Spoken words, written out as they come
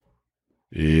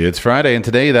It's Friday, and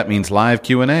today that means live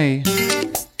Q&A.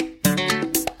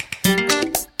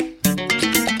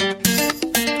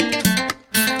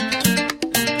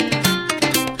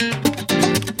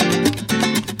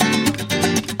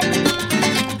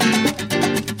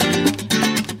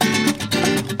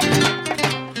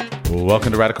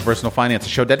 Welcome to Radical Personal Finance, a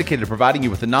show dedicated to providing you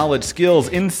with the knowledge, skills,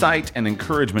 insight, and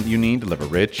encouragement you need to live a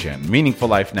rich and meaningful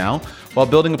life now while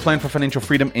building a plan for financial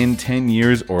freedom in 10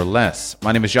 years or less.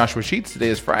 My name is Joshua Sheets. Today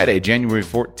is Friday, January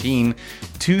 14,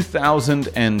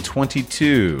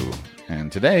 2022. And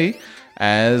today,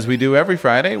 as we do every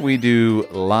Friday, we do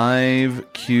live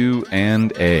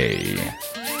Q&A.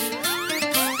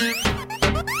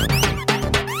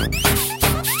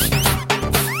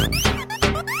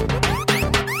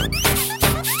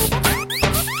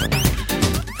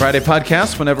 Friday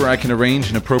podcast, whenever I can arrange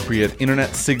an appropriate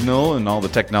internet signal and all the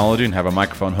technology and have a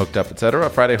microphone hooked up, etc.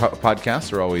 Friday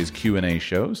podcasts are always Q&A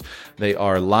shows. They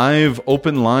are live,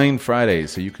 open line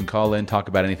Fridays, so you can call in, talk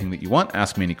about anything that you want,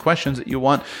 ask me any questions that you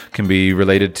want. It can be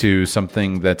related to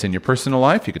something that's in your personal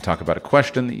life. You could talk about a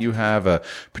question that you have, a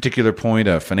particular point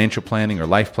of financial planning or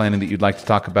life planning that you'd like to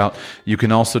talk about. You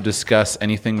can also discuss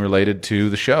anything related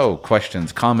to the show,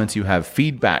 questions, comments you have,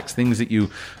 feedbacks, things that you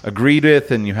agreed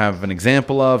with and you have an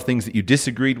example of, things that you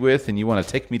disagreed with and you want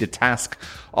to take me to task.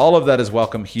 All of that is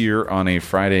welcome here on a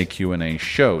Friday Q&A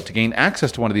show. To gain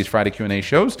access to one of these Friday Q&A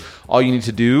shows, all you need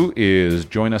to do is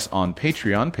join us on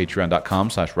Patreon,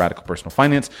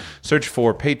 patreon.com/radicalpersonalfinance.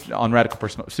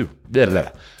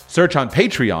 Search on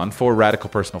Patreon for Radical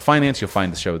Personal Finance. You'll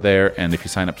find the show there. And if you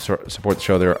sign up to support the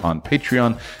show there on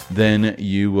Patreon, then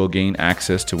you will gain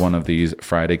access to one of these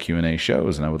Friday Q&A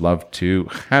shows. And I would love to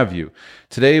have you.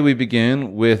 Today we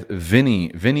begin with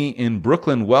Vinny. Vinny in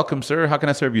Brooklyn. Welcome, sir. How can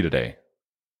I serve you today?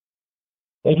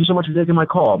 Thank you so much for taking my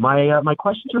call. My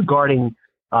question's regarding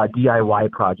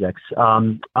DIY projects.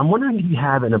 I'm wondering if you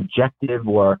have an objective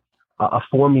or a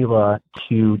formula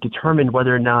to determine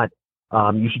whether or not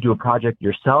you should do a project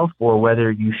yourself or whether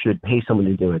you should pay someone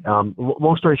to do it.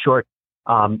 Long story short,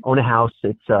 own a house.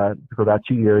 It's for about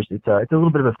 2 years. It's a little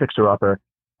bit of a fixer-upper,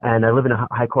 and I live in a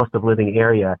high cost of living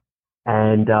area.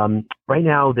 And right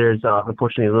now, there's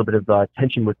unfortunately a little bit of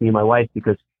tension with me and my wife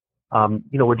because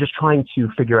we're just trying to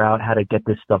figure out how to get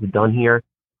this stuff done here.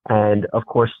 And of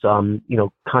course,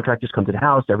 contractors come to the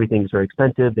house. Everything's very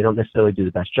expensive. They don't necessarily do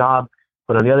the best job.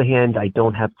 But on the other hand, I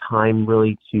don't have time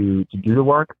really to do the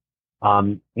work.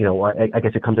 I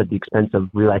guess it comes at the expense of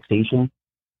relaxation.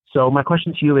 So my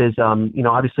question to you is,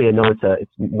 obviously I know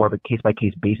it's more of a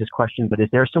case-by-case basis question, but is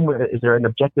there an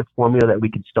objective formula that we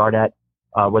could start at,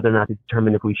 whether or not to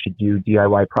determine if we should do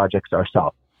DIY projects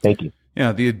ourselves? Thank you.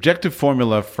 Yeah, the objective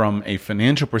formula from a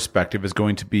financial perspective is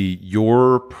going to be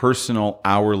your personal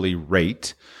hourly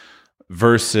rate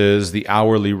versus the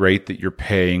hourly rate that you're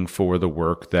paying for the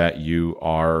work that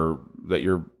you're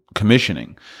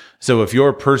commissioning. So if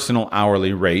your personal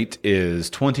hourly rate is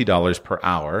 $20 per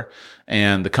hour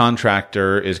and the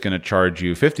contractor is going to charge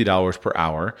you $50 per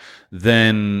hour,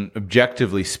 then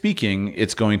objectively speaking,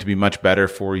 it's going to be much better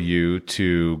for you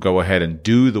to go ahead and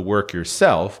do the work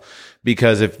yourself,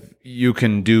 because if you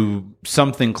can do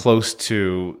something close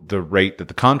to the rate that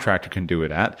the contractor can do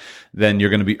it at, then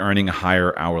you're going to be earning a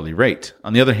higher hourly rate.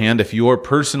 On the other hand, if your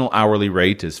personal hourly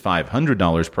rate is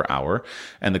 $500 per hour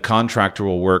and the contractor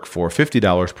will work for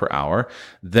 $50 per hour,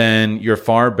 then you're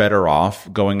far better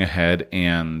off going ahead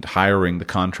and hiring the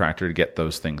contractor to get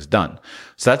those things done.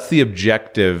 So that's the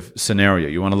objective scenario.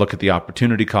 You want to look at the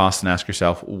opportunity cost and ask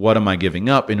yourself, what am I giving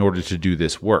up in order to do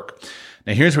this work?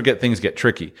 Now, here's where things get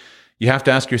tricky. You have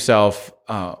to ask yourself,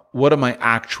 what am I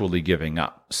actually giving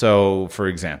up? So, for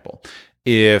example,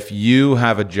 if you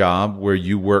have a job where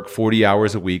you work 40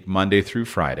 hours a week, Monday through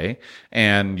Friday,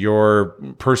 and your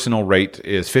personal rate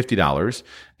is $50,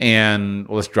 and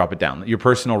let's drop it down. Your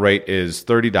personal rate is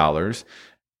 $30.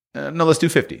 No, let's do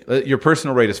 50. Your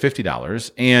personal rate is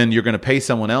 $50 and you're going to pay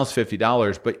someone else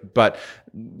 $50, but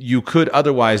you could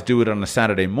otherwise do it on a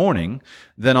Saturday morning.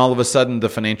 Then all of a sudden the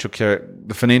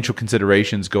financial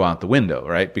considerations go out the window,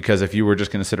 right? Because if you were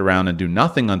just going to sit around and do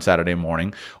nothing on Saturday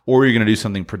morning, or you're going to do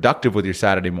something productive with your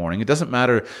Saturday morning, it doesn't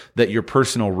matter that your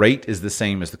personal rate is the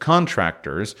same as the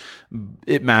contractor's.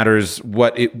 It matters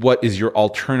what is your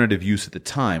alternative use at the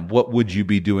time. What would you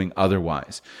be doing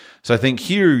otherwise? So I think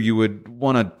here you would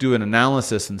want to do an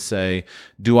analysis and say,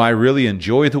 do I really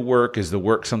enjoy the work? Is the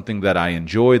work something that I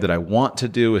enjoy, that I want to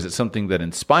do? Is it something that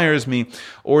inspires me?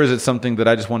 Or is it something that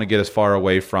I just want to get as far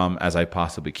away from as I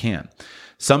possibly can?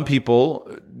 Some people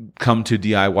come to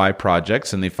DIY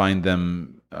projects and they find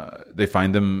them they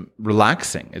find them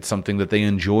relaxing. It's something that they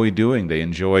enjoy doing. They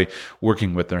enjoy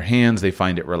working with their hands. They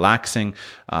find it relaxing.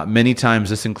 Many times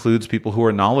this includes people who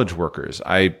are knowledge workers.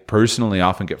 I personally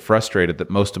often get frustrated that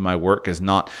most of my work is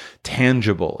not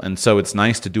tangible. And so it's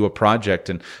nice to do a project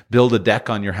and build a deck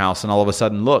on your house, and all of a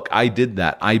sudden, look, I did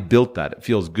that. I built that. It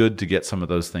feels good to get some of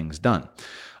those things done.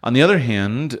 On the other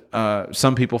hand,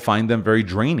 some people find them very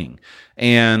draining.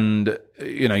 And,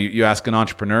 you ask an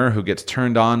entrepreneur who gets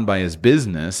turned on by his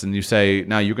business and you say,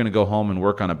 now you're going to go home and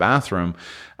work on a bathroom.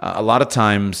 A lot of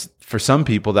times for some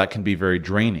people that can be very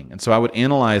draining. And so I would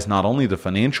analyze not only the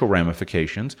financial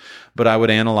ramifications, but I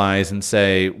would analyze and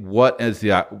say,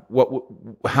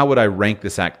 how would I rank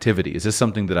this activity? Is this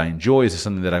something that I enjoy? Is this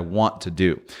something that I want to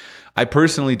do? I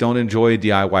personally don't enjoy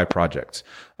DIY projects.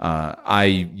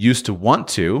 I used to want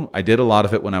to. I did a lot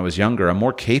of it when I was younger. I'm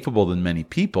more capable than many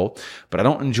people, but I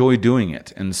don't enjoy doing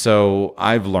it. And so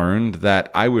I've learned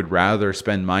that I would rather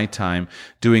spend my time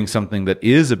doing something that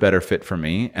is a better fit for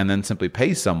me and then simply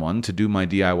pay someone to do my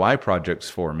DIY projects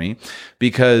for me,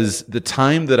 because the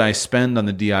time that I spend on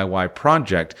the DIY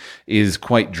project is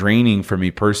quite draining for me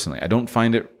personally. I don't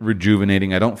find it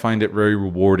rejuvenating. I don't find it very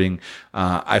rewarding.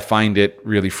 I find it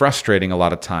really frustrating a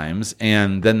lot of times.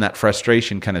 And then that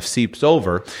frustration kind of seeps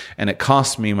over, and it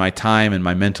costs me my time and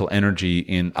my mental energy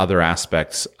in other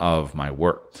aspects of my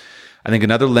work. I think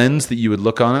another lens that you would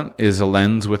look on it is a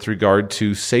lens with regard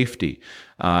to safety,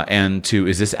 and to,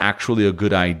 is this actually a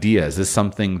good idea? Is this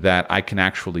something that I can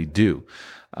actually do?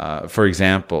 For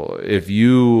example, if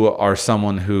you are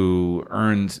someone who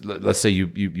earns, let's say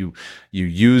you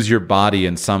use your body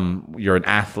in you're an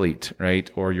athlete,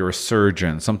 right? Or you're a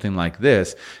surgeon, something like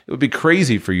this, it would be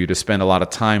crazy for you to spend a lot of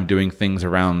time doing things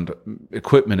around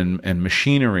equipment and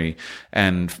machinery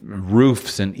and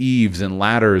roofs and eaves and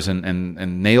ladders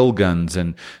and nail guns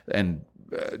and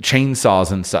chainsaws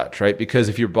and such, right? Because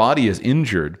if your body is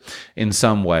injured in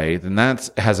some way, then that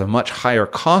has a much higher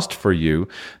cost for you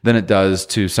than it does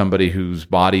to somebody whose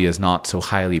body is not so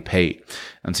highly paid.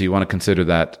 And so you want to consider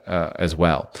that as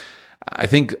well. I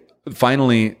think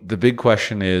finally, the big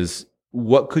question is,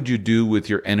 what could you do with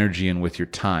your energy and with your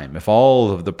time? If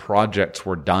all of the projects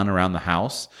were done around the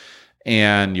house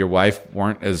and your wife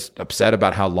weren't as upset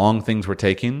about how long things were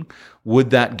taking,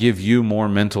 would that give you more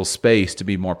mental space to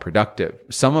be more productive?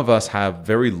 Some of us have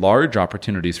very large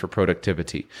opportunities for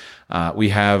productivity. We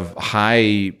have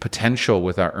high potential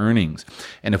with our earnings.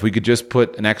 And if we could just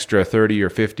put an extra 30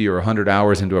 or 50 or 100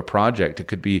 hours into a project, it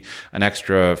could be an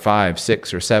extra 5,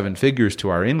 6, or 7 figures to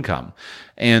our income.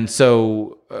 And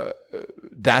so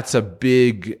it's a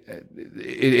big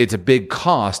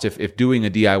cost if doing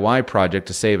a DIY project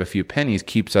to save a few pennies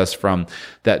keeps us from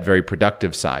that very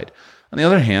productive side. On the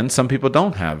other hand, some people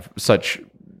don't have such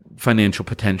financial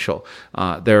potential.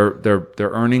 Their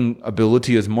earning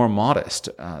ability is more modest.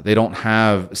 They don't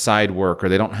have side work, or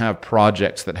they don't have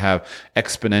projects that have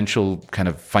exponential kind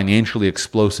of financially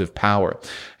explosive power.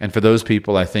 And for those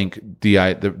people, I think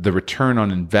the return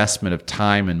on investment of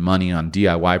time and money on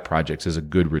DIY projects is a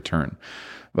good return.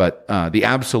 But the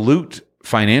absolute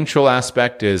financial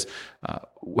aspect is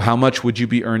how much would you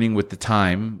be earning with the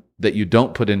time that you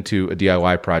don't put into a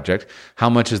DIY project? How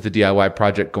much is the DIY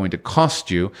project going to cost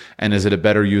you? And is it a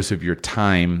better use of your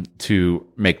time to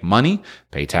make money,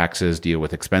 pay taxes, deal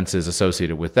with expenses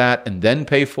associated with that, and then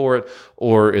pay for it?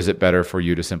 Or is it better for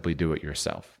you to simply do it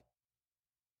yourself?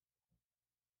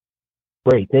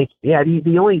 Great, thank you. Yeah,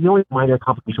 the only minor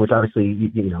complication, which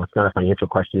obviously it's not a financial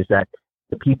question, is that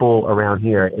the people around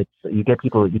here, you pay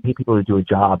people to do a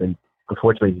job, and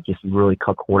unfortunately, you just really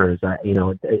cut corners.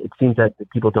 It seems that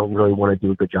people don't really want to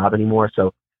do a good job anymore.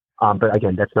 So, but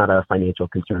again, that's not a financial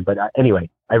concern. But anyway,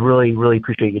 I really, really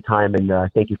appreciate your time, and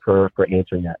thank you for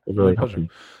answering that. It really helps me.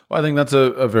 Well, I think that's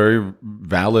a very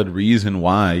valid reason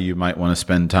why you might want to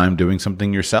spend time doing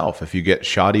something yourself. If you get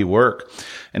shoddy work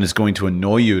and it's going to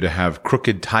annoy you to have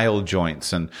crooked tile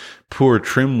joints and poor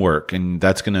trim work, and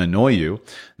that's going to annoy you,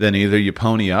 then either you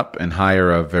pony up and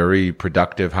hire a very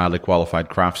productive, highly qualified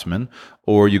craftsman,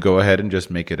 or you go ahead and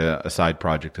just make it a side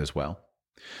project as well.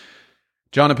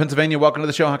 John in Pennsylvania, welcome to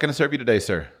the show. How can I serve you today,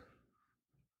 sir?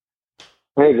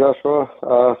 Hey,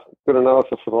 Joshua. Good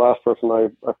analysis for the last person.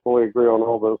 I fully agree on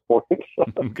all those points.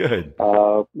 Good.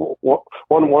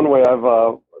 One way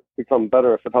I've become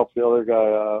better, if it helps the other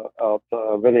guy out,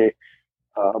 Vinny,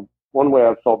 one way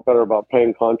I've felt better about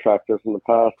paying contractors in the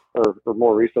past, or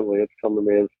more recently, it's come to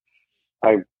me, is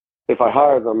if I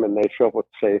hire them and they show up with,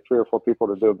 say, 3 or 4 people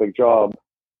to do a big job,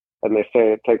 and they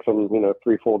say it takes them,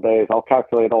 3 full days, I'll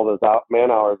calculate all those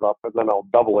man hours up, and then I'll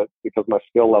double it because my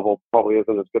skill level probably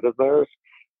isn't as good as theirs.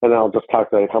 and I'll just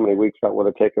calculate how many weeks that would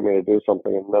have taken me to do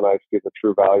something, and then I see the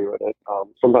true value in it.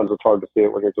 Sometimes it's hard to see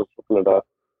it when you're just looking at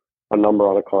a number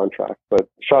on a contract, but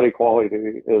shoddy quality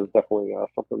is definitely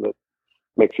something that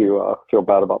makes you feel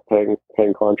bad about paying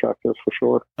contractors for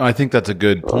sure. I think that's a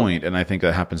good point, and I think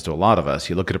that happens to a lot of us.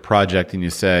 You look at a project and you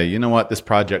say, you know what, this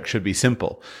project should be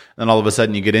simple. Then all of a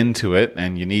sudden you get into it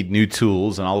and you need new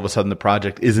tools, and all of a sudden the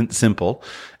project isn't simple,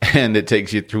 and it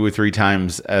takes you 2 or 3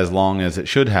 times as long as it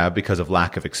should have because of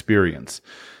lack of experience.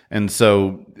 And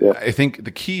so I think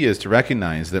the key is to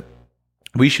recognize that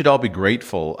we should all be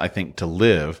grateful, I think, to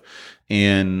live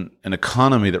in an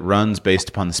economy that runs based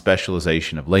upon the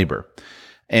specialization of labor.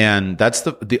 And that's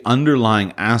the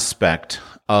underlying aspect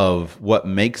of what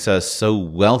makes us so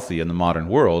wealthy in the modern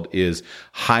world is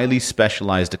highly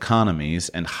specialized economies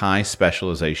and high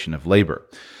specialization of labor.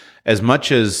 As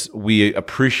much as we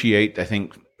appreciate, I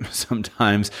think,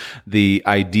 sometimes the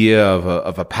idea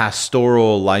of a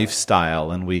pastoral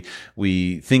lifestyle, and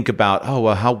we think about, oh,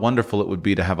 well, how wonderful it would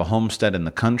be to have a homestead in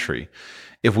the country.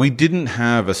 If we didn't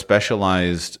have a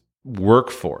specialized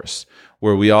workforce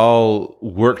where we all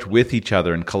worked with each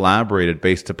other and collaborated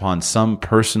based upon some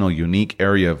personal unique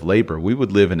area of labor, we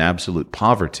would live in absolute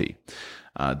poverty.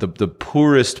 The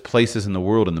poorest places in the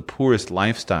world and the poorest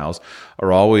lifestyles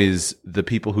are always the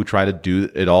people who try to do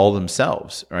it all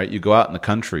themselves, right? You go out in the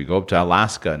country, go up to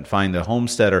Alaska and find a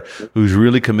homesteader who's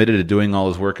really committed to doing all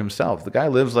his work himself. The guy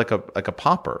lives like a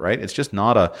pauper, right? It's just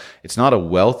not a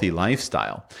wealthy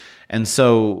lifestyle. And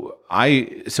so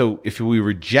if we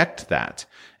reject that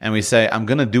and we say, I'm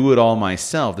going to do it all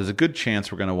myself, there's a good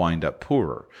chance we're going to wind up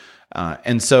poorer.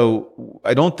 And so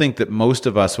I don't think that most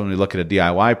of us, when we look at a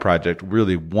DIY project,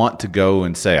 really want to go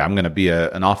and say, I'm going to be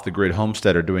an off-the-grid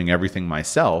homesteader doing everything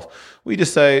myself. We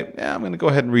just say, yeah, I'm going to go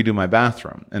ahead and redo my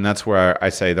bathroom. And that's where I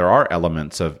say there are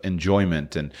elements of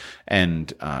enjoyment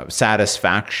and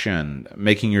satisfaction,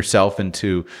 making yourself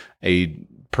into a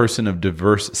person of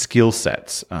diverse skill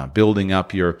sets, building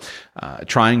up your,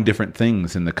 trying different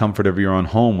things in the comfort of your own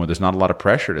home where there's not a lot of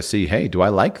pressure to see, hey, do I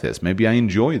like this? Maybe I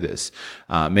enjoy this.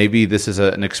 Maybe this is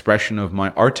an expression of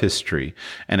my artistry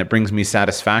and it brings me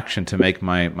satisfaction to make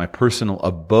my personal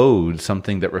abode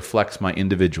something that reflects my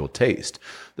individual taste.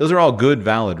 Those are all good,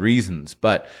 valid reasons,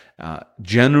 but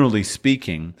generally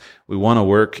speaking, we want to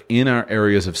work in our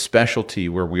areas of specialty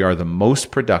where we are the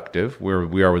most productive, where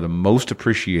we are the most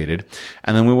appreciated,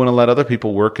 and then we want to let other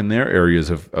people work in their areas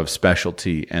of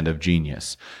specialty and of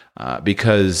genius,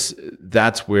 because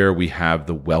that's where we have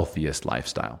the wealthiest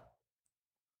lifestyle.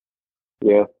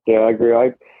 Yeah, I agree.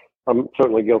 I'm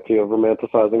certainly guilty of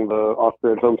romanticizing the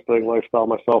off-grid homesteading lifestyle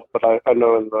myself, but I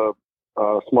know in the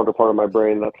smarter part of my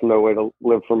brain that's no way to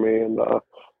live for me, and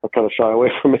I kind of shy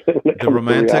away from it. The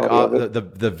romantic,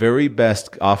 the very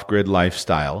best off-grid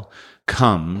lifestyle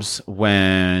comes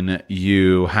when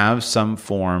you have some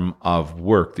form of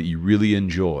work that you really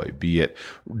enjoy, be it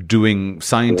doing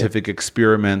scientific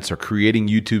experiments or creating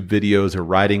YouTube videos or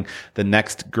writing the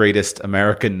next greatest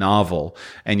American novel,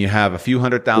 and you have a few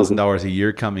 $100,000 a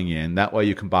year coming in. That way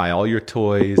you can buy all your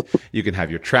toys, you can have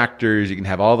your tractors, you can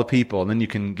have all the people, and then you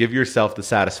can give yourself the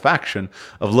satisfaction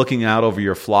of looking out over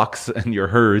your flocks and your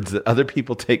herds that other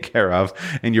people take care of,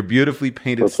 and your beautifully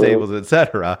painted stables,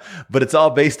 etc. But it's all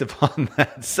based upon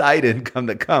that side income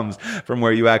that comes from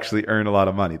where you actually earn a lot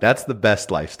of money. That's the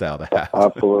best lifestyle to have.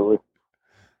 Absolutely.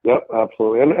 Yep,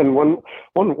 absolutely. And one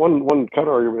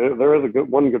counter argument, there is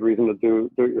one good reason to do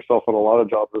it yourself on a lot of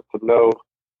jobs is to know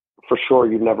for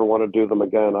sure you never want to do them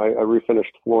again. I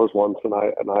refinished floors once, and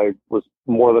I was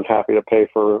more than happy to pay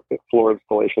for floor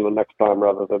installation the next time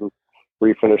rather than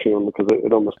refinishing them, because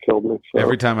it almost killed me. So,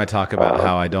 every time I talk about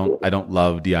how I don't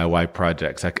love DIY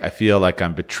projects, I feel like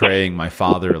I'm betraying my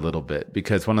father a little bit,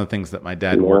 because one of the things that my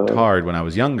dad worked hard when I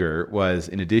was younger was,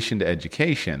 in addition to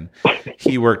education,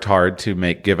 he worked hard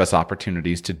to give us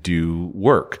opportunities to do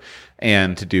work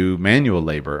and to do manual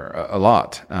labor a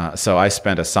lot. So I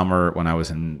spent a summer when I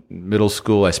was in middle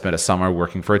school, I spent a summer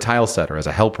working for a tile setter as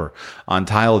a helper on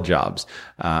tile jobs.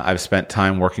 I've spent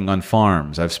time working on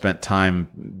farms. I've spent time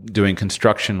doing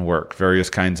construction work,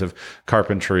 various kinds of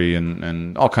carpentry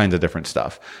and all kinds of different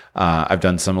stuff. I've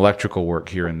done some electrical work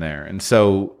here and there. And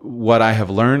so what I have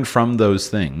learned from those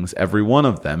things, every one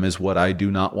of them is what I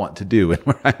do not want to do and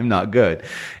where I'm not good.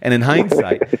 And in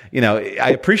hindsight,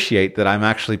 I appreciate that I'm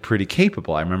actually pretty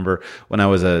capable. I remember when I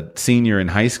was a senior in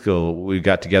high school, we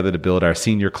got together to build our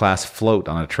senior class float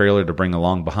on a trailer to bring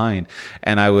along behind.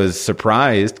 And I was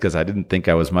surprised because I didn't think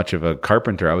I was much of a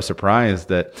carpenter. I was surprised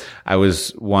that I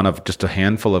was one of just a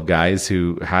handful of guys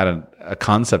who had a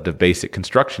concept of basic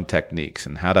construction techniques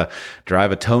and how to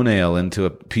drive a toenail into a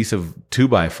piece of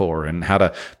 2x4 and how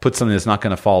to put something that's not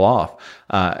going to fall off,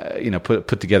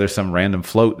 put together some random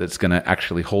float that's going to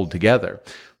actually hold together.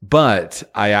 But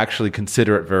I actually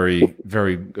consider it very,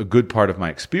 very a good part of my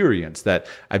experience that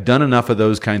I've done enough of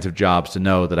those kinds of jobs to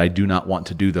know that I do not want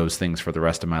to do those things for the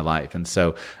rest of my life. And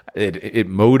so it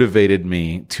motivated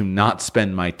me to not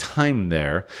spend my time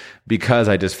there because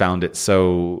I just found it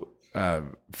so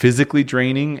physically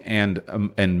draining and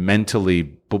mentally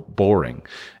boring,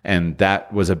 and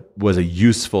that was a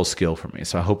useful skill for me.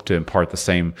 So I hope to impart the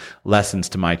same lessons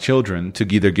to my children, to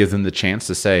either give them the chance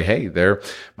to say, "Hey,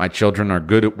 my children are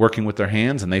good at working with their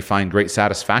hands and they find great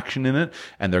satisfaction in it,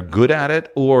 and they're good at it,"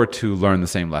 or to learn the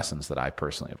same lessons that I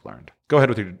personally have learned. Go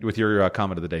ahead with your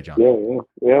comment of the day, John.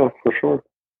 Yeah, for sure.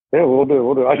 Yeah, we'll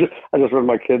do. I just read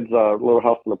my kids' Little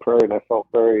House on the Prairie, and I felt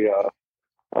very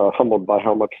humbled by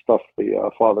how much stuff the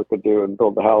father could do and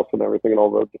build the house and everything and all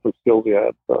the different skills he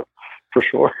had, for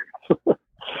sure.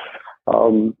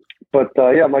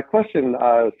 My question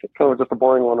is kind of just a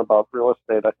boring one about real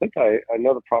estate. I think I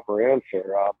know the proper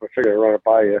answer, but I figured I'd run it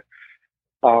by you.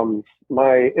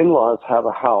 My in-laws have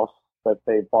a house that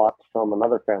they bought from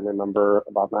another family member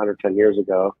about 9 or 10 years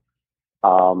ago.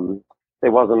 It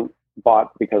wasn't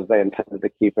bought because they intended to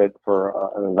keep it for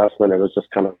an investment. It was just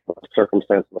kind of a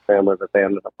circumstance of the family that they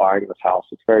ended up buying this house.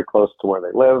 It's very close to where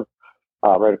they live,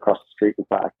 right across the street, in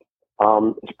fact.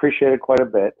 It's appreciated quite a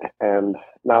bit, and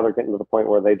now they're getting to the point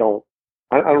where I don't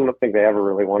think they ever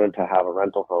really wanted to have a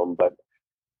rental home, but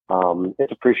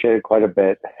it's appreciated quite a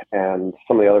bit. And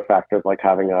some of the other factors, like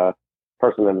having a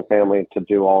person in the family to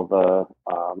do all the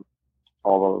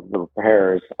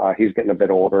repairs, he's getting a bit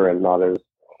older and not as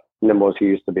nimble as he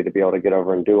used to be able to get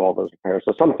over and do all those repairs.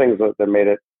 So some things that made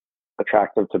it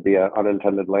attractive to be an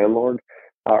unintended landlord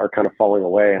are kind of falling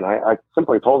away. And I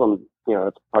simply told them,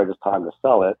 it's probably just time to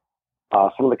sell it.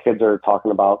 Some of the kids are talking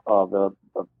about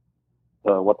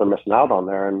what they're missing out on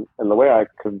there. And the way I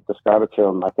could describe it to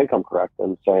them, I think I'm correct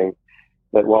in saying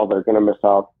that, well, they're going to miss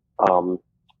out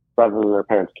rather than their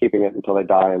parents keeping it until they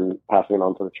die and passing it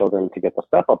on to the children to get the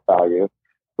step-up value,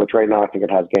 which right now I think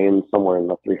it has gained somewhere in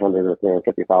the 300 or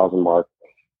 350,000 mark.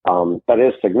 That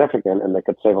is significant, and they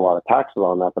could save a lot of taxes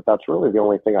on that. But that's really the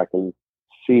only thing I can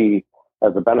see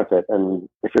as a benefit. And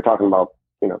if you're talking about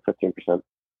 15%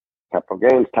 capital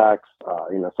gains tax,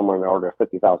 somewhere in the order of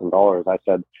 $50,000, I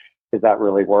said, is that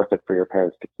really worth it for your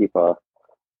parents to keep a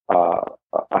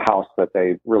house that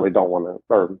they really don't want to,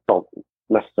 or don't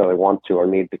necessarily want to or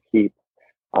need to keep?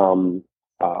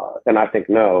 And I think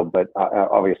no, but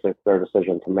obviously it's their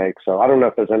decision to make. So I don't know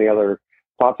if there's any other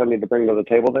thoughts I need to bring to the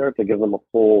table there to give them a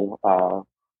full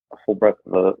breadth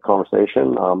of the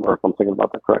conversation, or if I'm thinking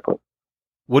about that correctly.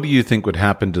 What do you think would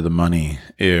happen to the money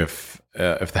if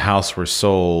the house were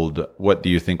sold? What do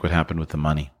you think would happen with the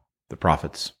money, the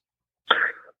profits?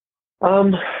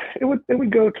 It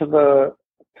would go to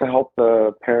help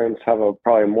the parents have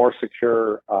probably a more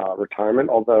secure retirement.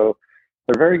 Although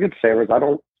they're very good savers, I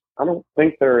don't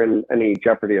think they're in any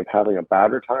jeopardy of having a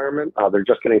bad retirement. They're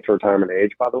just getting to retirement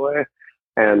age, by the way.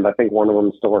 And I think one of them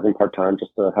is still working part-time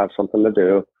just to have something to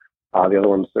do. The other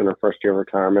one's in her first year of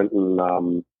retirement, and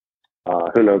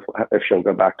who knows if she'll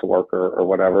go back to work or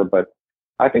whatever. But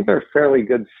I think they're fairly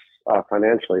good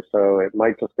financially. So it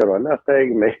might just go to a nest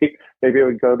egg. Maybe it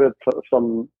would go to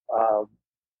some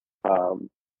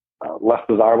less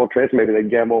desirable traits. Maybe they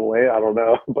gamble away. I don't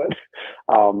know. But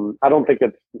I don't think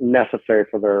it's necessary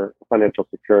for their financial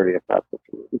security, if that's what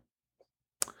you mean.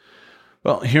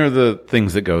 Well, here are the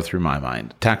things that go through my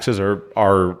mind. Taxes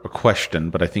are a question,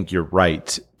 but I think you're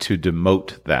right to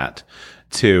demote that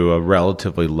to a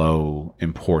relatively low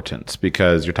importance,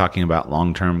 because you're talking about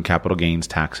long-term capital gains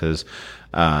taxes.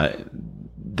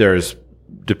 There's,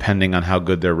 depending on how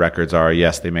good their records are,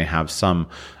 yes, they may have some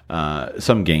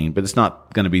gain, but it's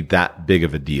not going to be that big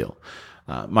of a deal.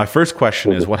 My first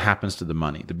question is, what happens to the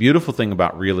money? The beautiful thing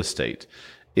about real estate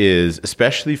is,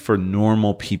 especially for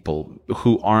normal people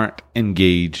who aren't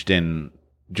engaged in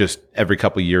just every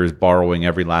couple of years borrowing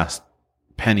every last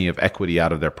penny of equity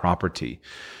out of their property,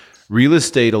 real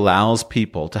estate allows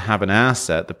people to have an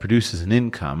asset that produces an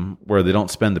income where they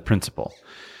don't spend the principal.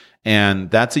 And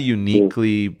that's a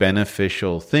uniquely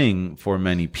beneficial thing for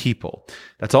many people.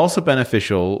 That's also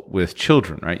beneficial with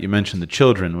children, right? You mentioned the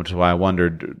children, which is why I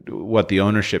wondered what the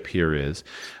ownership here is.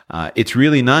 It's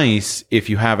really nice if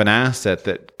you have an asset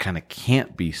that kind of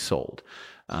can't be sold,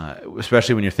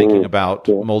 especially when you're thinking about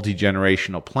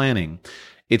multi-generational planning.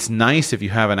 It's nice if you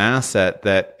have an asset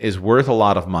that is worth a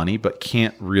lot of money but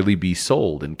can't really be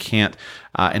sold and can't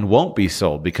and won't be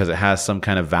sold because it has some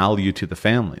kind of value to the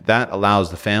family. That allows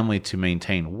the family to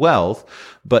maintain wealth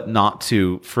but not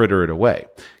to fritter it away.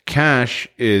 Cash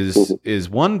is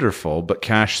wonderful, but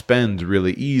cash spends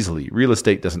really easily. Real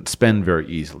estate doesn't spend very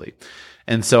easily.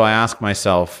 And so I ask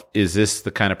myself, is this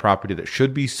the kind of property that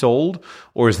should be sold,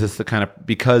 or is this the kind of,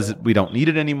 because we don't need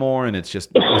it anymore and it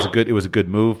was a good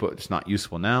move, but it's not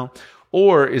useful now?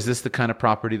 Or is this the kind of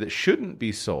property that shouldn't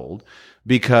be sold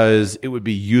because it would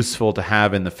be useful to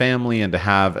have in the family and to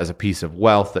have as a piece of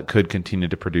wealth that could continue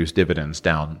to produce dividends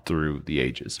down through the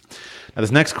ages? Now,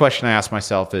 this next question I ask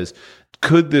myself is,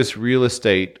 could this real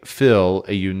estate fill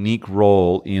a unique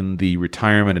role in the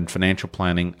retirement and financial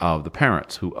planning of the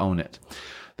parents who own it?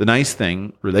 The nice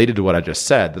thing, related to what I just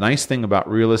said, the nice thing about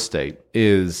real estate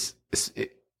is,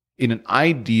 in an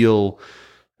ideal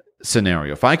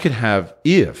scenario, if I could have,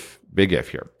 big if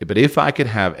here, but if I could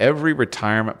have every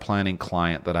retirement planning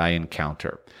client that I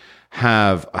encounter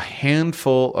have a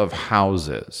handful of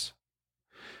houses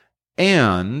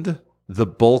and the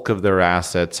bulk of their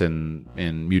assets in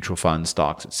mutual funds,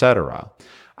 stocks, etc.,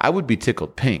 I would be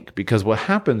tickled pink, because what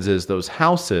happens is those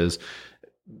houses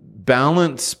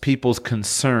balance people's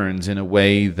concerns in a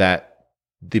way that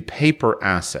the paper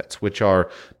assets, which are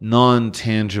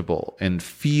non-tangible and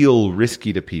feel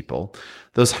risky to people,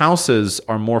 those houses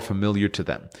are more familiar to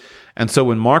them. And so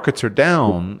when markets are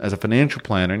down, as a financial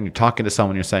planner, and you're talking to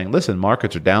someone, you're saying, listen,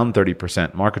 markets are down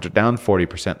 30%, markets are down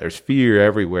 40%, there's fear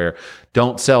everywhere,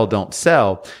 don't sell, don't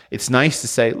sell. It's nice to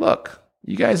say, look,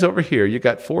 you guys over here, you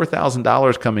got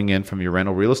 $4,000 coming in from your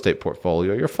rental real estate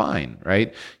portfolio, you're fine,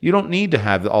 right? You don't need to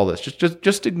have all this.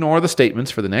 Just ignore the statements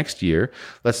for the next year.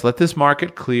 Let's let this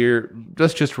market clear.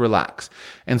 Let's just relax.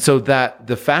 And so that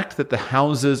the fact that the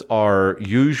houses are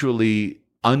usually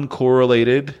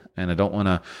uncorrelated, and I don't want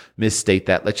to misstate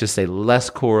that, let's just say less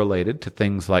correlated to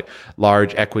things like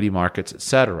large equity markets,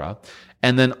 etc.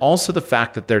 And then also the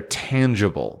fact that they're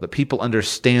tangible, that people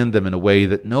understand them in a way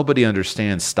that nobody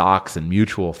understands stocks and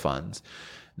mutual funds,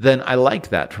 then I like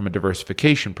that from a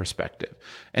diversification perspective.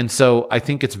 And so I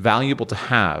think it's valuable to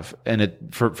have, and it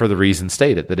for the reason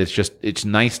stated, that it's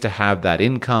nice to have that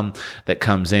income that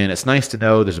comes in. It's nice to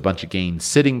know there's a bunch of gains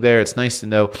sitting there. It's nice to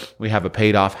know we have a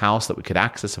paid off house that we could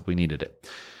access if we needed it.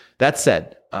 That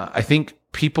said, I think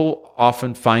people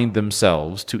often find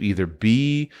themselves to either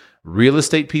be real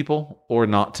estate people or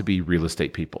not to be real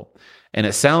estate people. And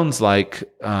it sounds like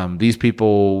these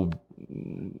people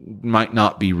might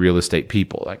not be real estate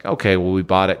people. Like, okay, well, we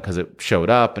bought it because it showed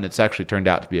up and it's actually turned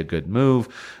out to be a good move,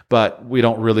 but we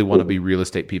don't really want to be real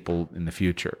estate people in the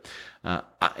future.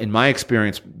 In my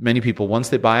experience, many people, once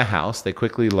they buy a house, they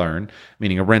quickly learn,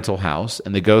 meaning a rental house,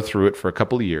 and they go through it for a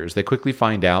couple of years. They quickly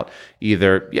find out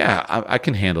either, I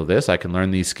can handle this, I can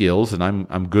learn these skills, and I'm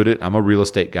a real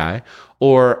estate guy,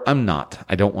 or I'm not.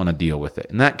 I don't want to deal with it.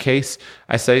 In that case,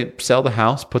 I say sell the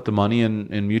house, put the money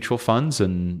in mutual funds,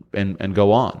 and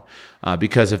go on.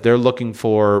 Because if they're looking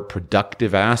for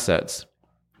productive assets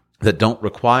that don't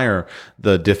require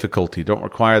the difficulty, don't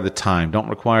require the time, don't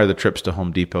require the trips to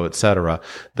Home Depot, et cetera,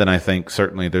 then I think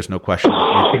certainly there's no question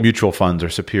that mutual funds are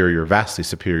superior, vastly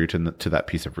superior to that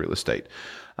piece of real estate.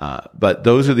 But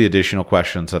those are the additional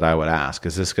questions that I would ask.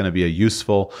 Is this going to be a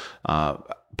useful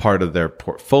part of their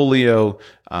portfolio,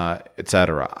 et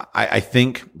cetera? I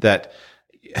think that,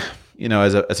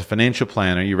 as a financial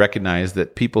planner, you recognize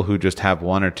that people who just have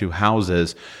one or two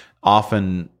houses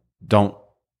often don't,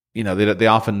 they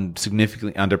often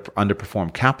significantly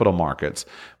underperform capital markets,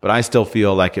 but I still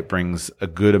feel like it brings a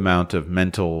good amount of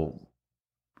mental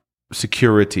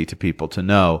security to people to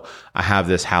know I have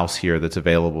this house here that's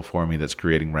available for me that's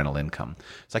creating rental income.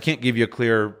 So I can't give you a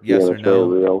clear yes or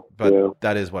no, but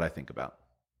that is what I think about.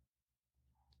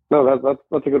 No,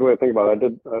 that's a good way to think about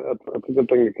it. It's a good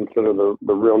thing to consider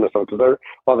the realness of it, because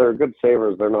while they're good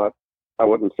savers, they're not. I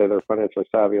wouldn't say they're financially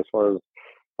savvy as far as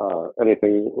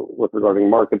anything with regarding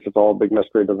markets. It's all a big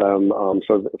mystery to them.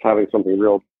 So if having something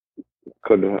real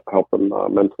could help them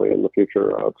mentally in the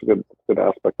future, it's a good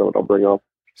aspect of it. I'll bring up.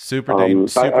 Super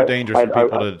dangerous for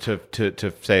people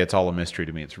to say it's all a mystery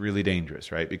to me. It's really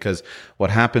dangerous, right? Because what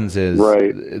happens is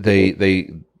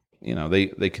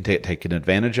they can take taken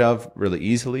advantage of really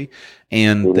easily,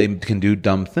 and they can do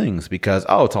dumb things because,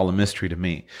 it's all a mystery to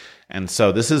me. And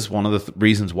so this is one of the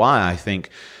reasons why I think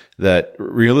that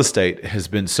real estate has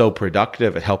been so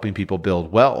productive at helping people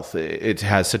build wealth. It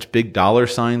has such big dollar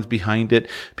signs behind it.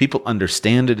 People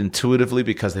understand it intuitively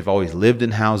because they've always lived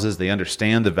in houses. They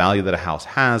understand the value that a house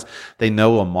has. They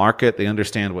know a market. They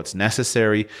understand what's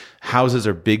necessary. Houses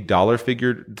are big dollar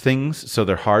figure things, so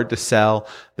they're hard to sell.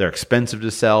 They're expensive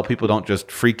to sell. People don't just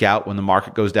freak out when the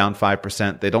market goes down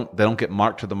 5%. They don't get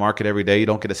marked to the market every day. You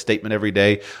don't get a statement every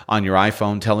day on your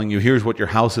iPhone telling you, here's what your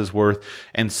house is worth.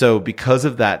 And so because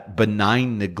of that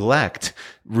benign neglect,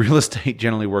 real estate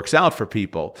generally works out for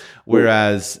people.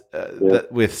 Whereas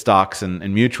with stocks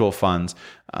and mutual funds,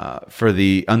 for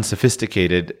the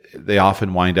unsophisticated, they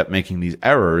often wind up making these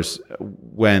errors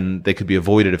when they could be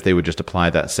avoided if they would just apply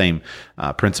that same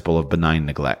principle of benign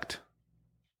neglect.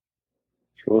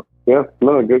 Sure. Yeah.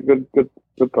 No. Good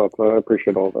thoughts. I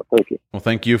appreciate all that. Thank you. Well,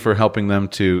 thank you for helping them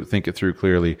to think it through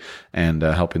clearly and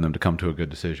helping them to come to a good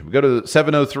decision. We go to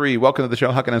 703. Welcome to the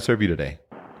show. How can I serve you today?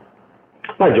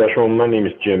 Hi, Joshua. My name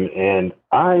is Jim, and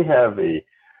I have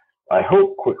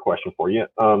quick question for you.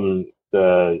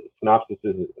 The synopsis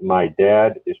is my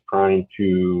dad is trying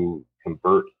to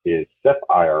convert his SEP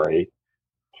IRA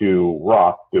to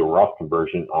Roth, do a Roth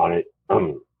conversion on it,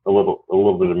 a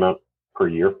little bit amount per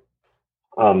year.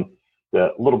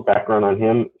 The little background on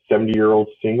him: 70-year-old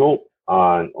single,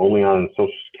 only on Social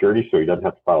Security, so he doesn't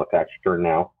have to file a tax return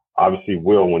now. Obviously,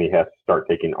 will when he has to start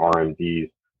taking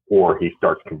RMDs or he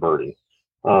starts converting.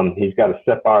 He's got a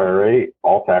SEP IRA,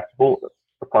 all taxable,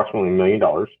 approximately $1 million.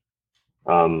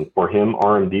 For him,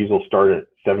 RMDs will start at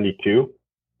 72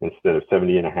 instead of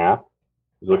 70 and a half.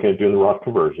 He's looking at doing the Roth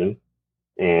conversion,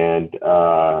 and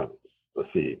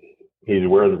let's see. He's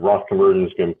aware the Roth conversion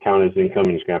is going to count as income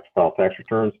and he's going to have to file tax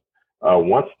returns.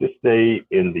 Wants to stay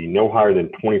in the no higher than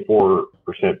 24%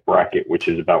 bracket, which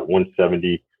is about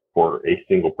 170 for a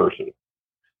single person.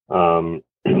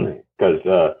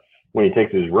 Because when he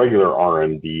takes his regular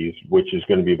RMDs, which is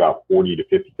going to be about $40,000 to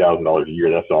 $50,000 a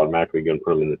year, that's automatically going to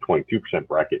put him in the 22%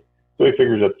 bracket. So he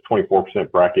figures at the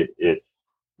 24% bracket, it's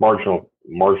marginal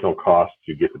cost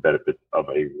to get the benefits of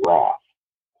a Roth.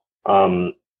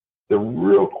 The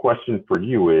real question for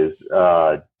you is,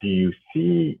 do you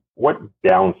see what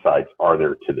downsides are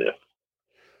there to this?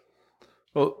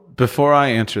 Well, before I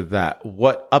answer that,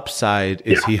 what upside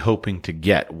is he hoping to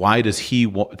get? Why does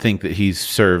he think that he's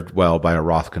served well by a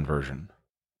Roth conversion?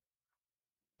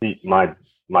 My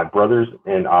brothers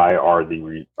and I are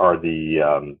the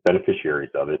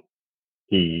beneficiaries of it.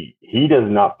 He does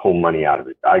not pull money out of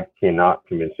it. I cannot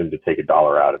convince him to take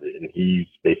 $1 out of it, and he's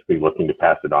basically looking to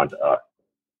pass it on to us.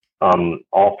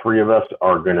 All three of us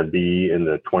are going to be in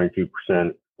the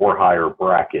 22% or higher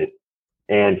bracket,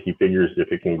 and he figures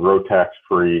if it can grow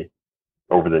tax-free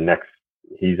over the next,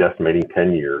 he's estimating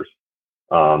 10 years,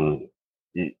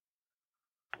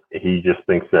 he just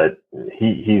thinks that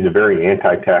he's a very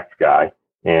anti-tax guy,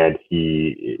 and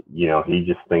he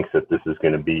just thinks that this is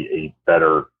going to be a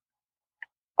better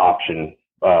option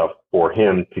for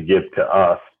him to give to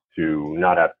us to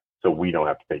not have, so we don't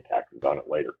have to pay taxes on it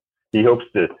later. He hopes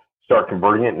to start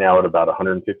converting it now at about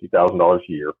 $150,000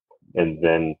 a year, and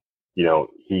then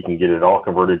he can get it all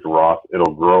converted to Roth.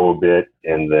 It'll grow a bit,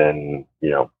 and then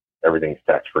everything's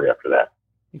tax free after that.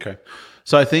 Okay,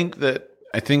 so I think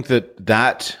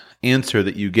that answer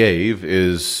that you gave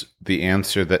is the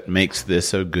answer that makes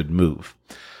this a good move.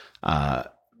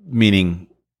 Meaning,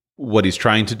 what he's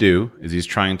trying to do is he's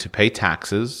trying to pay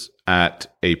taxes at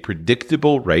a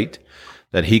predictable rate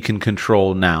that he can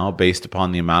control now based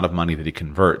upon the amount of money that he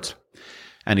converts.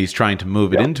 And he's trying to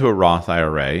move it into a Roth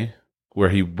IRA where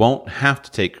he won't have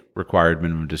to take required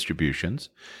minimum distributions,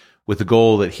 with the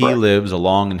goal that he lives a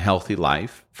long and healthy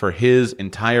life for his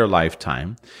entire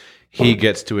lifetime. He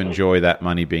gets to enjoy that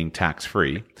money being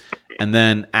tax-free. And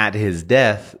then at his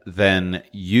death, then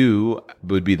you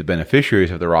would be the beneficiaries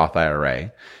of the Roth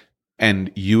IRA,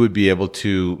 and you would be able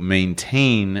to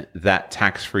maintain that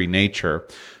tax-free nature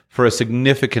for a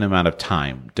significant amount of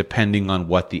time, depending on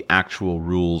what the actual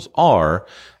rules are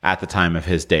at the time of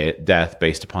his death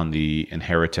based upon the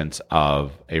inheritance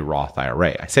of a Roth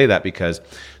IRA. I say that because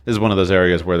this is one of those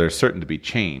areas where there's certain to be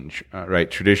change,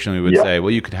 right? Traditionally, we would say, well,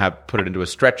 you could put it into a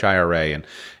stretch IRA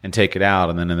and take it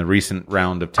out. And then in the recent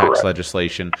round of tax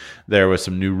legislation, there was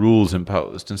some new rules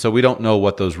imposed. And so we don't know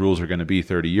what those rules are going to be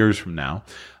 30 years from now.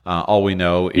 All we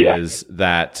know is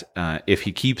that if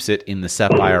he keeps it in the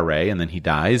SEP IRA and then he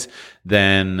dies,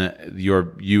 then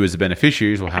you as the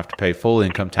beneficiaries will have to pay full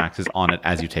income taxes on it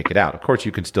as you take it out. Of course,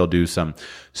 you can still do some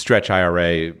stretch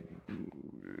IRA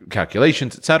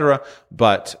calculations, etc.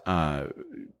 But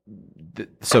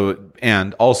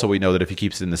and also we know that if he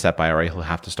keeps it in the SEP IRA, he'll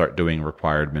have to start doing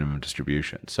required minimum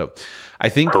distribution. So I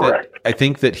think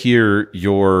that here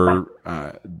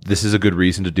this is a good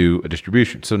reason to do a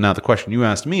distribution. So now the question you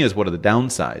asked me is, what are the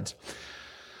downsides?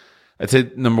 I'd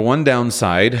say number one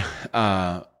downside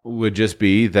would just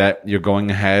be that you're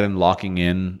going ahead and locking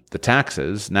in the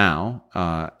taxes now.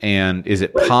 And is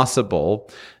it possible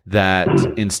that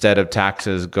instead of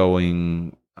taxes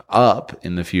going up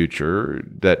in the future,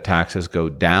 that taxes go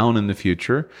down in the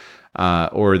future,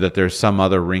 or that there's some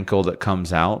other wrinkle that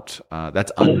comes out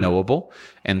that's unknowable?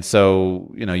 And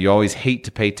so, you always hate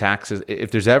to pay taxes. If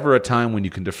there's ever a time when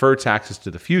you can defer taxes to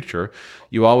the future,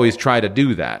 you always try to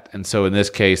do that. And so in this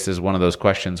case is one of those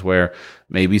questions where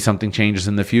maybe something changes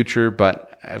in the future,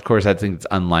 but of course I think it's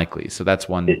unlikely. So that's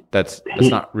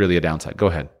not really a downside. Go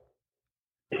ahead.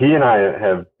 He and I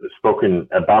have spoken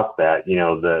about that,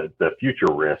 the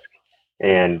future risk.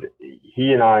 And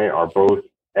he and I are both,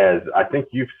 as I think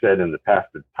you've said in the past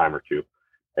a time or two,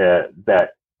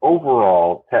 that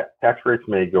overall tax rates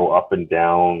may go up and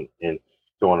down and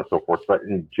so on and so forth. But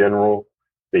in general,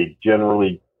 they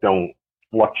generally don't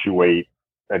fluctuate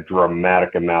a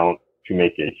dramatic amount to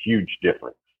make a huge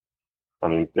difference. I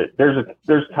mean, there's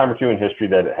a time or two in history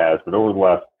that it has, but over the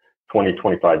last 20,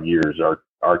 25 years,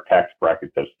 our tax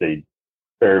brackets have stayed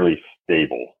fairly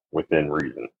stable within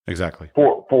reason. Exactly.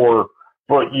 For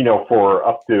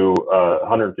up to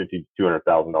 $150,000 to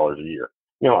 $200,000 a year.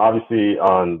 Obviously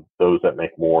on those that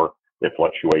make more, it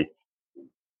fluctuates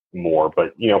more.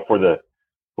 But for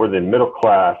the middle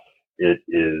class, it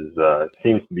is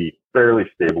seems to be fairly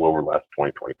stable over the last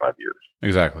 20, 25 years.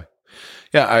 Exactly.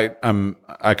 Yeah,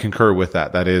 I concur with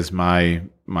that. That is my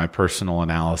personal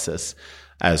analysis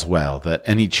as well. That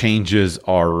any changes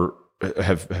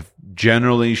have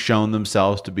generally shown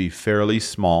themselves to be fairly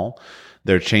small.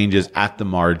 They're changes at the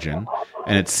margin.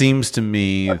 And it seems to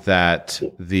me that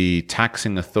the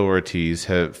taxing authorities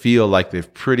feel like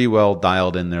they've pretty well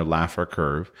dialed in their Laffer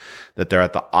curve, that they're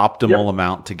at the optimal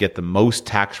amount to get the most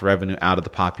tax revenue out of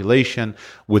the population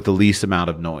with the least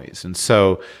amount of noise. And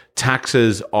so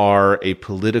taxes are a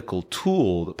political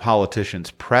tool that politicians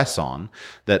press on,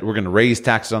 that we're going to raise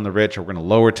taxes on the rich, or we're going to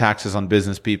lower taxes on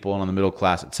business people and on the middle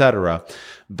class, et cetera.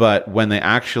 But when they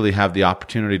actually have the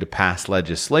opportunity to pass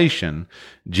legislation,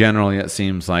 generally it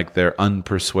seems like they're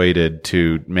unpersuaded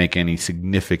to make any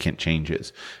significant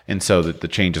changes. And so that the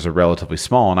changes are relatively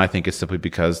small. And I think it's simply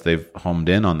because they've homed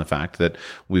in on the fact that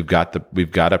we've got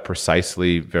a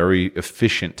precisely very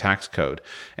efficient tax code.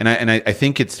 And I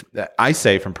think I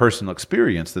say from personal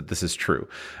experience that this is true,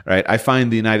 right? I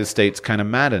find the United States kind of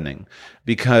maddening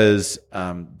because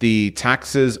the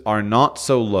taxes are not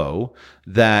so low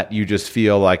that you just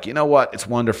feel like, you know what, it's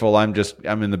wonderful. I'm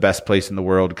in the best place in the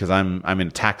world because I'm in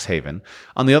a tax haven.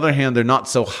 On the other hand, they're not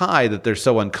so high that they're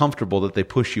so uncomfortable that they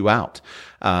push you out.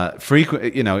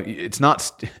 It's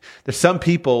not. There's some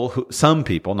people,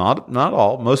 not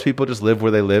all. Most people just live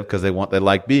where they live because they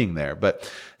like being there.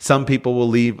 But some people will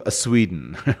leave a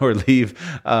Sweden or leave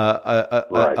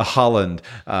a Holland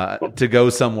to go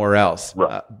somewhere else.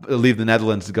 Leave the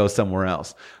Netherlands to go somewhere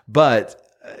else. But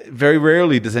very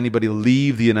rarely does anybody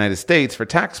leave the United States for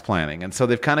tax planning. And so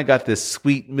they've kind of got this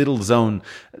sweet middle zone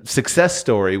success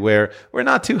story where we're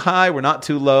not too high, we're not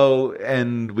too low,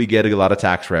 and we get a lot of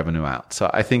tax revenue out.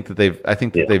 So I think that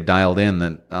they've dialed in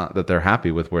that they're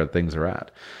happy with where things are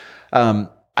at.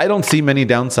 I don't see many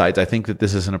downsides. I think that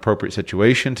this is an appropriate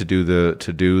situation to do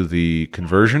the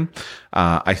conversion.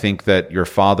 I think that your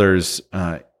father's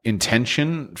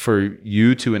intention for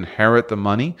you to inherit the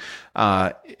money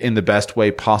in the best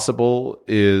way possible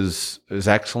is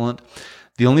excellent.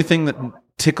 The only thing that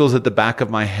tickles at the back of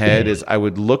my head is I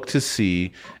would look to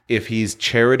see if he's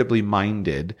charitably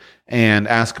minded and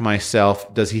ask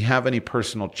myself, does he have any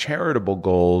personal charitable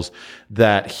goals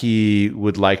that he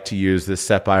would like to use this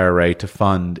SEP IRA to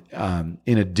fund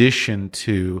in addition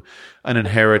to an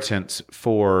inheritance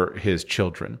for his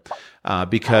children?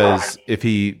 Because if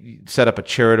he set up a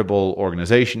charitable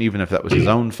organization, even if that was his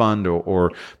own fund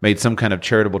or made some kind of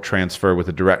charitable transfer with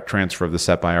a direct transfer of the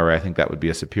SEP IRA, I think that would be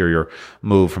a superior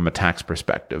move from a tax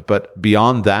perspective. But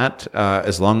beyond that,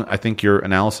 I think your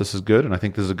analysis is good, and I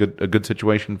think this is a good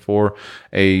situation for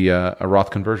a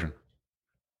Roth conversion.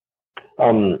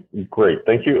 Great,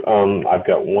 thank you. I've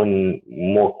got one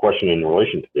more question in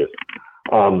relation to this.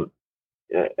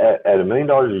 At $1 million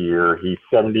a year, he's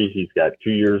 70. He's got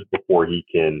 2 years before he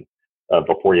has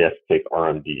to take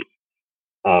RMDs.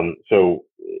 So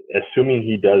assuming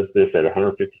he does this at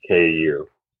 $150K a year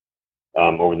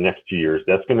over the next 2 years,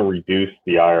 that's going to reduce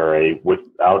the IRA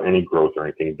without any growth or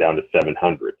anything down to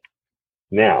 $700.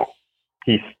 Now,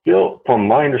 he's still, from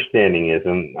my understanding is,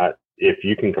 and if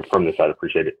you can confirm this, I'd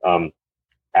appreciate it.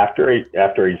 After age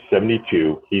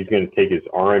 72, he's going to take his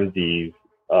RMDs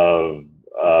of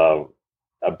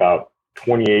about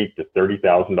 $28,000 to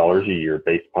 $30,000 a year,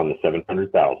 based upon the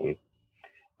 $700,000,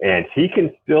 and he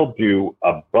can still do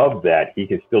above that. He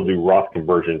can still do Roth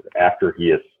conversions after he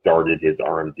has started his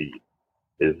RMD.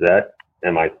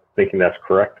 Am I thinking that's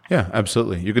correct? Yeah,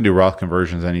 absolutely. You can do Roth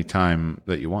conversions anytime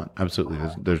that you want. Absolutely.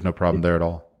 There's no problem there at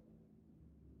all.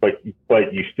 But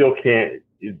you still can't,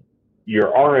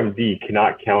 your RMD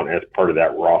cannot count as part of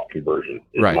that Roth conversion,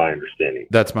 is right. my understanding.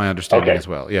 That's my understanding as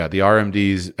well. Yeah, the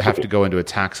RMDs have to go into a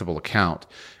taxable account.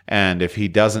 And if he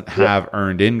doesn't have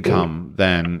earned income,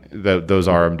 then those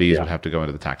RMDs would have to go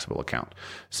into the taxable account.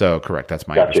 So correct. That's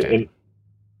my understanding.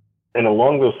 And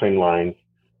along those same lines,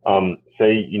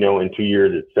 say, in 2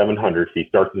 years at 700, he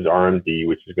starts his RMD,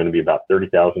 which is going to be about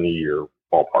 30,000 a year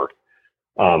ballpark.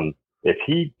 If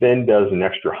he then does an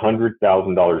extra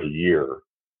 $100,000 a year,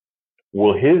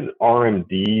 will his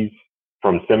RMDs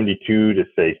from 72 to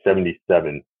say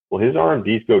 77, will his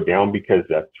RMDs go down because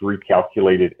that's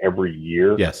recalculated every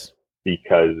year? Yes.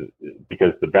 Because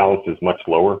the balance is much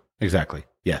lower? Exactly.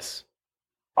 Yes.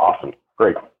 Awesome.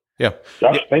 Great. Yeah.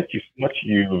 Josh, thank you so much.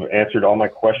 You've answered all my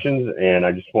questions, and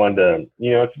I just wanted to,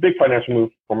 it's a big financial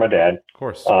move for my dad. Of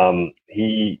course.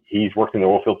 He's worked in the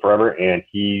oil field forever, and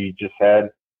he just had,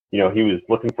 he was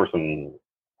looking for some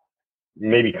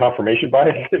maybe confirmation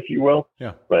bias, if you will.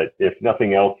 Yeah. But if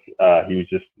nothing else, he was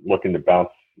just looking to bounce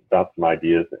some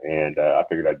ideas, and I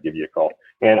figured I'd give you a call.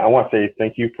 And I want to say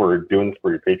thank you for doing this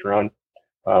for your Patreon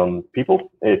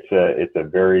people. It's a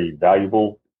very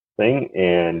valuable thing,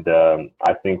 and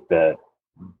I think that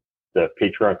the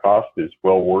Patreon cost is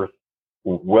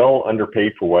well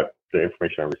underpaid for what the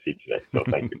information I received today. So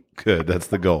thank you. Good. That's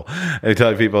the goal. I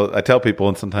tell people,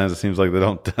 and sometimes it seems like they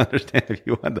don't understand. If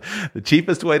you want the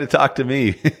cheapest way to talk to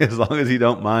me, as long as you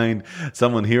don't mind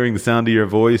someone hearing the sound of your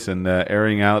voice and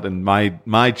airing out, and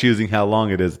my choosing how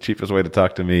long it is, the cheapest way to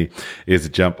talk to me is to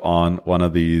jump on one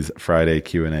of these Friday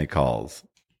Q&A calls.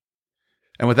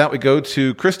 And with that, we go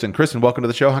to Kristen. Kristen, welcome to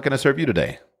the show. How can I serve you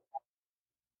today?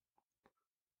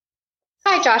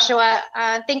 Hi, Joshua.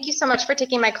 Thank you so much for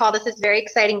taking my call. This is very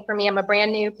exciting for me. I'm a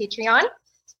brand new Patreon.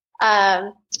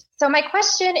 So my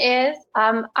question is,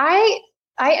 I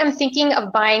am thinking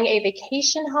of buying a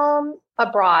vacation home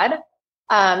abroad,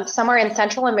 somewhere in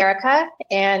Central America,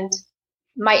 and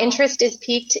my interest is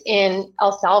piqued in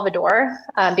El Salvador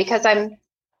because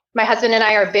my husband and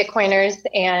I are Bitcoiners,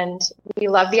 and we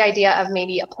love the idea of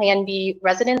maybe a Plan B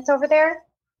residence over there.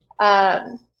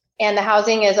 And the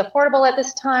housing is affordable at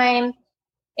this time,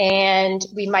 and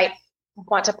we might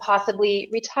want to possibly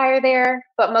retire there.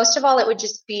 But most of all, it would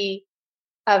just be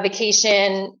a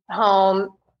vacation home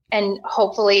and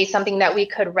hopefully something that we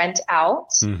could rent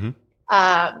out.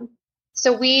 Mm-hmm.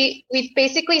 So we've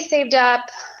basically saved up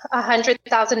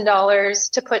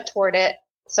 $100,000 to put toward it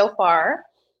so far.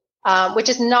 Which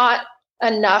is not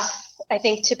enough, I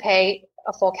think, to pay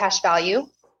a full cash value.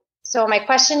 So my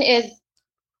question is,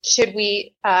 should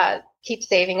we keep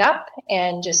saving up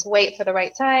and just wait for the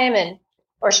right time,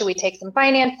 or should we take some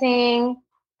financing?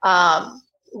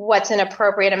 What's an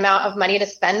appropriate amount of money to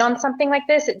spend on something like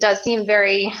this? It does seem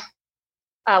very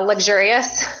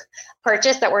luxurious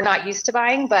purchase that we're not used to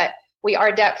buying, but we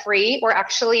are debt free. We're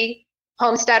actually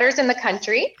homesteaders in the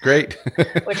country. Great.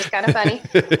 Which is kind of funny.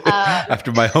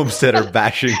 After my homesteader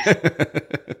bashing.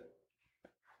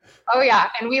 Oh, yeah.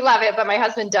 And we love it. But my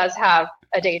husband does have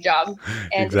a day job.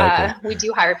 And exactly. We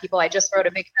do hire people. I just wrote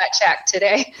a big fat check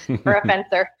today for a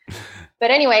fencer. But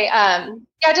anyway,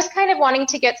 just kind of wanting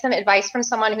to get some advice from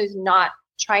someone who's not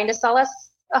trying to sell us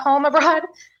a home abroad.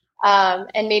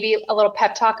 And maybe a little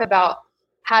pep talk about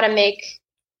how to make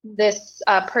this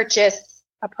purchase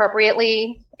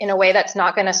appropriately, in a way that's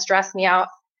not going to stress me out,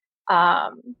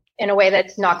 in a way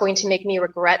that's not going to make me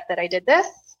regret that I did this.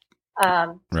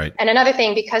 Right. And another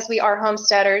thing, because we are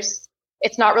homesteaders,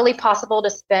 it's not really possible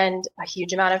to spend a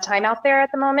huge amount of time out there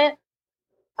at the moment.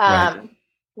 Right.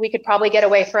 We could probably get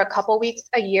away for a couple weeks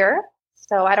a year.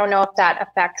 So I don't know if that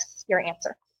affects your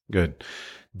answer. Good.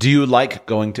 Do you like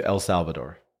going to El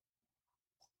Salvador?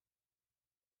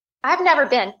 I've never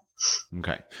been.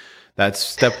 Okay. That's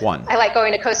step one. I like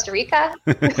going to Costa Rica.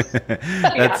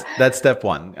 That's step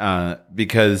one,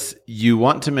 because you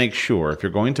want to make sure, if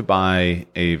you're going to buy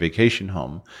a vacation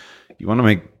home, you want to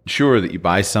make sure that you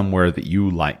buy somewhere that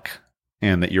you like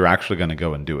and that you're actually going to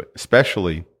go and do it,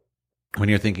 especially when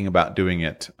you're thinking about doing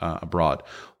it abroad.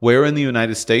 Where in the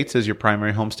United States is your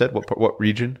primary homestead? What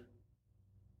region?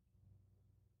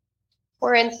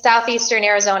 We're in southeastern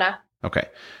Arizona. Okay.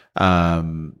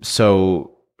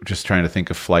 So just trying to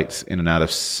think of flights in and out of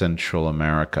Central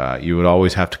America. You would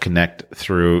always have to connect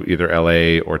through either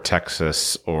LA or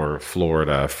Texas or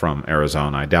Florida from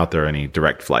Arizona. I doubt there are any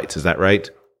direct flights. Is that right?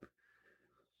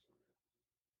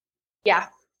 Yeah.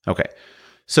 Okay.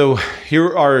 So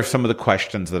here are some of the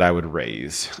questions that I would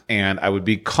raise, and I would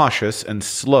be cautious and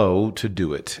slow to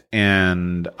do it.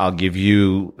 And I'll give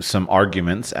you some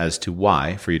arguments as to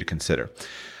why for you to consider.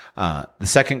 The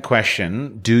second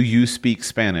question, do you speak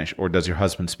Spanish or does your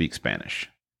husband speak Spanish?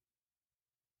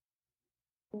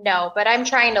 No, but I'm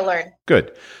trying to learn.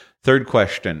 Good. Third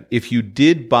question, if you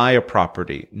did buy a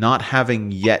property, not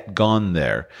having yet gone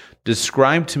there,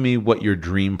 describe to me what your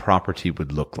dream property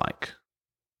would look like.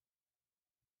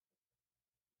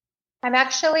 I'm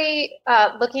actually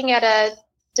looking at a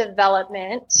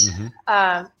development.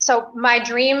 Mm-hmm. So my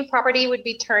dream property would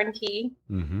be turnkey.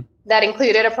 Mm-hmm. That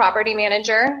included a property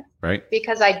manager, Right.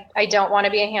 because I don't want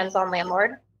to be a hands-on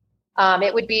landlord.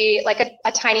 It would be like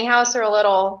a tiny house or a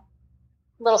little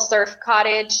surf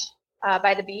cottage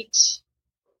by the beach.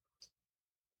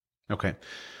 Okay.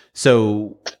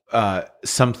 So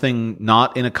something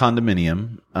not in a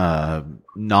condominium,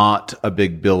 not a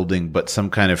big building, but some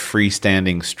kind of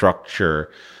freestanding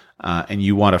structure, and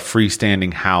you want a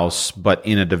freestanding house, but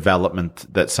in a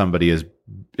development that somebody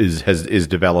is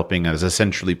developing as a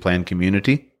centrally planned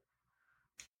community?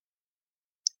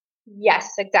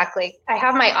 Yes, exactly. I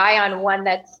have my eye on one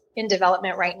that's in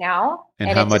development right now, And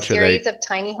how it's much a are they- series of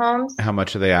tiny homes, How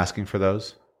much are they asking for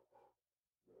those?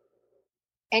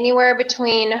 anywhere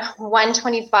between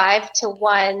 125 to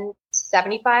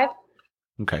 175.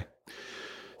 Okay.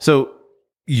 So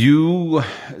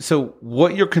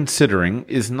what you're considering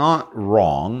is not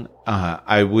wrong.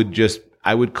 I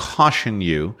would caution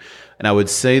you, and I would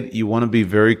say that you want to be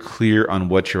very clear on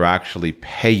what you're actually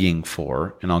paying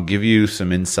for. And I'll give you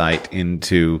some insight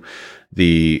into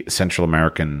the Central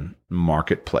American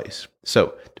marketplace.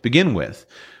 So to begin with,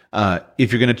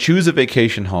 if you're going to choose a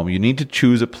vacation home, you need to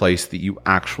choose a place that you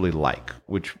actually like,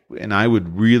 and I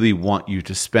would really want you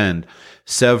to spend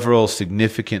several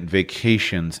significant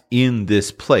vacations in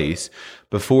this place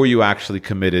before you actually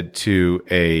committed to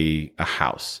a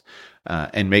house.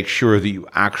 And make sure that you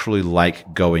actually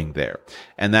like going there.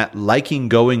 And that liking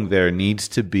going there needs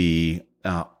to be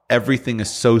everything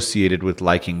associated with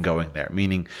liking going there,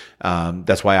 meaning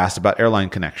that's why I asked about airline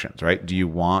connections, right? Do you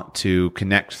want to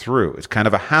connect through? It's kind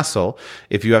of a hassle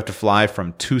if you have to fly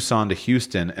from Tucson to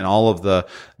Houston and all of the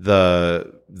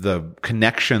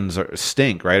connections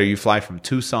stink, right? Or you fly from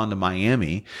Tucson to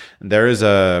Miami, and there is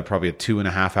probably a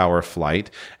 2.5 hour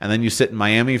flight, and then you sit in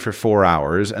Miami for 4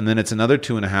 hours, and then it's another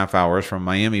 2.5 hours from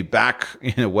Miami back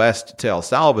west to El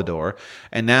Salvador,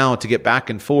 and now to get back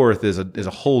and forth is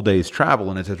a whole day's travel,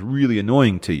 and it's really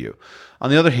annoying to you. On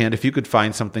the other hand, if you could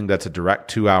find something that's a direct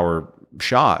 2 hour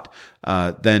shot,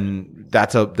 then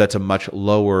that's a much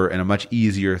lower and a much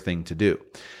easier thing to do.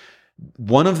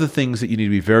 One of the things that you need to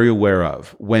be very aware of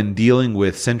when dealing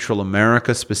with Central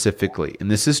America specifically, and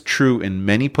this is true in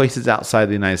many places outside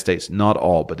the United States, not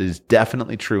all, but it is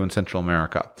definitely true in Central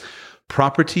America,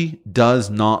 property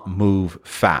does not move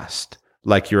fast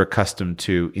like you're accustomed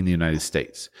to in the United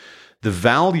States. The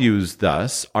values,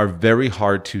 thus, are very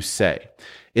hard to say.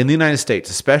 In the United States,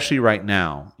 especially right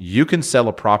now, you can sell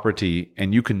a property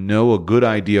and you can know a good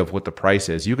idea of what the price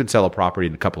is. You can sell a property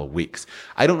in a couple of weeks.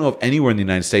 I don't know of anywhere in the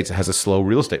United States that has a slow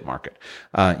real estate market.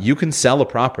 You can sell a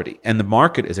property and the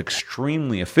market is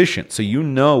extremely efficient. So you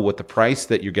know what the price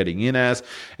that you're getting in as,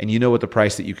 and you know what the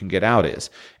price that you can get out is.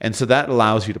 And so that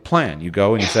allows you to plan. You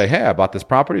go and you say, hey, I bought this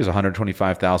property. It's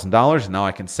 $125,000. Now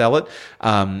I can sell it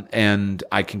and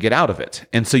I can get out of it.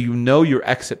 And so you know your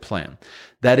exit plan.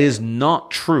 That is not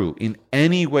true in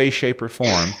any way, shape, or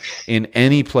form in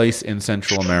any place in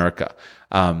Central America.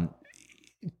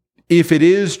 If it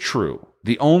is true,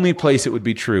 the only place it would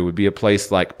be true would be a place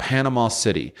like Panama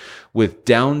City with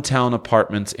downtown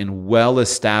apartments in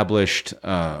well-established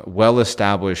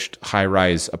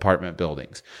high-rise apartment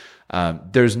buildings.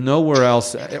 There's nowhere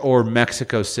else, or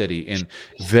Mexico City in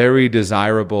very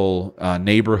desirable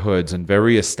neighborhoods and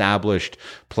very established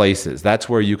places. That's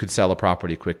where you could sell a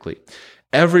property quickly.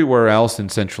 Everywhere else in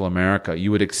Central America,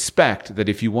 you would expect that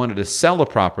if you wanted to sell a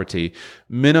property,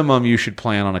 minimum you should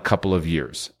plan on a couple of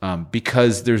years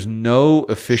because there's no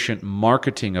efficient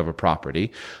marketing of a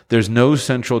property. There's no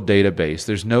central database.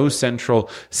 There's no central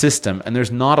system, and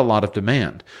there's not a lot of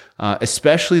demand,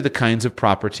 especially the kinds of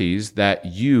properties that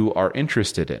you are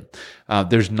interested in.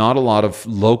 There's not a lot of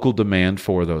local demand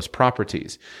for those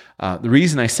properties. The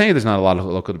reason I say there's not a lot of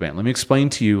local demand, let me explain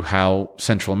to you how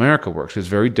Central America works. It's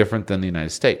very different than the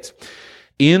United States.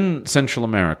 In Central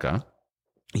America,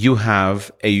 you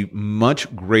have a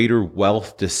much greater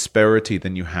wealth disparity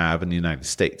than you have in the United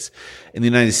States. In the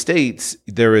United States,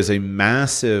 there is a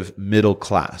massive middle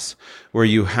class where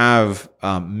you have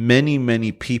many,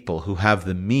 many people who have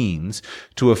the means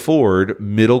to afford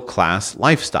middle class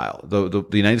lifestyle. The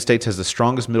United States has the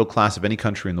strongest middle class of any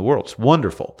country in the world. It's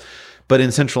wonderful. But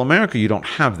in Central America, you don't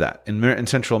have that. In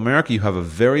Central America, you have a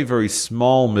very, very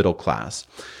small middle class.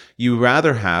 You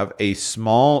rather have a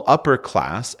small upper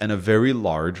class and a very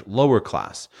large lower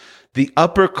class. The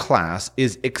upper class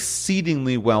is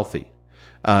exceedingly wealthy.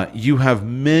 You have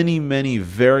many, many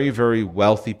very, very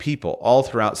wealthy people all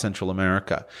throughout Central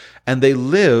America. And they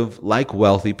live like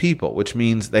wealthy people, which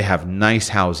means they have nice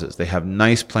houses, they have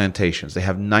nice plantations, they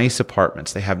have nice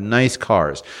apartments, they have nice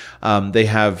cars, they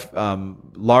have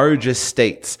large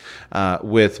estates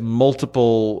with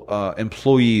multiple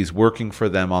employees working for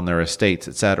them on their estates,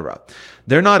 etc.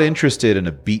 They're not interested in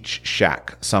a beach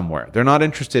shack somewhere. They're not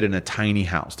interested in a tiny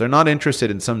house. They're not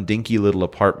interested in some dinky little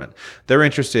apartment. They're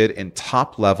interested in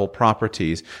top-level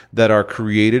properties that are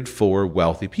created for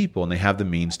wealthy people, and they have the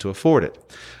means to afford it.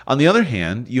 On the other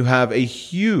hand, you have a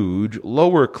huge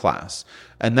lower class,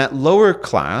 and that lower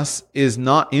class is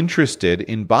not interested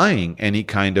in buying any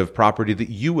kind of property that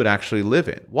you would actually live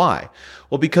in. Why?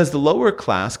 Well, because the lower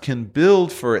class can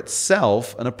build for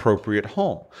itself an appropriate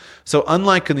home. So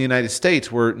unlike in the United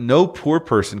States, where no poor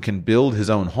person can build his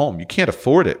own home, you can't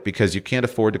afford it because you can't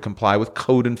afford to comply with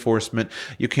code enforcement.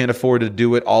 You can't afford to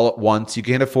do it all at once. You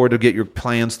can't afford to get your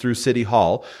plans through City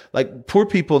Hall. Like, poor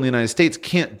people in the United States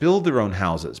can't build their own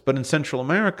houses. But in Central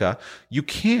America, you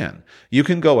can. You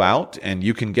can go out and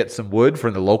you can get some wood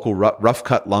from the local rough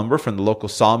cut lumber from the local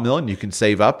sawmill, and you can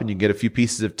save up and you get a few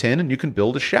pieces of tin and you can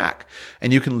build a shack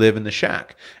and you can live in the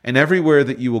shack. And everywhere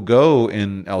that you will go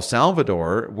in El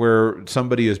Salvador where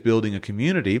somebody is building a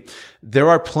community, there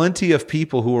are plenty of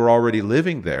people who are already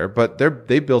living there, but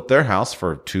they built their house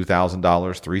for $2,000,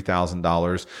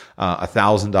 $3,000,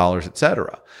 $1,000,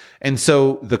 etc. And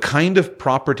so the kind of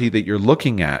property that you're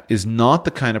looking at is not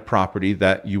the kind of property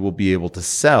that you will be able to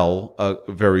sell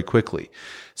very quickly.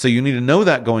 So you need to know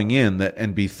that going in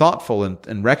and be thoughtful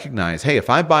and recognize, hey, if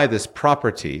I buy this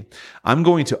property, I'm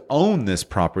going to own this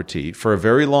property for a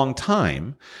very long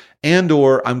time, and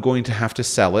or I'm going to have to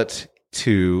sell it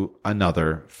to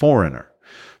another foreigner.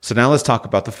 So now let's talk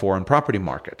about the foreign property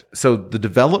market. So the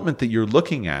development that you're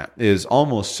looking at is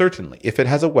almost certainly, if it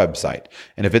has a website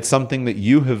and if it's something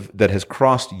that has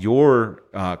crossed your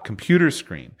computer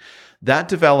screen, that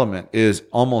development is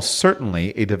almost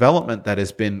certainly a development that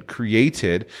has been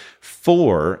created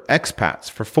for expats,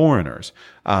 for foreigners,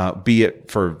 be it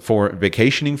for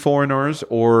vacationing foreigners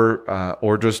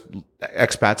or just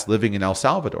expats living in El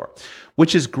Salvador,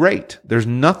 which is great. There's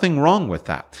nothing wrong with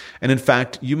that. And in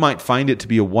fact, you might find it to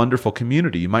be a wonderful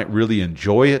community. You might really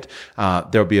enjoy it.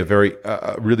 There'll be a very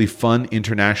really fun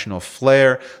international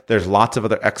flair. There's lots of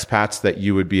other expats that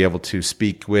you would be able to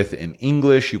speak with in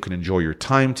English. You can enjoy your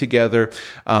time together.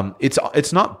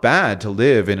 It's not bad to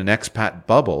live in an expat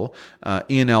bubble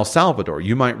in El Salvador.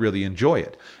 You might really enjoy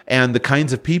it. And the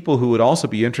kinds of people who would also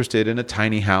be interested in a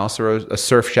tiny house or a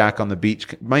surf shack on the beach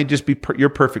might just be your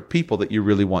perfect people that you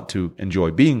really want to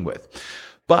enjoy being with.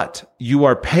 But you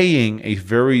are paying a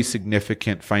very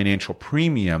significant financial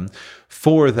premium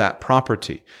for that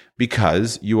property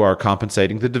because you are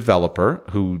compensating the developer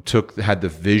who had the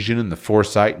vision and the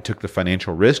foresight and took the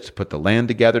financial risk to put the land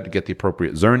together, to get the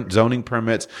appropriate zoning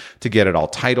permits, to get it all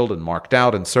titled and marked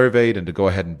out and surveyed, and to go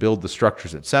ahead and build the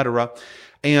structures, etc.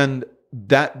 And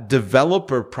that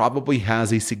developer probably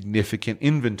has a significant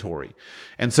inventory.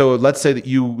 And so let's say that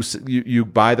you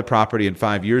buy the property and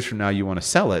 5 years from now you want to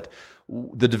sell it.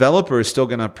 The developer is still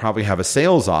going to probably have a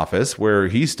sales office where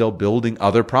he's still building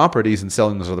other properties and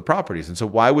selling those other properties. And so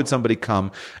why would somebody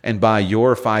come and buy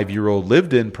your 5-year-old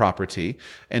lived-in property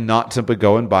and not simply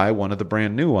go and buy one of the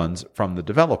brand new ones from the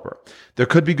developer? There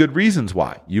could be good reasons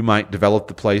why. You might develop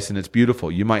the place and it's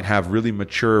beautiful. You might have really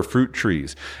mature fruit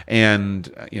trees. And,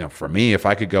 for me, if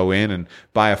I could go in and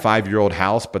buy a 5-year-old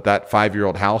house, but that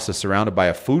 5-year-old house is surrounded by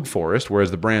a food forest,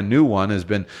 whereas the brand new one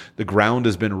the ground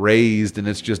has been raised and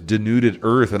it's just denuded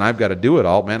earth and I've got to do it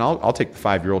all, man, I'll take the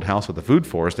 5-year-old house with the food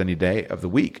forest any day of the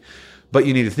week. But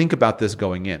you need to think about this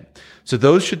going in. So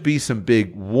those should be some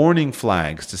big warning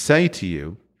flags to say to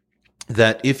you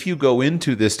that if you go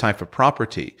into this type of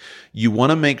property, you want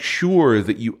to make sure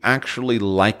that you actually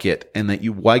like it and that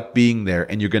you like being there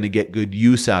and you're going to get good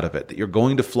use out of it, that you're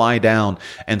going to fly down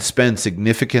and spend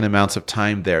significant amounts of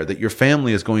time there, that your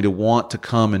family is going to want to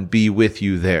come and be with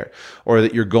you there, or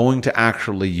that you're going to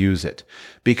actually use it.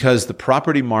 Because the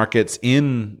property markets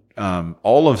in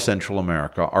all of Central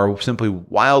America are simply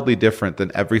wildly different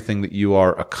than everything that you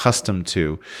are accustomed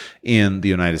to in the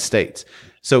United States.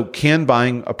 So can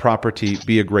buying a property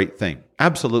be a great thing?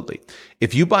 Absolutely.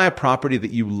 If you buy a property that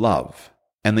you love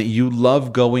and that you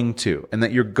love going to and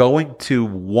that you're going to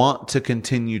want to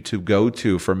continue to go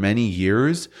to for many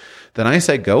years, then I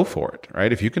say go for it,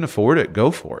 right? If you can afford it, go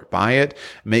for it. Buy it,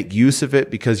 make use of it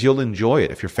because you'll enjoy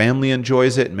it. If your family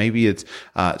enjoys it, maybe it's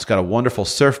got a wonderful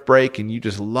surf break and you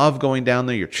just love going down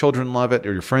there, your children love it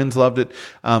or your friends loved it,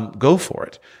 go for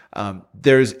it.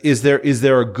 Is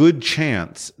there a good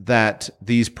chance that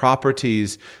these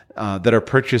properties that are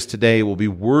purchased today will be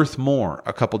worth more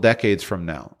a couple decades from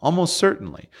now? Almost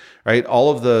certainly, right?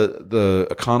 All of the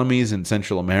economies in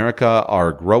Central America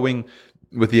are growing,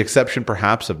 with the exception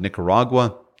perhaps of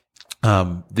Nicaragua.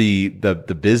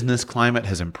 The business climate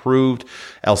has improved.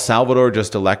 El Salvador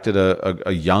just elected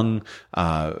a young,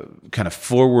 kind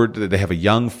of they have a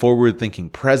young forward-thinking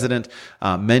president.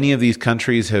 Many of these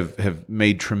countries have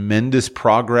made tremendous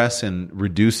progress in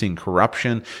reducing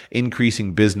corruption,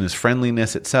 increasing business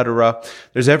friendliness, etc.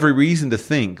 There's every reason to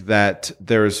think that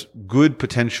there's good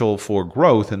potential for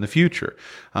growth in the future.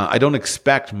 I don't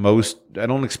expect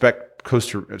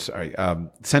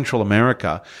Central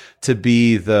America to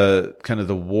be the kind of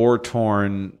the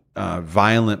war-torn,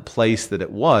 violent place that it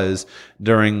was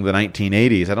during the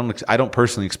 1980s. I don't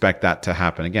personally expect that to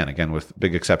happen again with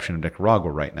big exception of Nicaragua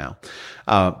right now.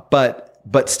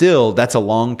 But still, that's a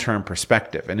long-term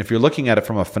perspective. And if you're looking at it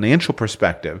from a financial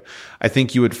perspective, I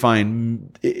think you would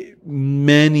find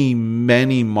many,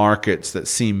 many markets that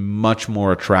seem much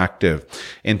more attractive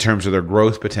in terms of their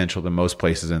growth potential than most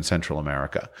places in Central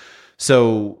America.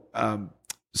 So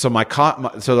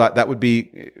that would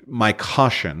be my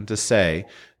caution to say,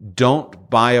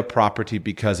 don't buy a property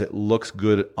because it looks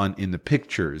good in the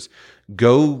pictures.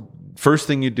 First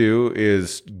thing you do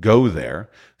is go there,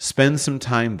 spend some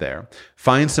time there,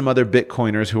 find some other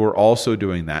Bitcoiners who are also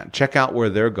doing that. Check out where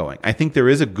they're going. I think there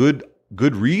is a good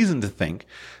reason to think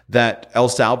that El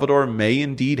Salvador may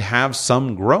indeed have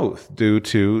some growth due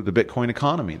to the Bitcoin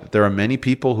economy. That there are many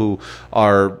people who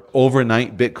are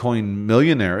overnight Bitcoin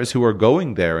millionaires who are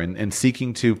going there and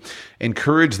seeking to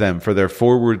encourage them for their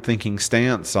forward-thinking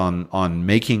stance on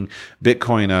making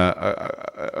Bitcoin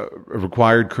a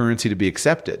required currency to be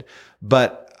accepted.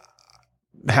 But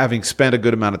having spent a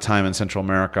good amount of time in Central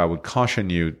America, I would caution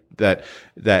you that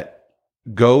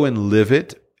go and live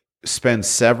it, spend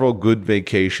several good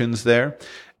vacations there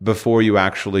before you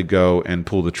actually go and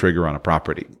pull the trigger on a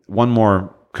property. One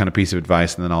more kind of piece of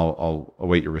advice, and then I'll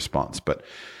await your response. But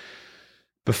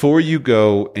before you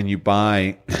go and you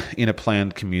buy in a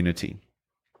planned community,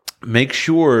 make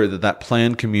sure that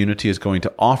planned community is going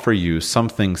to offer you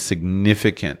something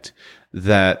significant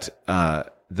that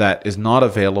is not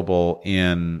available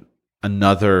in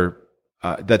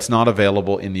that's not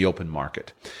available in the open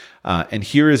market. And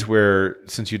here is where,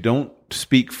 since you don't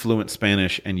speak fluent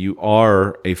Spanish and you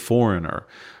are a foreigner,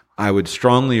 I would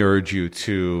strongly urge you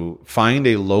to find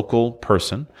a local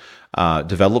person,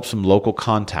 develop some local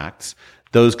contacts.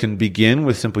 Those can begin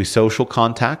with simply social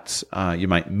contacts. You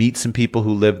might meet some people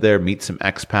who live there, meet some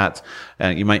expats.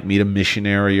 You might meet a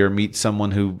missionary or meet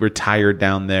someone who retired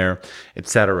down there,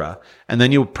 etc. And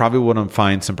then you'll probably want to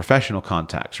find some professional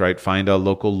contacts, right? Find a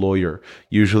local lawyer.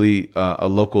 Usually a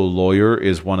local lawyer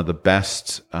is one of the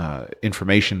best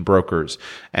information brokers,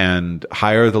 and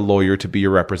hire the lawyer to be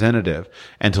your representative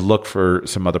and to look for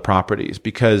some other properties.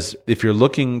 Because if you're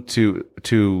looking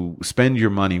to spend your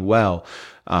money well,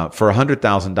 for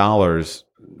 $100,000,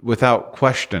 without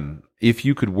question, if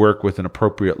you could work with an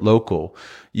appropriate local,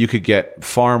 you could get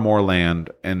far more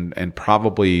land and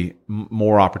probably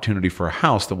more opportunity for a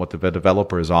house than what the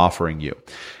developer is offering you.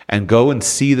 And go and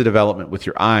see the development with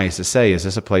your eyes to say, is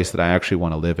this a place that I actually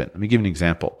want to live in? Let me give you an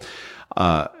example.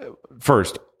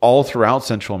 First, all throughout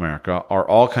Central America are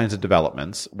all kinds of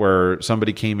developments where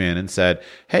somebody came in and said,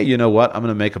 hey, you know what? I'm going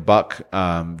to make a buck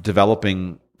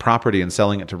developing property and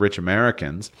selling it to rich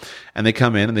Americans, and they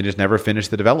come in and they just never finish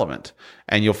the development.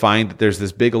 And you'll find that there's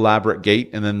this big elaborate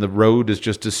gate, and then the road is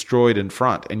just destroyed in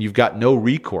front, and you've got no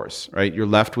recourse, right? You're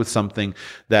left with something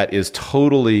that is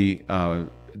totally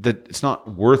that it's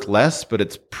not worth less, but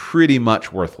it's pretty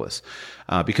much worthless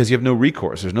because you have no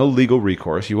recourse. There's no legal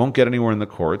recourse. You won't get anywhere in the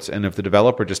courts. And if the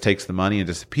developer just takes the money and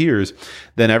disappears,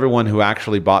 then everyone who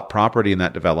actually bought property in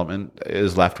that development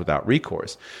is left without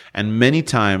recourse. And many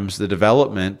times the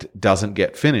development doesn't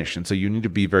get finished. And so you need to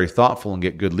be very thoughtful and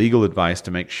get good legal advice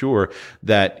to make sure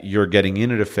that you're getting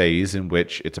in at a phase in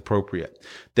which it's appropriate.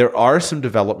 There are some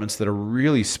developments that are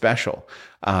really special.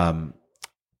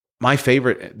 my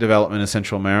favorite development in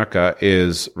Central America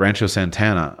is Rancho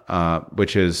Santana,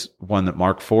 which is one that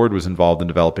Mark Ford was involved in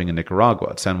developing in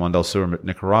Nicaragua, San Juan del Sur,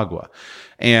 Nicaragua.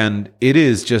 And it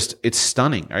is just, it's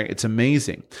stunning, right? It's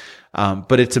amazing.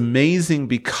 But it's amazing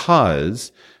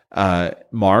because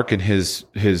Mark and his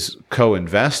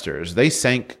co-investors, they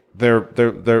sank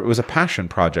it was a passion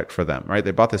project for them, right? They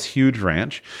bought this huge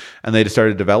ranch and they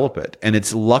started to develop it, and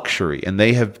it's luxury, and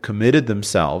they have committed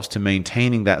themselves to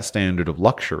maintaining that standard of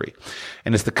luxury.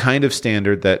 And it's the kind of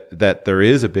standard that there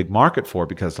is a big market for,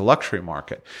 because it's a luxury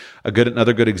market.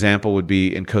 Another good example would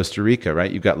be in Costa Rica,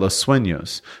 right? You've got Los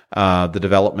Sueños, the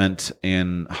development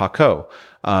in Jaco.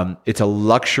 It's a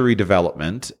luxury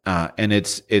development, and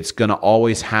it's going to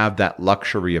always have that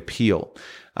luxury appeal.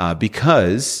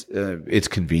 Because it's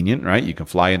convenient, right? You can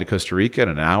fly into Costa Rica in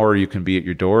an hour. You can be at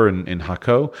your door in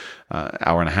Jaco,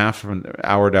 hour and a half from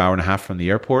the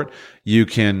airport. You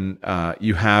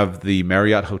have the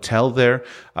Marriott Hotel there,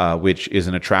 which is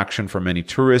an attraction for many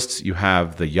tourists. You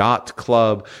have the yacht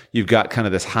club. You've got kind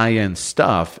of this high-end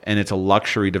stuff, and it's a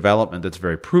luxury development that's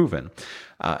very proven.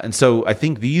 And so I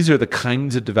think these are the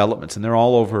kinds of developments, and they're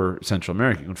all over Central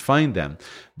America. You can find them,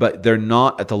 but they're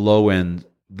not at the low end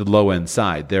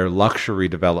side. They're luxury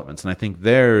developments. And I think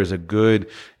there's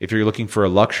if you're looking for a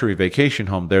luxury vacation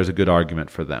home, there's a good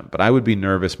argument for them. But I would be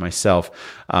nervous myself,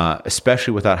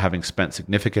 especially without having spent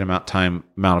significant amount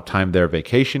of time there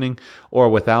vacationing, or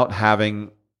without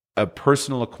having a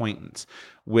personal acquaintance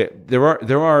with,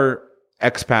 there are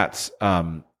expats,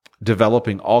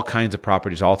 developing all kinds of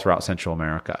properties all throughout Central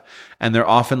America. And they're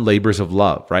often labors of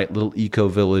love, right? Little eco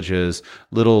villages,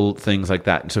 little things like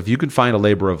that. And so if you can find a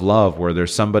labor of love where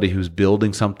there's somebody who's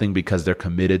building something because they're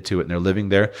committed to it and they're living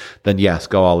there, then yes,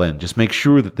 go all in. Just make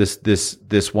sure that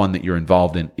this one that you're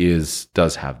involved in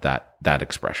does have that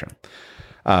expression.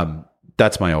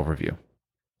 That's my overview.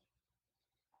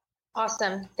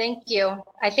 Awesome. Thank you.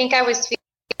 I think I was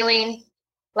feeling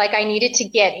like I needed to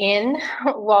get in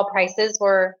while prices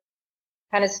were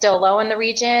kind of still low in the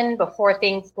region before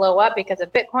things blow up because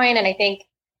of Bitcoin. And I think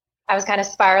I was kind of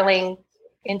spiraling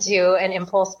into an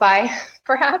impulse buy,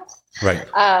 perhaps. Right.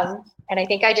 And I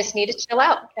think I just need to chill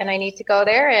out, and I need to go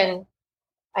there. And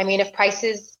I mean, if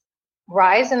prices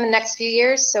rise in the next few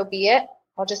years, so be it.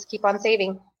 I'll just keep on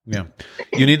saving. Yeah.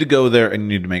 You need to go there, and you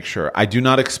need to make sure. I do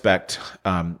not expect,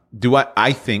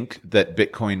 I think that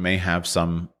Bitcoin may have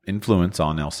some influence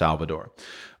on El Salvador.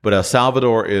 But El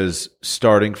Salvador is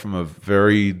starting from a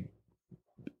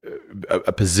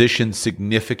position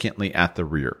significantly at the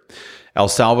rear. El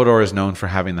Salvador is known for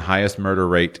having the highest murder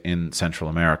rate in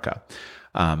Central America.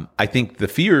 I think the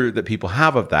fear that people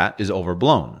have of that is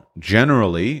overblown.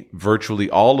 Generally, virtually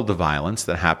all of the violence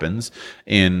that happens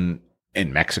in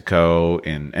Mexico,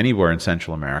 in anywhere in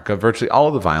Central America, virtually all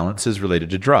of the violence is related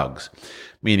to drugs.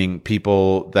 Meaning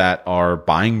people that are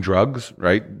buying drugs,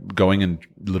 right? Going and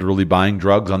literally buying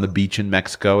drugs on the beach in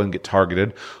Mexico and get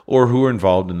targeted, or who are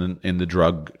involved in the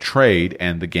drug trade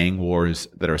and the gang wars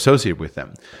that are associated with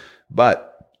them.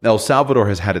 But El Salvador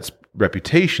has had its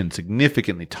reputation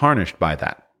significantly tarnished by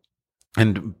that.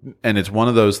 And it's one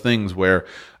of those things where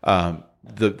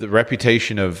the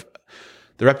reputation of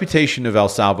El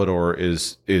Salvador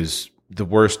is the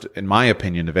worst, in my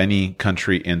opinion, of any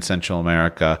country in Central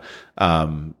America. I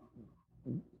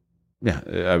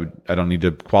don't need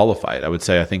to qualify it. I would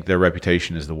say I think their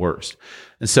reputation is the worst.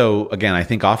 And so, again, I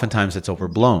think oftentimes it's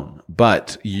overblown.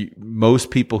 But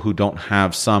most people who don't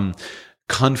have some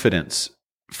confidence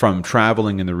from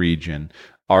traveling in the region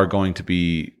are going to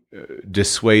be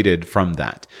dissuaded from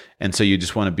that. And so you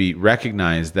just want to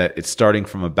recognize that it's starting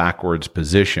from a backwards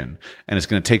position, and it's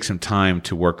going to take some time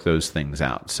to work those things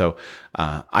out. So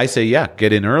I say,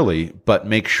 get in early, but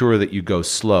make sure that you go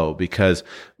slow, because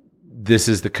this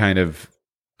is the kind of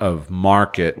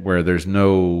market where there's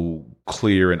no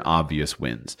clear and obvious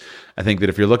wins. I think that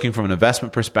if you're looking from an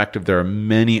investment perspective, there are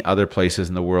many other places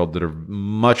in the world that are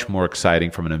much more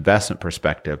exciting from an investment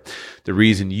perspective. The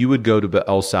reason you would go to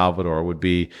El Salvador would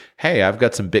be, hey, I've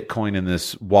got some Bitcoin in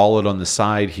this wallet on the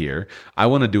side here. I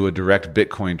want to do a direct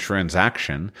Bitcoin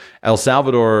transaction. El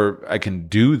Salvador, I can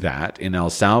do that in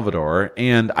El Salvador,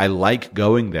 and I like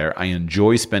going there. I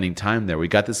enjoy spending time there. We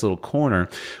got this little corner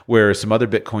where some other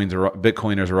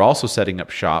Bitcoiners are also setting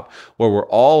up shop, where we're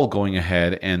all going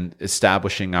ahead and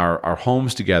establishing our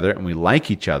homes together, and we like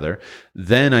each other.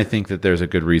 Then I think that there's a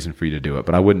good reason for you to do it.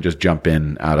 But I wouldn't just jump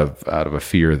in out of a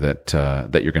fear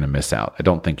that you're going to miss out. I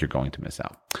don't think you're going to miss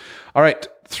out. All right,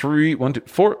 3, 1, 2,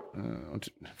 4.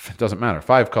 It doesn't matter.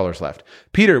 5 colors left.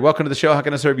 Peter, welcome to the show. How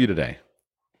can I serve you today?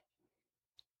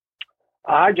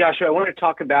 Hi, Joshua. I want to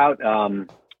talk about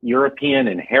European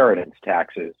inheritance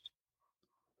taxes.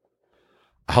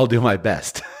 I'll do my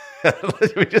best.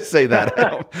 Let me just say that.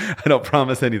 I don't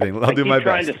promise anything. I'll do my best.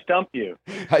 Trying to stump you.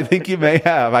 I think you may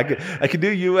have. I could do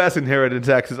U.S. inheritance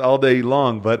taxes all day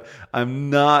long, but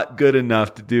I'm not good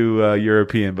enough to do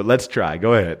European. But let's try.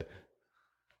 Go ahead.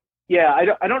 Yeah,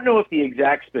 I don't know if the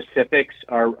exact specifics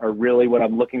are really what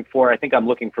I'm looking for. I think I'm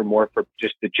looking for more for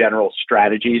just the general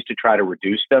strategies to try to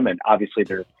reduce them. And obviously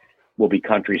there will be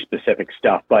country specific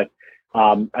stuff. But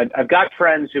I've got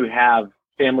friends who have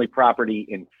family property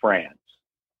in France.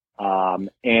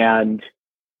 And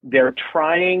they're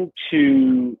trying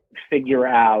to figure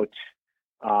out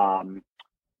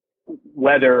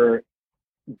whether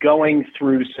going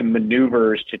through some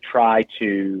maneuvers to try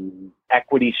to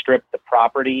equity strip the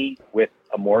property with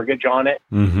a mortgage on it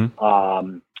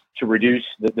to reduce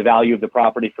the value of the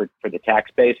property for the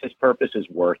tax basis purpose is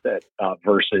worth it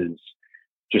versus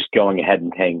just going ahead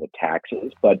and paying the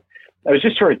taxes. But I was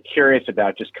just sort of curious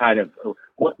about just kind of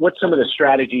what some of the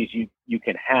strategies you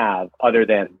can have other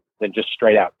than just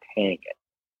straight out paying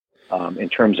it in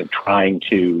terms of trying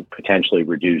to potentially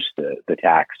reduce the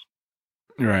tax.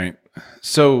 Right.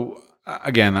 So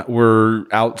again, we're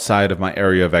outside of my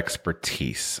area of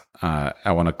expertise.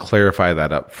 I want to clarify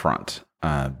that up front.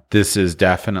 This is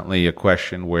definitely a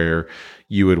question where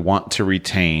you would want to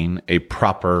retain a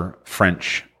proper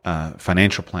French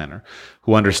financial planner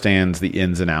who understands the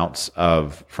ins and outs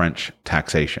of French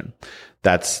taxation.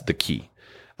 That's the key.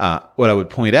 What I would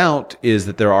point out is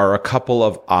that there are a couple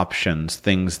of options,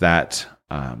 things that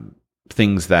are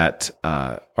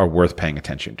worth paying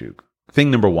attention to. Thing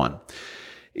number one,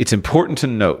 it's important to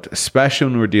note, especially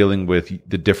when we're dealing with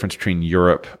the difference between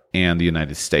Europe and the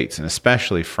United States, and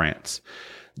especially France,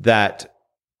 that,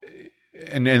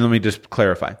 and let me just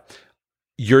clarify,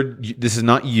 this is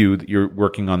not you that you're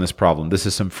working on this problem. This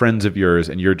is some friends of yours,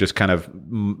 and you're just kind of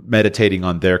meditating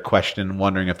on their question and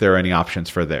wondering if there are any options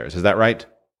for theirs. Is that right?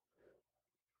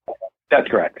 That's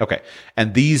correct. Okay.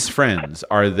 And these friends,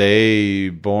 are they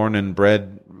born and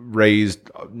raised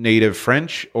native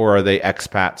French, or are they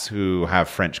expats who have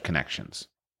French connections?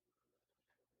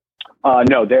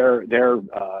 No, they're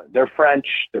French.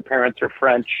 Their parents are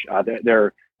French.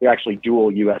 They're actually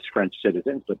dual U.S. French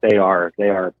citizens, but they are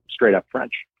straight up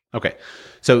French. Okay,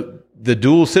 so the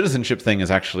dual citizenship thing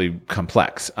is actually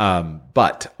complex,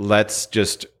 but let's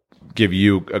just give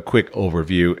you a quick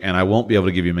overview, and I won't be able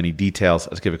to give you many details.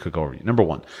 Let's give a quick overview. Number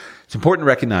one, it's important to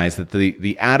recognize that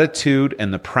the attitude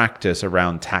and the practice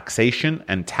around taxation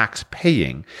and tax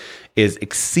paying is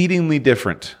exceedingly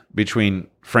different between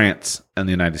France and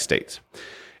the United States.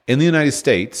 In the United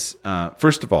States,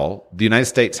 first of all, the United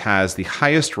States has the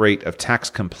highest rate of tax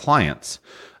compliance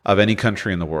of any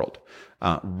country in the world.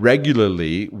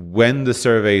 Regularly, when the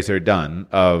surveys are done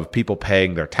of people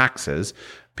paying their taxes,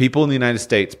 people in the United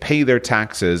States pay their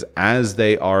taxes as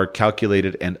they are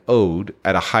calculated and owed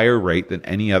at a higher rate than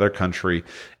any other country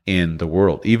in the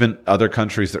world. Even other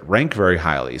countries that rank very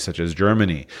highly, such as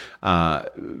Germany,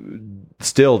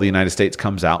 still the United States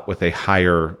comes out with a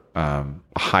higher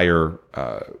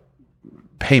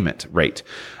payment rate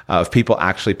of people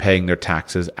actually paying their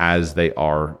taxes as they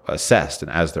are assessed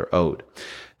and as they're owed.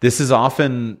 This is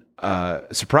often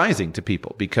surprising to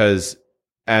people because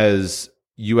as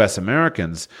U.S.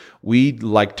 Americans, we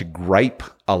like to gripe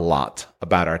a lot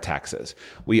about our taxes.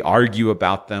 We argue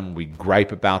about them. We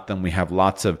gripe about them. We have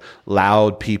lots of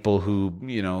loud people who,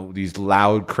 these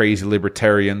loud, crazy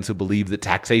libertarians who believe that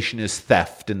taxation is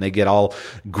theft, and they get all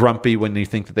grumpy when they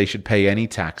think that they should pay any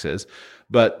taxes.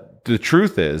 But the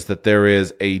truth is that there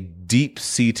is a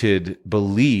deep-seated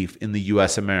belief in the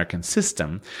U.S. American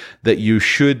system that you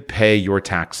should pay your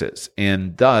taxes.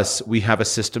 And thus, we have a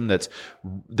system that's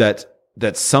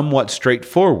somewhat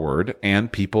straightforward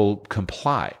and people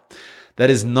comply. That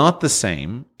is not the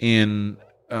same in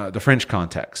the French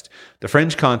context. The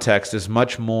French context is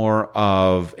much more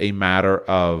of a matter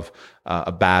of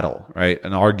a battle, right?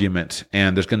 An argument,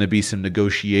 and there's going to be some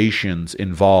negotiations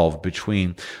involved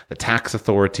between the tax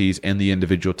authorities and the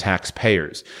individual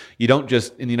taxpayers. You don't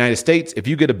just, in the United States, if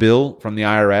you get a bill from the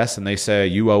IRS and they say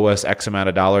you owe us X amount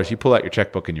of dollars, you pull out your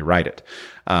checkbook and you write it.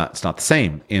 It's not the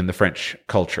same in the French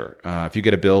culture. If you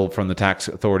get a bill from the tax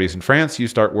authorities in France, you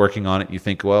start working on it. You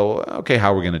think, well, okay,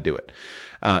 how are we going to do it?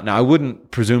 Now, I wouldn't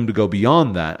presume to go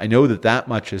beyond that. I know that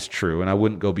much is true, and I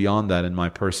wouldn't go beyond that in my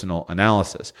personal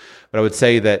analysis. But I would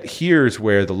say that here's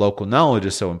where the local knowledge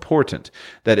is so important,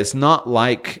 that it's not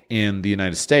like in the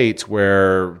United States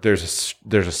where there's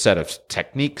a set of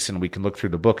techniques and we can look through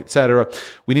the book, etc.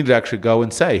 We need to actually go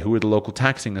and say, who are the local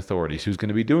taxing authorities? Who's going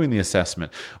to be doing the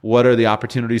assessment? What are the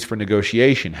opportunities for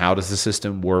negotiation? How does the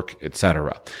system work,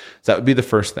 etc.? So that would be the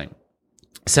first thing.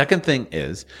 Second thing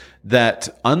is that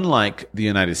unlike the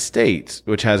United States,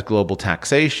 which has global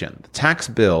taxation, the tax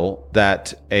bill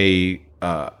that a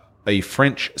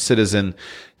French citizen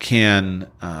can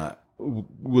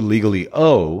will legally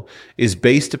owe is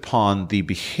based upon the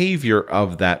behavior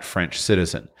of that French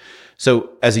citizen.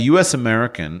 So as a U.S.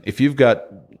 American, if you've got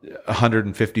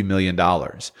 $150 million,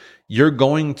 you're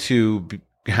going to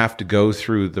have to go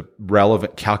through the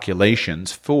relevant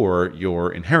calculations for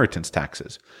your inheritance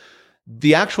taxes.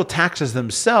 The actual taxes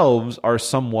themselves are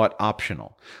somewhat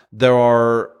optional.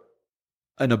 There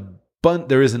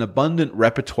is an abundant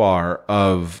repertoire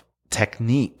of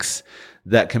techniques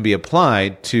that can be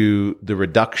applied to the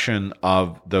reduction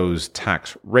of those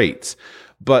tax rates.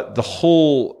 But the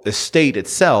whole estate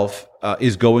itself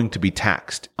is going to be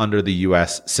taxed under the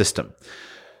U.S. system.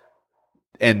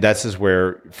 And this is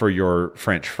where, for your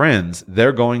French friends,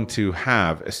 they're going to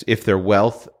have, if their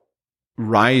wealth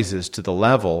rises to the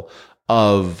level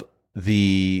of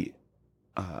the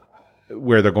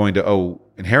where they're going to owe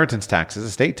inheritance taxes,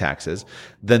 estate taxes,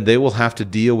 then they will have to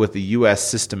deal with the U.S.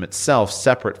 system itself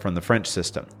separate from the French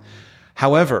system.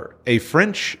 However, a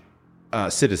French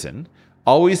citizen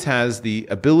always has the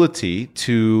ability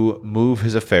to move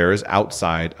his affairs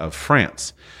outside of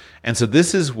France. And so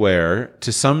this is where,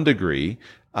 to some degree,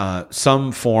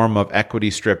 some form of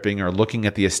equity stripping or looking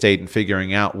at the estate and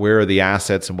figuring out where are the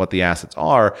assets and what the assets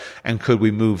are, and could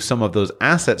we move some of those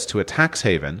assets to a tax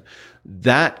haven,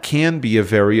 that can be a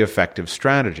very effective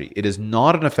strategy. It is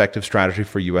not an effective strategy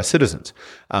for U.S. citizens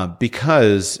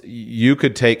because you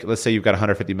could take, let's say you've got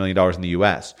 $150 million in the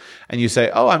U.S. and you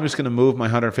say, oh, I'm just going to move my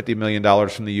 $150 million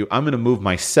from the I'm going to move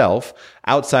myself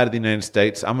outside of the United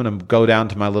States. I'm going to go down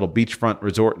to my little beachfront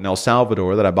resort in El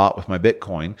Salvador that I bought with my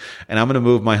Bitcoin, and I'm going to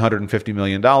move my $150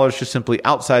 million just simply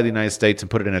outside the United States and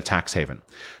put it in a tax haven.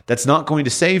 That's not going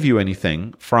to save you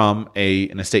anything from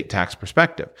an estate tax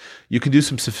perspective. You can do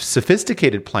some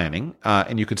sophisticated planning,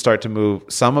 and you can start to move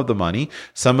some of the money,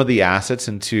 some of the assets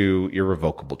into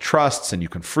irrevocable trusts, and you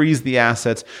can freeze the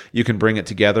assets. You can bring it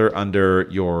together under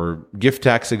your gift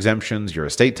tax exemptions, your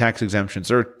estate tax exemptions.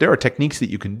 There are techniques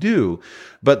that you can do,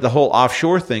 but the whole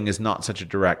offshore thing is not such a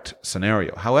direct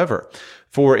scenario. However,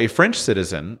 for a French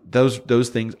citizen, those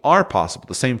things are possible.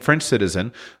 The same French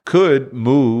citizen could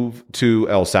move to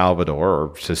El Salvador or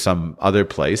to some other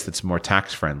place that's more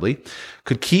tax friendly,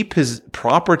 could keep his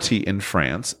property in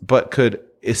France, but could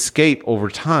escape over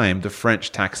time the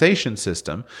French taxation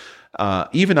system,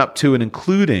 even up to and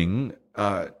including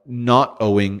not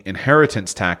owing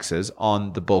inheritance taxes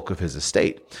on the bulk of his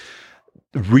estate.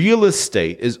 Real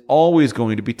estate is always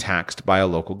going to be taxed by a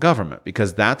local government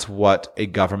because that's what a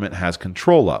government has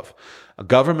control of. A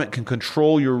government can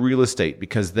control your real estate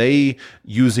because they,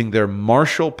 using their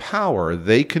martial power,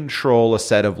 they control a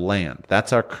set of land.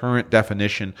 That's our current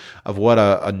definition of what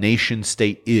a nation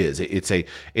state is.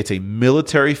 It's a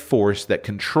military force that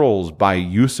controls by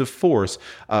use of force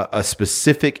a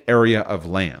specific area of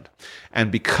land. And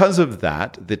because of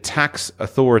that, the tax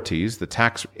authorities, the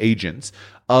tax agents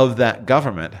of that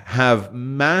government have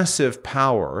massive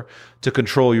power to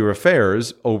control your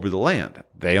affairs over the land.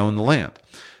 They own the land.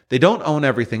 They don't own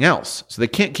everything else. So they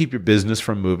can't keep your business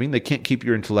from moving. They can't keep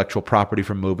your intellectual property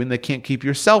from moving. They can't keep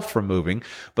yourself from moving,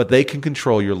 but they can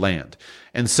control your land.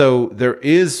 And so there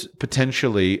is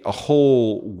potentially a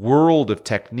whole world of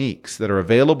techniques that are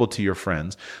available to your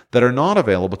friends that are not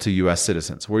available to U.S.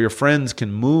 citizens, where your friends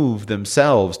can move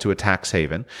themselves to a tax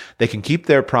haven. They can keep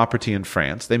their property in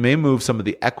France. They may move some of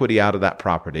the equity out of that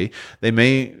property. They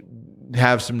may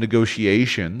have some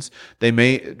negotiations. They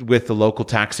may, with the local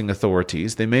taxing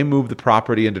authorities, they may move the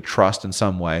property into trust in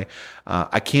some way.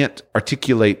 I can't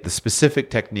articulate the specific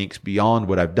techniques beyond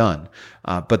what I've done,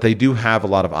 but they do have a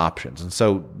lot of options. And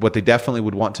so what they definitely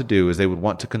would want to do is they would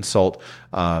want to consult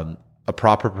a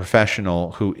proper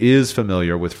professional who is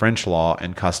familiar with French law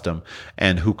and custom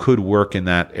and who could work in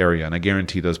that area. And I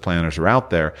guarantee those planners are out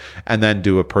there, and then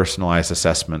do a personalized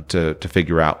assessment to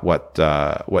figure out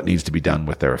what needs to be done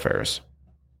with their affairs.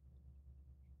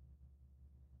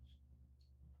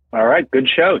 All right. Good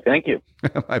show. Thank you.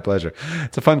 My pleasure.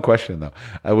 It's a fun question though.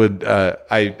 I've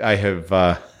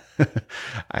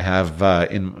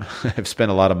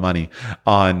spent a lot of money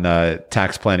on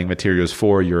tax planning materials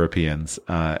for Europeans,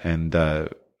 and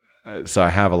so I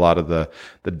have a lot of the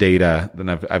data. Then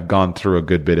I've gone through a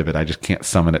good bit of it. I just can't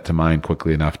summon it to mind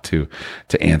quickly enough to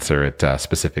answer it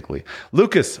specifically.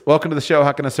 Lucas, welcome to the show.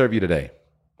 How can I serve you today?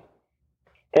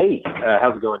 Hey,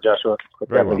 how's it going, Joshua? Hope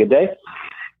you're having well. a good day.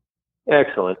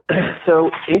 Excellent. So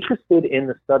interested in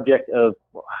the subject of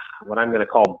what I'm going to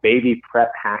call baby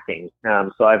prep hacking.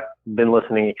 So I've been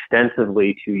listening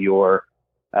extensively to your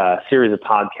a series of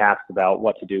podcasts about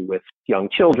what to do with young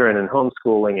children and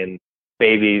homeschooling and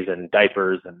babies and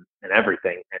diapers and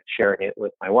everything, and sharing it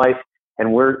with my wife.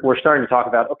 And we're starting to talk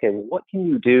about, okay, what can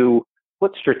you do?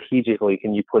 What strategically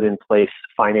can you put in place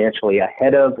financially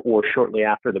ahead of or shortly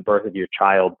after the birth of your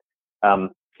child?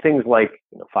 Things like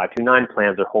 529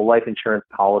 plans or whole life insurance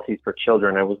policies for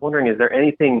children. I was wondering, is there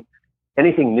anything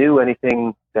new,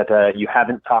 anything that you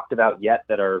haven't talked about yet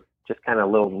that are just kind of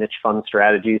little niche fun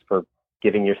strategies for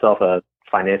giving yourself a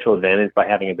financial advantage by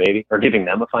having a baby, or giving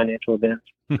them a financial advantage?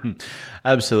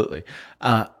 Absolutely.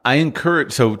 I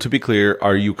encourage, so to be clear,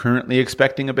 are you currently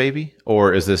expecting a baby,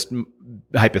 or is this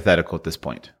hypothetical at this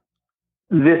point?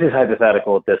 This is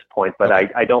hypothetical at this point, but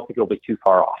okay. I don't think it'll be too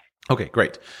far off. Okay,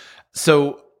 great.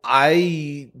 So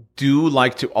I do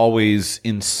like to always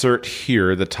insert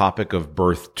here the topic of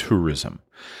birth tourism.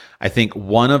 I think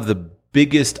one of the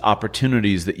biggest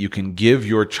opportunities that you can give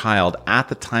your child at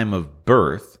the time of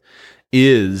birth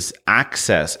is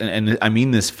access, and I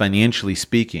mean this financially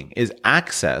speaking, is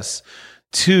access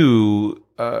to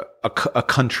a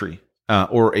country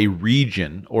or a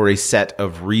region or a set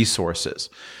of resources.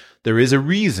 There is a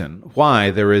reason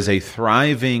why there is a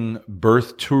thriving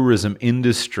birth tourism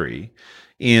industry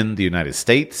in the United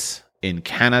States, in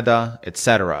Canada,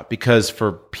 etc. Because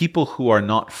for people who are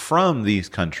not from these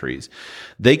countries,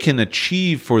 they can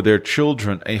achieve for their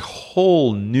children a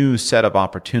whole new set of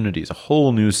opportunities, a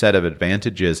whole new set of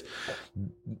advantages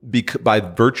by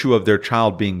virtue of their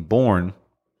child being born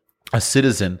a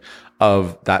citizen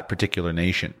of that particular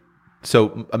nation.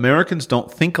 So Americans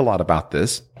don't think a lot about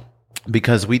this,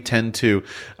 because we tend to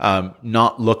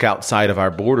not look outside of our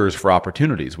borders for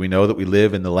opportunities. We know that we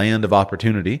live in the land of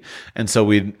opportunity, and so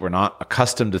we're not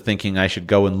accustomed to thinking I should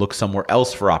go and look somewhere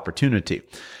else for opportunity.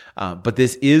 But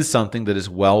this is something that is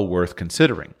well worth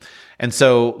considering. And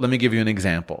so let me give you an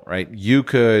example, right? You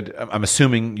could, I'm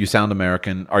assuming you sound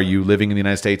American. Are you living in the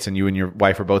United States and you and your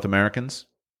wife are both Americans?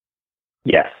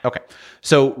 Yes. Okay.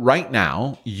 So right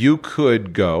now you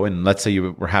could go, and let's say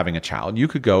you were having a child, you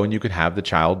could go and you could have the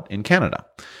child in Canada.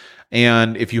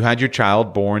 And if you had your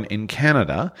child born in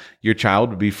Canada, your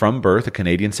child would be from birth a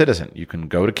Canadian citizen. You can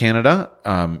go to Canada,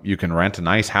 you can rent a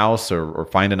nice house or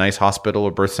find a nice hospital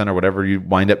or birth center, whatever you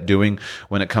wind up doing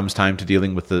when it comes time to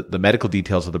dealing with the medical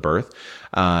details of the birth.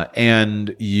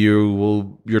 And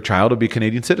your child will be a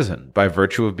Canadian citizen by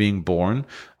virtue of being born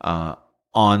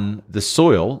on the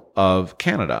soil of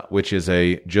Canada, which is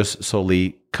a jus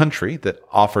soli country that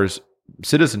offers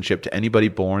citizenship to anybody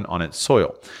born on its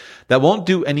soil. That won't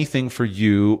do anything for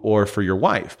you or for your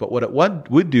wife, but what it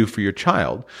would do for your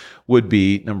child would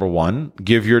be, number one,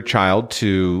 give your child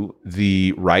to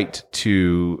the right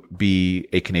to be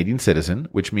a Canadian citizen,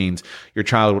 which means your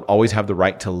child would always have the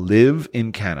right to live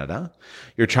in Canada.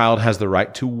 Your child has the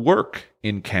right to work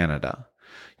in Canada.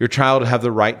 Your child would have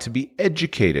the right to be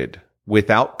educated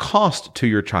without cost to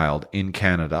your child in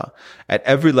Canada at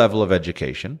every level of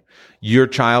education. Your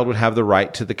child would have the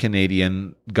right to the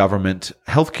Canadian government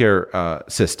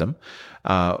healthcare system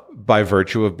by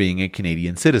virtue of being a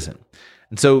Canadian citizen.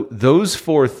 And so those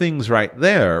four things right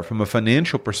there, from a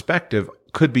financial perspective,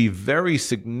 could be very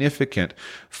significant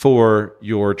for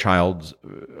your child's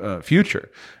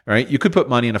future, right? You could put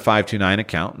money in a 529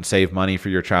 account and save money for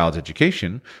your child's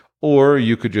education, or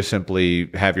you could just simply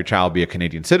have your child be a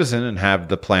Canadian citizen and have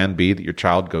the plan be that your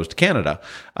child goes to Canada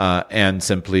and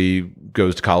simply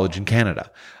goes to college in Canada,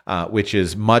 which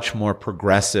is much more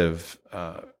progressive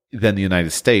than the United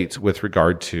States with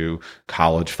regard to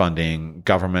college funding,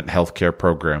 government healthcare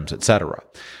programs, et cetera.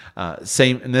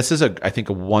 And this is I think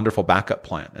a wonderful backup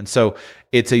plan. And so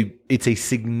it's a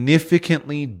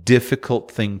significantly difficult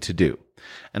thing to do.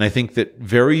 And I think that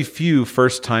very few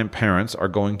first-time parents are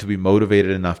going to be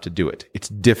motivated enough to do it. It's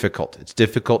difficult. It's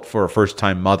difficult for a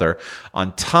first-time mother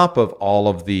on top of all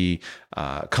of the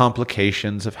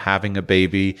complications of having a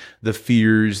baby, the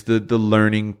fears, the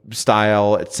learning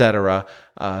style, etc.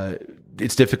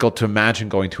 It's difficult to imagine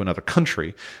going to another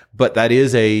country, but that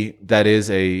is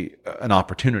an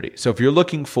opportunity. So if you're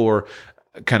looking for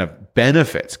kind of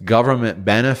benefits, government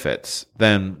benefits,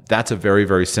 then that's a very,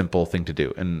 very simple thing to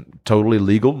do and totally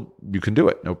legal. You can do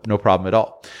it. No problem at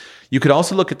all. You could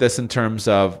also look at this in terms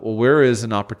of, well, where is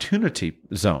an opportunity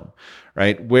zone,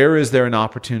 right? Where is there an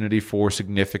opportunity for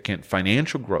significant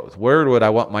financial growth? Where would I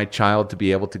want my child to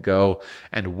be able to go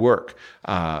and work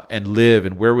and live?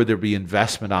 And where would there be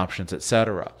investment options, et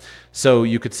cetera? So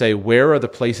you could say, where are the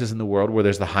places in the world where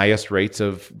there's the highest rates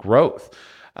of growth?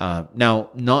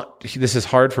 This is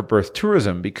hard for birth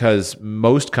tourism because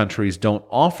most countries don't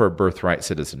offer birthright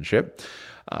citizenship.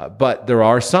 But there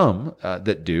are some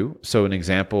that do. So an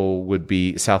example would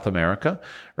be South America,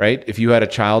 right? If you had a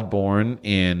child born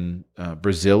in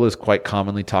Brazil, is quite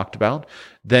commonly talked about,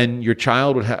 then your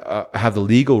child would have the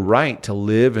legal right to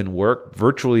live and work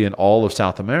virtually in all of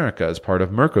South America as part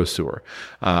of Mercosur,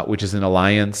 which is an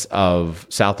alliance of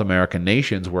South American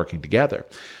nations working together.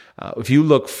 If you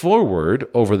look forward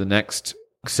over the next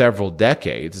several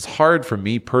decades, it's hard for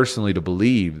me personally to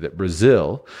believe that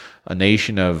Brazil, a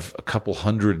nation of a couple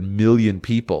 100 million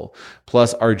people,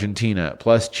 plus Argentina,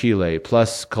 plus Chile,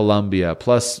 plus Colombia,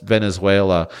 plus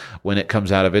Venezuela, when it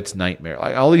comes out of its nightmare,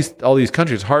 like all these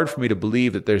countries, it's hard for me to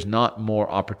believe that there's not more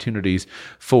opportunities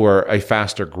for a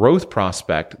faster growth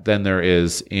prospect than there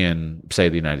is in, say,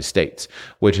 the United States,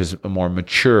 which is a more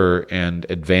mature and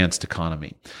advanced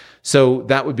economy. So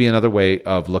that would be another way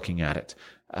of looking at it.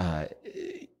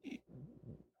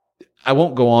 I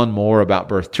won't go on more about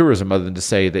birth tourism other than to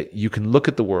say that you can look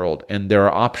at the world and there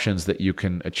are options that you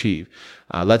can achieve.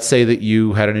 Let's say that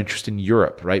you had an interest in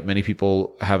Europe, right? Many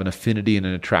people have an affinity and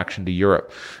an attraction to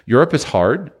Europe. Europe is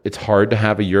hard. It's hard to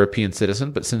have a European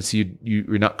citizen, but since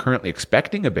you're not currently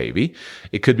expecting a baby,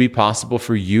 it could be possible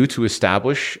for you to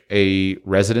establish a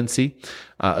residency,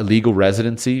 a legal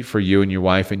residency for you and your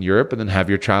wife in Europe, and then have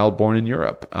your child born in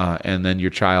Europe. And then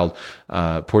your child,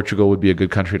 Portugal would be a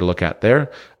good country to look at there,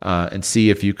 and see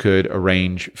if you could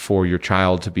arrange for your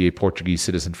child to be a Portuguese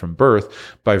citizen from birth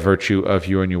by virtue of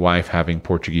you and your wife having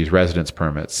Portuguese residence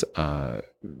permits. That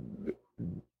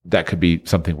could be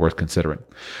something worth considering.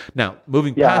 Now,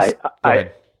 moving past...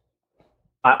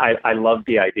 I love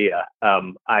the idea.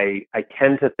 I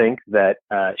tend to think that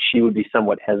she would be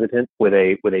somewhat hesitant with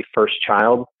a first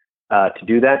child to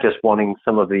do that, just wanting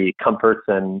some of the comforts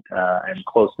and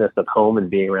closeness of home and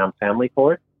being around family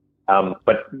for it.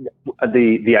 But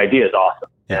the idea is awesome,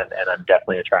 and I'm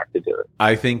definitely attracted to it.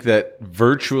 I think that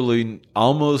virtually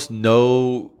almost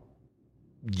no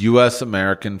U.S.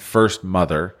 American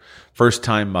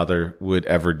first-time mother would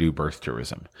ever do birth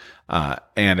tourism.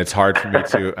 And it's hard for me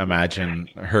to imagine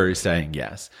her saying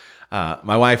yes.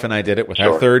 My wife and I did it with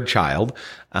our third child.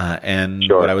 What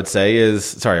I would say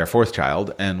is, our fourth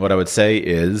child. And what I would say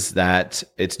is that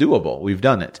it's doable. We've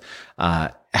done it.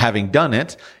 Having done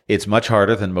it, it's much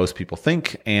harder than most people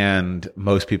think, and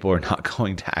most people are not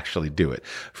going to actually do it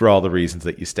for all the reasons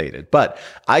that you stated. But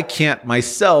I can't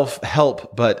myself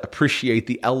help but appreciate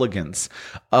the elegance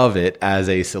of it as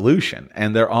a solution.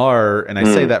 And there are, and I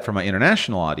say that for my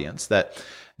international audience, that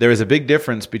there is a big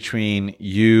difference between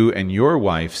you and your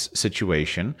wife's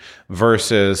situation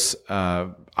versus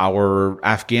our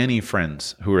Afghani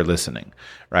friends who are listening,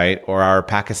 right? Or our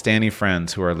Pakistani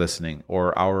friends who are listening,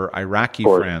 or our Iraqi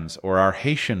friends, or our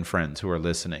Haitian friends who are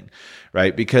listening,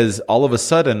 right? Because all of a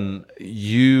sudden,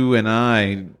 you and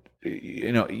I,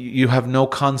 you have no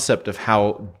concept of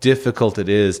how difficult it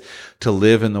is to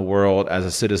live in the world as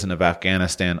a citizen of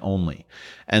Afghanistan only.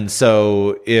 And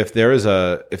so if there is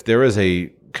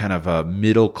a kind of a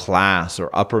middle class or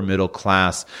upper middle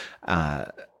class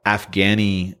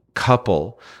Afghani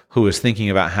couple who is thinking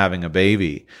about having a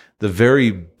baby, the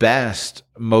very best,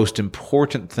 most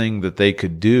important thing that they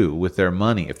could do with their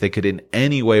money, if they could in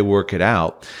any way work it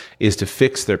out, is to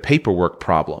fix their paperwork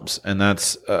problems. And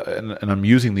that's, and I'm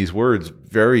using these words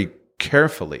very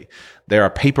carefully. There are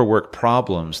paperwork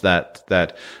problems that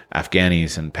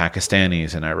Afghanis and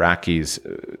Pakistanis and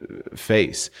Iraqis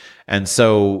face. And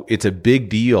so it's a big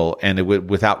deal, and it would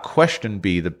without question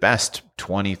be the best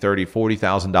 $20,000, $30,000,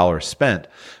 $40,000 spent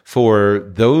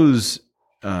for those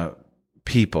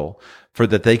people, for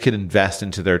that they could invest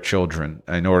into their children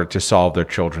in order to solve their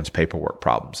children's paperwork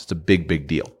problems. It's a big, big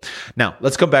deal. Now,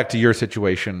 let's go back to your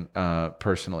situation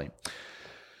personally.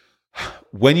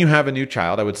 When you have a new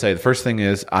child, I would say the first thing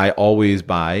is I always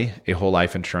buy a whole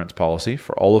life insurance policy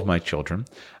for all of my children.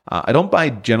 I don't buy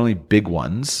generally big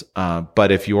ones,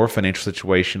 but if your financial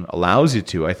situation allows you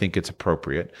to, I think it's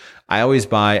appropriate. I always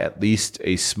buy at least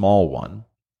a small one,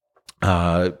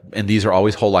 and these are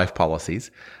always whole life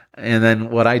policies. And then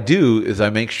what I do is I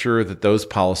make sure that those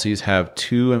policies have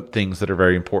two things that are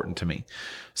very important to me.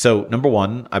 So number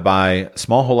one, I buy a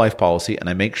small whole life policy, and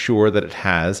I make sure that it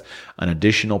has an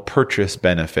additional purchase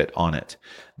benefit on it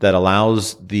that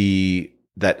allows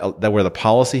that where the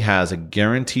policy has a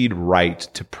guaranteed right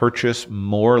to purchase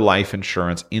more life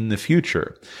insurance in the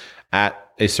future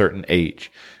at a certain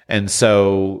age. And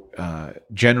so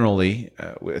generally,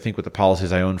 I think with the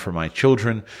policies I own for my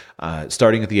children,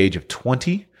 starting at the age of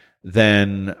 20,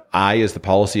 then I, as the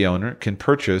policy owner, can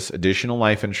purchase additional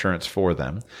life insurance for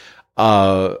them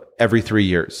every 3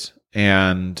 years.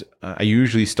 And I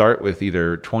usually start with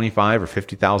either $25,000 or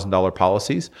 $50,000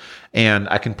 policies, and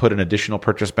I can put an additional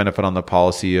purchase benefit on the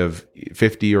policy of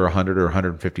 $50,000 or $100,000 or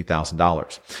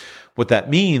 $150,000. What that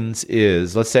means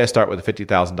is, let's say I start with a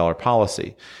 $50,000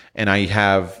 policy, and I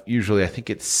have usually, I think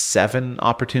it's 7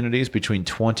 opportunities between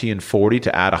 20 and 40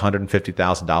 to add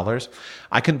 $150,000.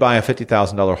 I can buy a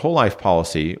 $50,000 whole life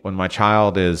policy when my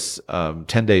child is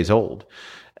 10 days old.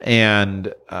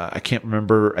 And I can't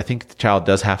remember. I think the child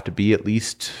does have to be at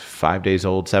least 5 days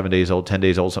old, 7 days old, 10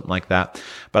 days old, something like that.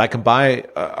 But I can buy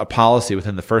a policy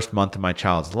within the first month of my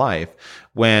child's life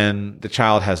when the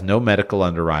child has no medical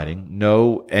underwriting,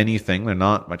 no anything.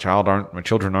 My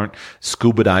children aren't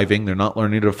scuba diving. They're not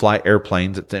learning to fly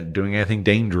airplanes, doing anything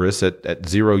dangerous at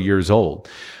 0 years old.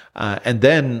 And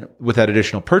then with that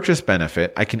additional purchase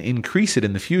benefit, I can increase it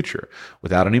in the future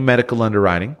without any medical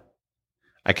underwriting.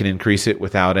 I can increase it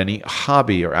without any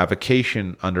hobby or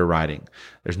avocation underwriting.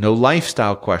 There's no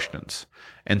lifestyle questions.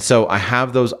 And so I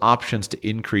have those options to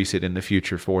increase it in the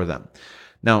future for them.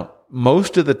 Now,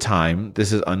 most of the time,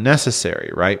 this is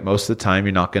unnecessary, right? Most of the time,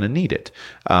 you're not going to need it.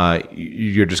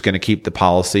 You're just going to keep the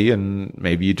policy, and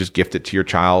maybe you just gift it to your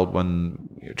child when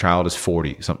your child is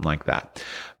 40, something like that.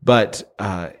 But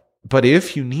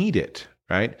if you need it,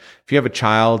 right? If you have a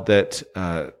child that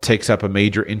takes up a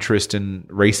major interest in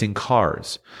racing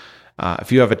cars,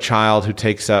 if you have a child who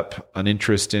takes up an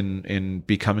interest in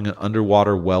becoming an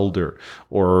underwater welder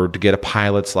or to get a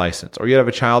pilot's license, or you have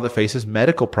a child that faces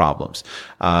medical problems,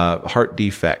 heart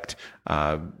defect,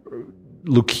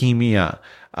 leukemia,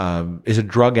 is a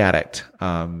drug addict,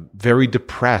 very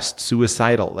depressed,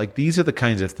 suicidal. Like, these are the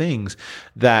kinds of things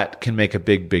that can make a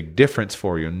big, big difference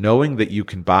for you. Knowing that you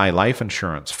can buy life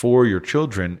insurance for your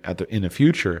children in the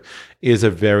future is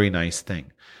a very nice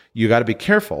thing. You got to be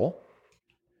careful,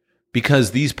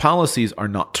 because these policies are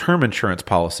not term insurance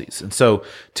policies. And so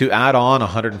to add on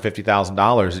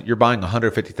 $150,000, you're buying a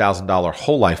 $150,000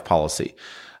 whole life policy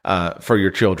for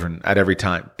your children at every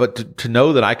time. But to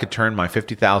know that I could turn my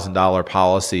 $50,000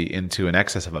 policy into an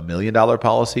excess of $1 million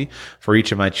policy for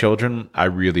each of my children, I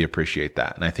really appreciate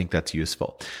that. And I think that's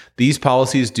useful. These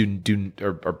policies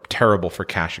are terrible for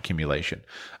cash accumulation.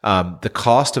 The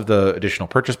cost of the additional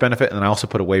purchase benefit, and then I also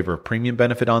put a waiver of premium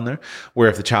benefit on there, where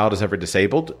if the child is ever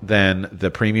disabled, then the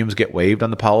premiums get waived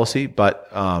on the policy.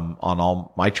 But on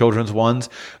all my children's ones,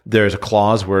 there's a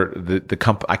clause where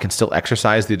I can still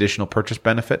exercise the additional purchase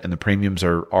benefit, and the premiums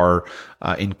are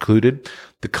included.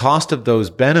 The cost of those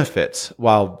benefits,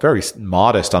 while very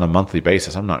modest on a monthly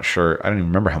basis, I'm not sure. I don't even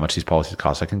remember how much these policies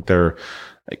cost. I think they're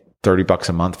like $30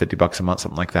 a month, $50 a month,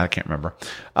 something like that. I can't remember.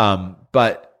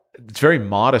 But it's very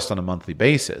modest on a monthly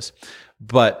basis.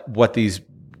 But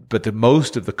the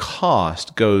most of the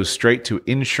cost goes straight to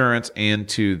insurance and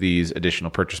to these additional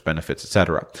purchase benefits, et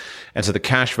cetera. And so the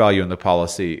cash value in the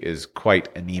policy is quite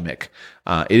anemic.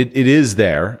 It is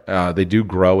there. They do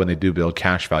grow and they do build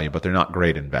cash value, but they're not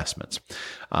great investments.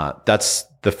 That's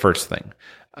the first thing.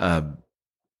 The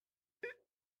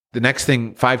next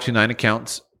thing, 529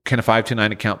 accounts. Can a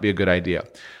 529 account be a good idea?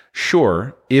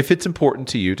 Sure, if it's important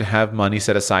to you to have money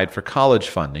set aside for college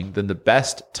funding, then the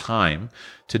best time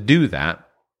to do that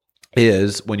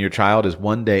is when your child is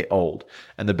 1 day old.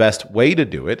 And the best way to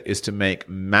do it is to make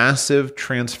massive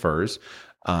transfers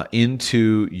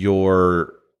into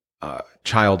your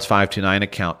child's 529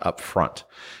 account up front.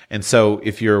 And so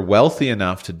if you're wealthy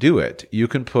enough to do it, you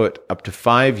can put up to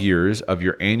 5 years of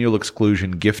your annual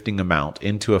exclusion gifting amount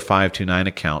into a 529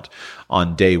 account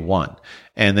on day one.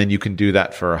 And then you can do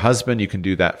that for a husband, you can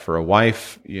do that for a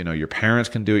wife, your parents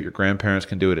can do it, your grandparents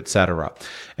can do it, etc.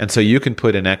 And so you can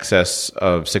put in excess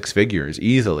of 6 figures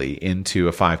easily into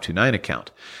a 529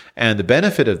 account. And the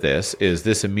benefit of this is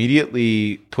this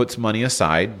immediately puts money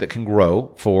aside that can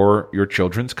grow for your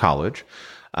children's college.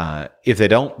 If they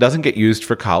doesn't get used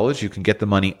for college, you can get the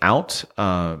money out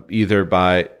either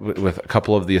with a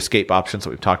couple of the escape options that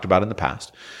we've talked about in the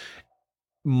past.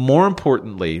 More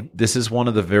importantly, this is one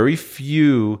of the very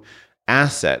few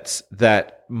assets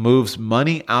that moves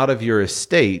money out of your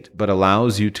estate but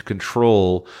allows you to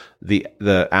control the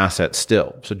asset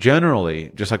still. So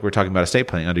generally, just like we're talking about estate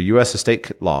planning, under U.S.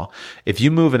 estate law, if you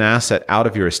move an asset out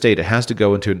of your estate, it has to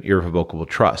go into an irrevocable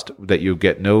trust that you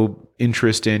get no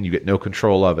interest in, you get no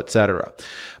control of, etc.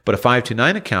 But a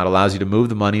 529 account allows you to move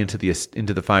the money into the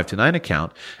 529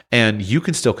 account, and you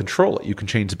can still control it. You can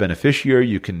change the beneficiary,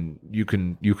 you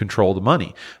control the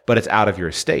money, but it's out of your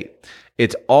estate.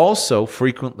 It's also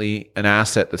frequently an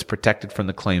asset asset that's protected from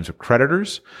the claims of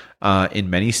creditors in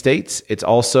many states. It's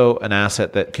also an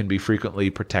asset that can be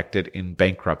frequently protected in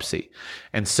bankruptcy.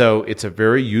 And so it's a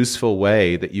very useful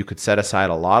way that you could set aside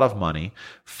a lot of money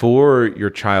for your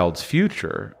child's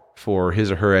future, for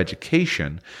his or her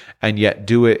education, and yet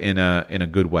do it in a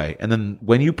good way. And then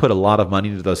when you put a lot of money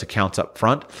into those accounts up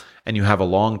front and you have a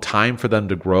long time for them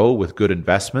to grow with good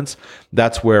investments,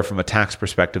 that's where, from a tax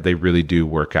perspective, they really do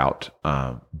work out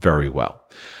very well.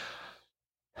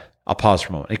 I'll pause for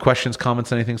a moment. Any questions,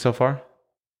 comments, anything so far?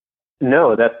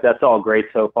 No, that's all great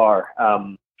so far.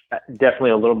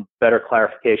 Definitely a little better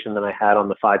clarification than I had on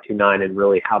the 529, and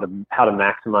really how to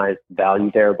maximize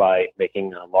value there by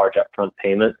making a large upfront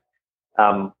payment.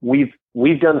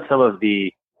 We've done some of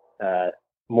the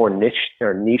more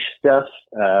niche stuff.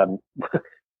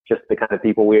 Just the kind of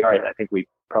people we are. I think we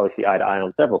probably see eye to eye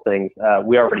on several things.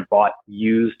 We already bought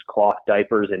used cloth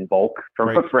diapers in bulk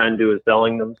from a friend who was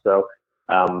selling them. So,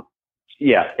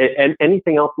 and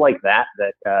anything else like that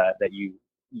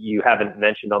you haven't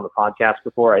mentioned on the podcast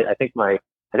before. I think my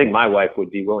wife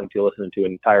would be willing to listen to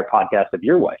an entire podcast of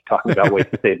your wife talking about ways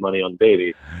to save money on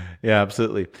babies. Yeah,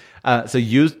 absolutely. So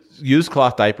used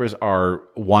cloth diapers are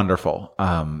wonderful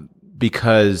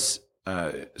because.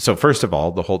 So first of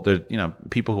all,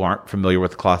 people who aren't familiar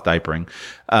with cloth diapering,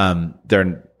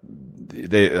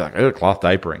 they're like, cloth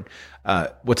diapering.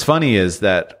 What's funny is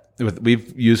that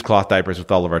we've used cloth diapers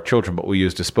with all of our children, but we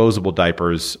use disposable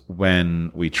diapers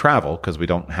when we travel because we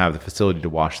don't have the facility to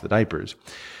wash the diapers.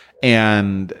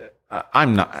 And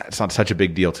it's not such a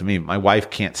big deal to me. My wife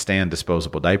can't stand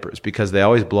disposable diapers because they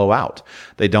always blow out.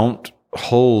 They don't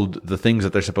hold the things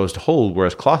that they're supposed to hold,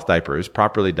 whereas cloth diapers,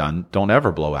 properly done, don't ever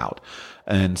blow out.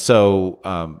 And so,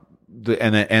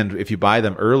 and if you buy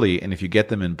them early and if you get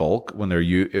them in bulk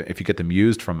if you get them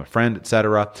used from a friend,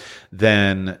 etc.,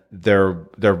 then they're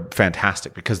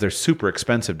fantastic because they're super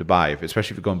expensive to buy.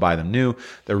 Especially if you go and buy them new,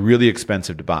 they're really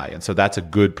expensive to buy. And so that's a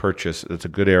good purchase. That's a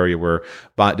good area where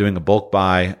doing a bulk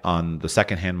buy on the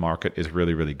secondhand market is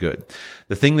really, really good.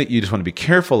 The thing that you just want to be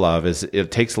careful of is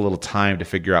it takes a little time to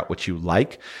figure out what you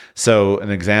like. So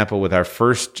an example with our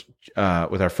first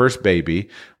baby,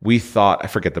 we thought, I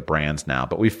forget the brands now,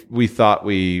 but we thought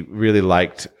we really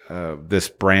liked this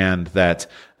brand that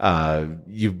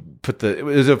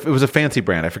it was a fancy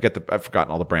brand. I've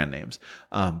forgotten all the brand names.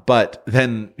 But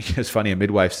then it's funny, a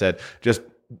midwife said, just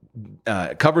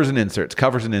covers and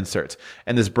inserts.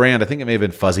 And this brand, I think it may have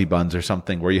been Fuzzy Buns or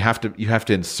something, where you have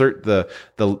to insert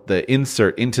the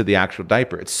insert into the actual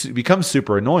diaper. It becomes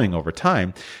super annoying over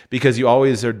time because you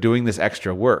always are doing this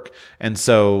extra work. And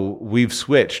so we've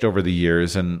switched over the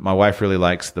years, and my wife really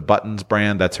likes the Buttons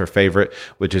brand. That's her favorite,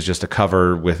 which is just a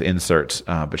cover with inserts,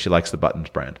 but she likes the Buttons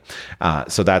brand.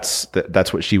 So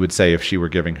that's what she would say if she were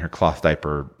giving her cloth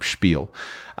diaper spiel.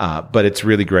 But it's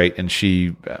really great, and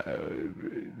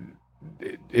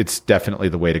it's definitely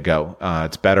the way to go.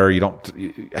 It's better.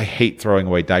 I hate throwing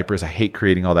away diapers. I hate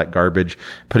creating all that garbage.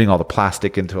 Putting all the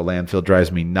plastic into a landfill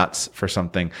drives me nuts for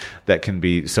something that can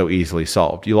be so easily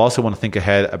solved. You'll also want to think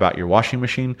ahead about your washing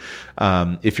machine.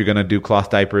 If you're going to do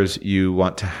cloth diapers, you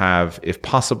want to have, if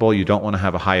possible, you don't want to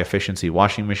have a high efficiency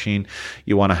washing machine.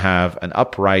 You want to have an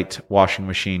upright washing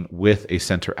machine with a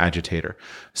center agitator.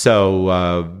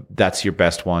 So that's your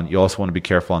best one. You also want to be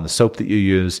careful on the soap that you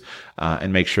use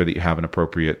and make sure that you have an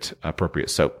appropriate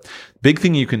soap. Big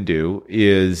thing you can do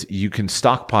is you can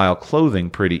stockpile clothing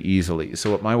pretty easily.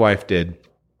 So what my wife did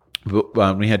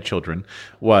when we had children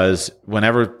was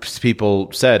whenever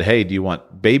people said, "Hey, do you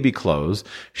want baby clothes?"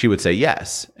 she would say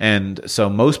yes. And so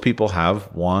most people have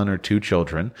one or two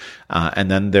children, and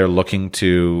then they're looking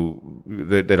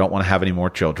they don't want to have any more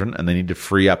children, and they need to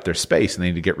free up their space, and they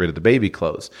need to get rid of the baby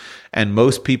clothes. And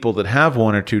most people that have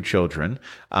one or two children,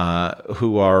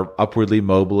 who are upwardly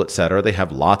mobile, etc., they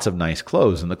have lots of nice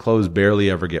clothes, and the clothes barely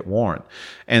ever get worn.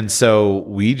 And so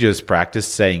we just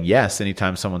practiced saying yes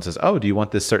anytime someone says, "Oh, do you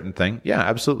want this certain thing?" "Yeah,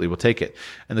 absolutely, we'll take it."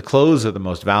 And the clothes are the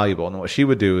most valuable. And what she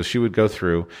would do is she would go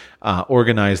through,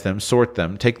 organize them, sort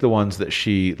them, take the ones that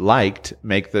she liked,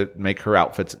 make her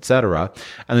outfits, etc.,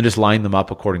 and then just line them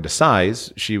up according to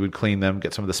size. She would clean them,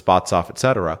 get some of the spots off,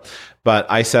 etc. But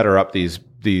I set her up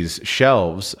these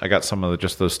shelves. I got some of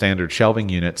just those standard shelving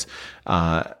units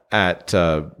at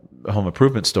home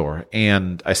improvement store,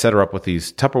 and I set her up with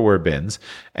these Tupperware bins.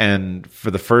 And for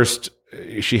the first,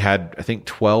 she had, I think,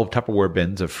 12 Tupperware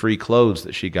bins of free clothes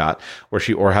that she got,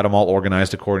 or had them all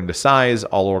organized according to size,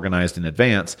 all organized in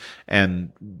advance.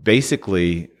 And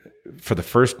basically, for the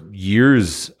first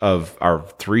years of our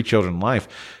 3 children life,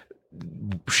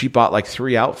 she bought like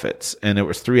 3 outfits, and it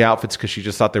was 3 outfits because she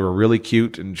just thought they were really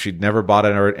cute, and she'd never bought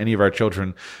any of our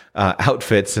children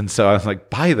outfits. And so I was like,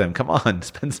 buy them, come on,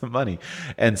 spend some money.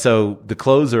 And so the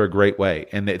clothes are a great way.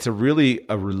 And it's a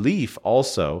relief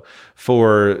also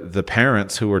for the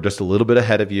parents who are just a little bit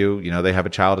ahead of you. You know, they have a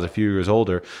child that's a few years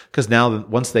older, because now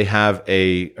once they have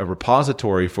a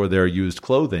repository for their used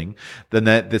clothing, then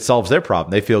that solves their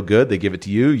problem. They feel good. They give it to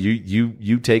you.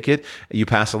 You take it, you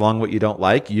pass along what you don't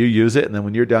like, you use it. And then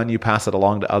when you're done, you pass it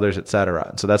along to others, etc.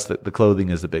 And so that's the clothing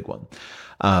is the big one.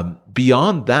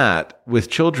 Beyond that, with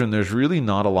children, there's really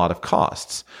not a lot of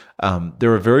costs.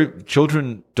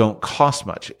 Children don't cost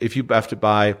much. If you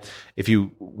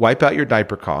wipe out your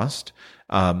diaper cost,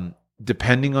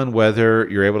 depending on whether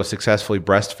you're able to successfully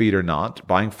breastfeed or not,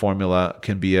 buying formula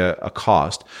can be a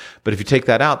cost. But if you take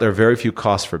that out, there are very few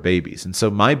costs for babies. And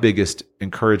so my biggest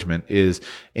encouragement is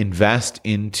invest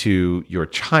into your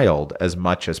child as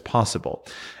much as possible.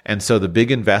 And so the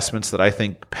big investments that I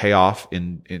think pay off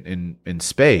in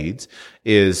spades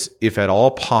is, if at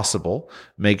all possible,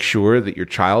 make sure that your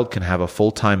child can have a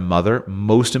full-time mother,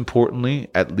 most importantly,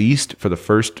 at least for the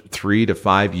first 3 to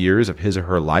 5 years of his or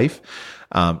her life.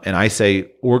 And I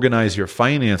say, organize your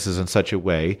finances in such a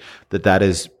way that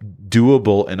is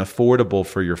doable and affordable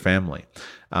for your family.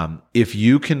 If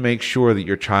you can make sure that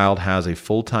your child has a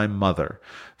full-time mother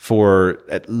for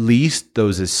at least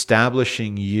those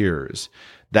establishing years,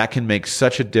 that can make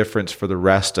such a difference for the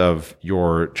rest of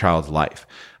your child's life.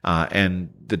 And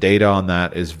the data on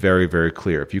that is very, very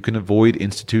clear. If you can avoid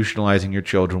institutionalizing your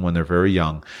children when they're very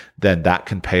young, then that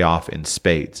can pay off in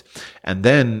spades. And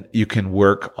then you can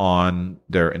work on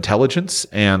their intelligence,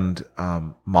 and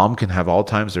mom can have all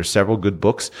times. There's several good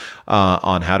books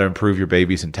on how to improve your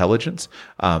baby's intelligence.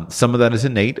 Some of that is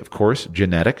innate, of course,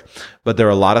 genetic, but there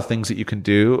are a lot of things that you can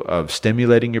do of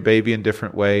stimulating your baby in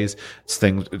different ways.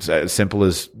 It's as simple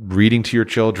as reading to your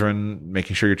children,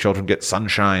 making sure your children get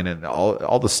sunshine, and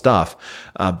all the stuff.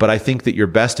 But I think that your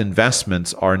best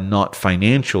investments are not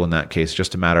financial in that case,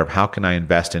 just a matter of how can I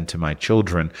invest into my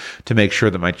children to make sure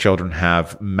that my children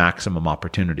have maximum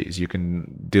opportunities. You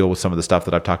can deal with some of the stuff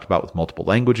that I've talked about with multiple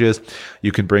languages.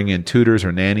 You can bring in tutors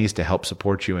or nannies to help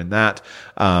support you in that.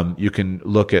 You can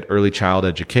look at early child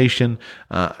education.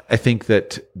 I think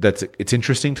it's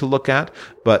interesting to look at,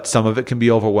 but some of it can be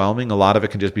overwhelming. A lot of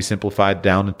it can just be simplified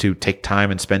down into take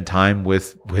time and spend time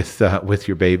with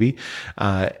your baby.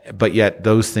 But yet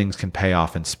those things can pay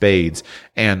off in spades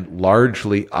and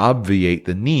largely obviate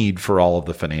the need for all of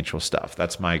the financial stuff.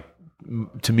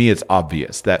 To me, it's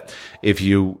obvious that if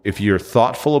you're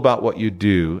thoughtful about what you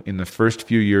do in the first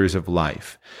few years of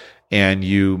life, and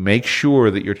you make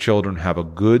sure that your children have a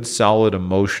good, solid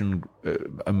emotional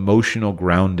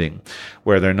grounding,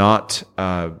 where they're not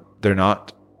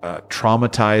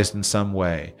traumatized in some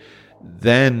way,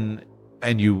 then,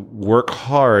 and you work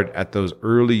hard at those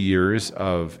early years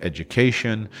of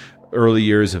education, early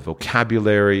years of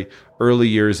vocabulary, early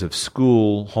years of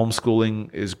school.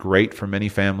 Homeschooling is great for many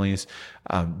families.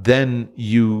 Then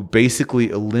you basically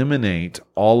eliminate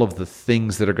all of the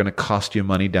things that are going to cost you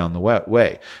money down the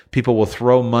way. People will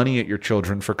throw money at your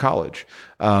children for college.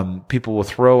 People will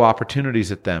throw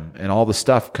opportunities at them, and all the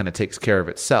stuff kind of takes care of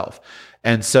itself.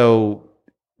 And so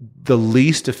the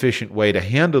least efficient way to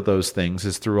handle those things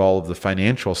is through all of the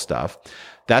financial stuff.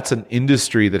 That's an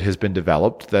industry that has been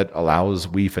developed that allows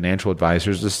we financial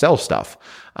advisors to sell stuff.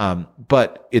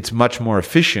 But it's much more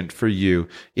efficient for you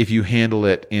if you handle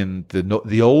it in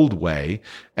the old way,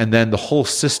 and then the whole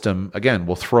system, again,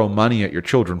 will throw money at your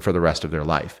children for the rest of their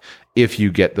life if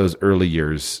you get those early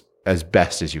years as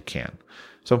best as you can.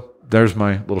 So there's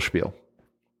my little spiel.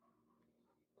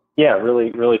 Yeah, really,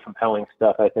 really compelling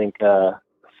stuff. I think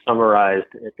summarized,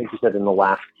 I think you said in the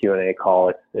last Q&A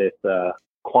call, it's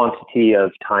quantity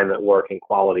of time at work and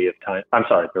quality of time. I'm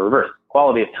sorry, the reverse.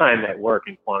 Quality of time at work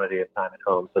and quantity of time at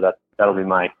home. So that'll be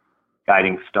my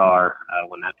guiding star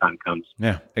when that time comes.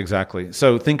 Yeah, exactly.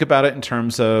 So think about it in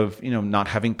terms of, not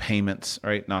having payments,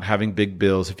 right? Not having big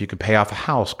bills. If you can pay off a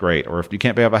house, great. Or if you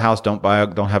can't pay off a house, don't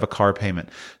have a car payment.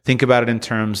 Think about it in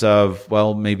terms of,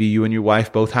 well, maybe you and your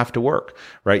wife both have to work,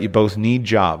 right? You both need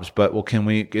jobs, but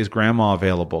is grandma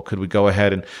available? Could we go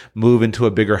ahead and move into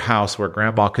a bigger house where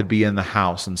grandma could be in the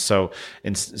house? And so,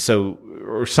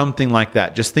 or something like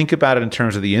that. Just think about it in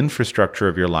terms of the infrastructure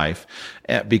of your life,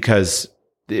 because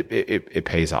it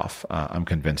pays off. I'm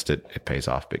convinced it pays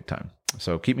off big time.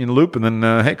 So keep me in the loop, and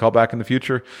then, hey, call back in the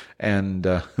future, and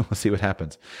we'll see what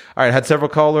happens. All right, had several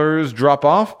callers drop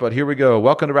off, but here we go.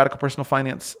 Welcome to Radical Personal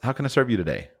Finance. How can I serve you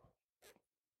today?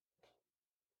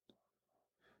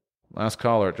 Last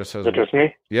caller, it just says... Is it just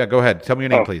me? Yeah, go ahead. Tell me your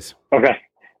name, please. Okay.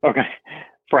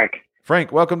 Frank.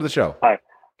 Frank, welcome to the show. Hi.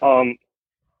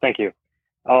 Thank you.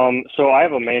 So I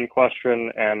have a main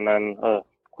question and then a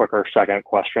quicker second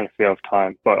question if you have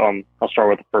time. But I'll start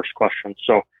with the first question.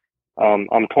 So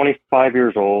I'm 25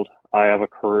 years old. I have a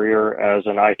career as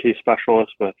an IT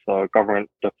specialist with a government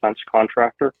defense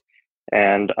contractor.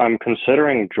 And I'm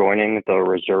considering joining the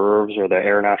reserves or the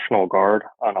Air National Guard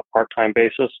on a part-time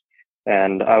basis.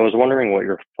 And I was wondering what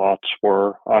your thoughts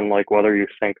were on like whether you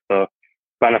think the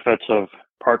benefits of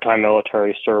part-time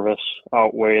military service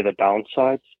outweigh the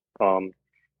downsides.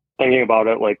 Thinking about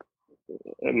it, like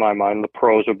in my mind, the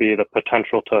pros would be the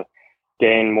potential to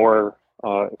gain more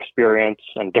experience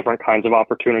and different kinds of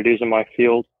opportunities in my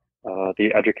field,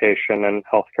 the education and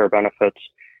healthcare benefits,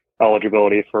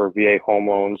 eligibility for VA home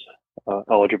loans,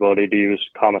 eligibility to use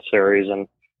commissaries and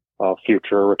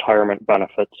future retirement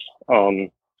benefits.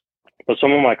 But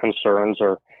some of my concerns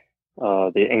are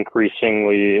the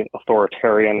increasingly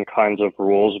authoritarian kinds of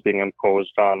rules being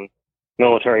imposed on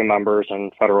military members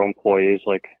and federal employees,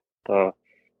 like the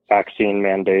vaccine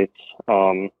mandates,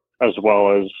 as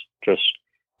well as just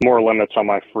more limits on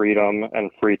my freedom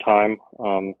and free time,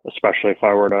 especially if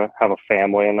I were to have a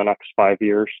family in the next 5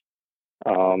 years.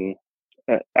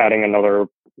 Adding another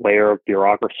layer of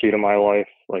bureaucracy to my life,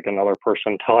 like another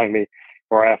person telling me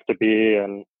where I have to be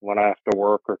and when I have to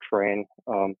work or train,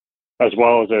 as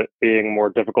well as it being more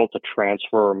difficult to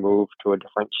transfer or move to a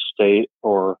different state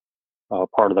or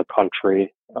part of the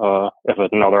country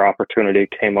if another opportunity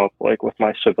came up, like with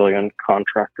my civilian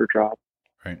contractor job.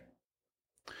 Right.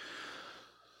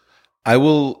 I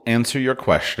will answer your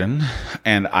question,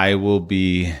 and I will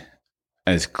be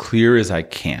as clear as I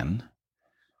can.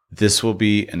 This will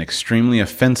be an extremely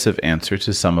offensive answer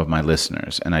to some of my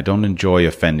listeners, and I don't enjoy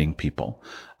offending people.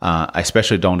 I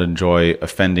especially don't enjoy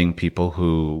offending people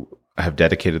who have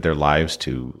dedicated their lives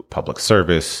to public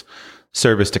service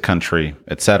to country,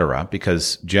 etc.,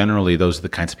 because generally those are the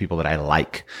kinds of people that I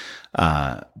like.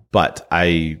 But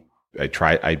I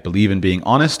believe in being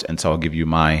honest, and so I'll give you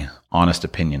my honest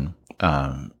opinion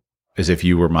as if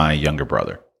you were my younger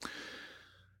brother.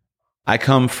 I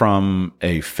come from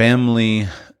a family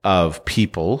of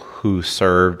people who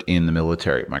served in the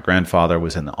military. My grandfather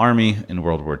was in the Army in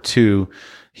World War II.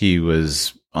 He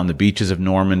was on the beaches of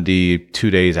Normandy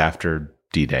 2 days after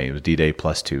D-Day. It was D-Day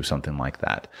 +2, something like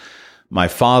that. My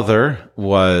father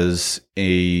was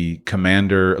a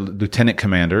lieutenant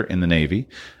commander in the Navy,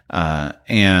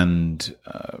 and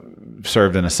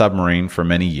served in a submarine for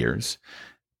many years.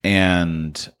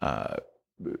 And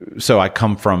so I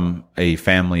come from a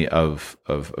family of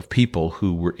people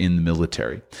who were in the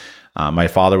military. My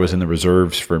father was in the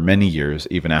reserves for many years,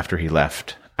 even after he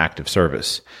left active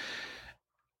service.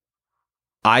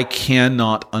 I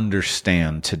cannot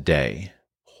understand today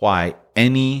why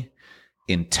any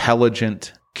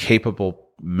intelligent, capable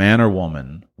man or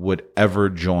woman would ever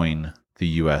join the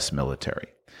U.S. military.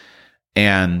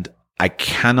 And I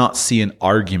cannot see an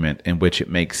argument in which it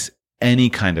makes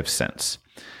any kind of sense.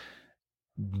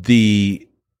 The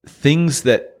things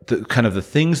that the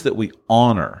things that we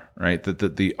honor, right?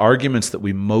 The arguments that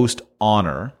we most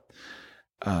honor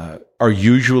are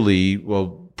usually,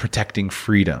 protecting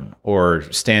freedom or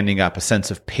standing up, a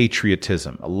sense of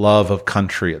patriotism, a love of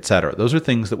country, etc. Those are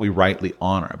things that we rightly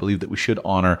honor. I believe that we should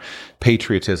honor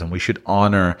patriotism. We should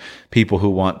honor people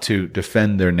who want to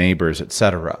defend their neighbors,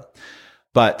 etc.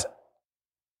 But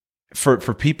for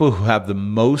people who have the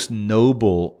most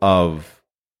noble of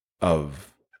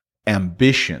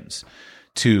ambitions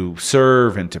to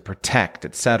serve and to protect,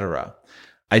 etc.,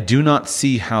 I do not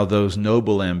see how those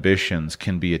noble ambitions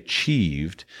can be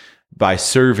achieved by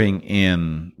serving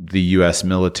in the U.S.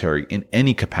 military in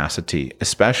any capacity,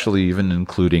 especially even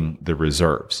including the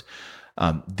reserves.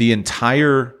 The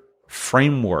entire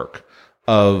framework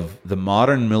of the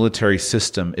modern military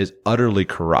system is utterly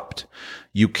corrupt.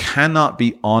 You cannot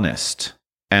be honest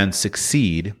and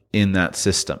succeed in that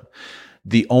system.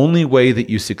 The only way that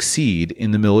you succeed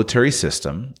in the military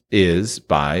system is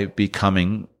by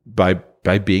being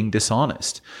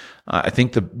dishonest. I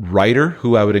think the writer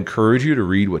who I would encourage you to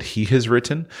read what he has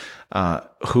written,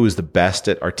 who is the best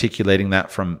at articulating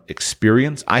that from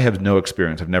experience. I have no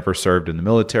experience. I've never served in the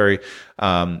military.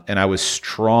 And I was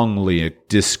strongly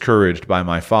discouraged by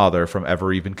my father from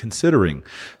ever even considering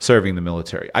serving the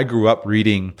military. I grew up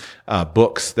reading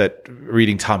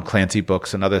reading Tom Clancy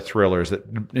books and other thrillers that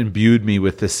imbued me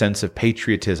with this sense of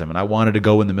patriotism. And I wanted to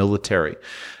go in the military.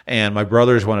 And my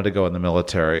brothers wanted to go in the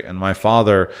military. And my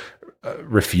father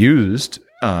refused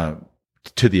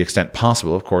to the extent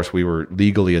possible. Of course, we were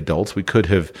legally adults. We could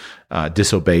have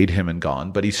disobeyed him and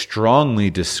gone, but he strongly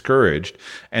discouraged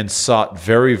and sought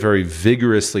very, very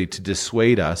vigorously to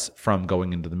dissuade us from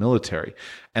going into the military.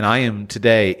 And I am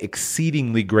today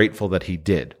exceedingly grateful that he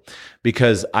did,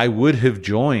 because I would have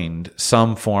joined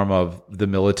some form of the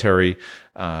military,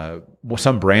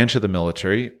 some branch of the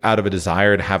military, out of a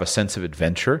desire to have a sense of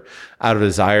adventure, out of a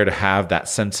desire to have that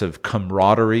sense of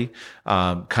camaraderie,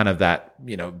 kind of that,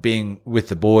 being with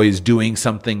the boys, doing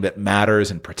something that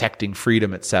matters and protecting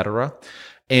freedom, etc.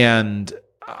 And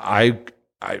I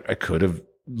could have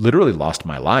literally lost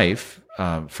my life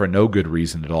for no good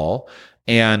reason at all.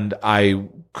 And I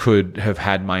could have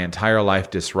had my entire life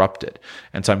disrupted.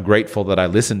 And so I'm grateful that I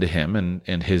listened to him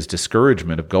and his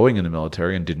discouragement of going in the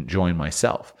military and didn't join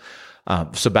myself.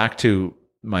 So back to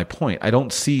my point, I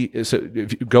don't see, so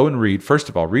if you go and read, first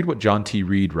of all, read what John T.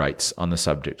 Reed writes on the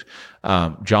subject.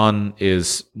 John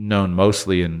is known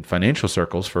mostly in financial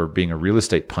circles for being a real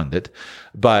estate pundit,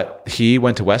 but he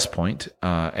went to West Point,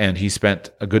 and he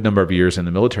spent a good number of years in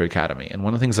the military academy. And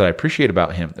one of the things that I appreciate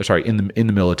about him, in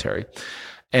the military,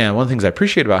 and one of the things I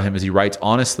appreciate about him is he writes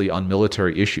honestly on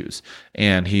military issues.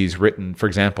 And he's written, for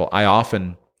example, I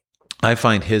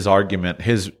find his argument,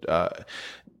 his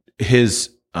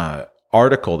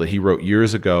article that he wrote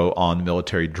years ago on the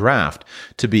military draft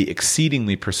to be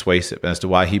exceedingly persuasive as to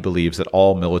why he believes that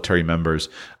all military members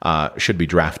should be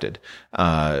drafted.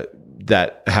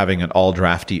 That having an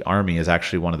all-draftee army is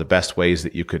actually one of the best ways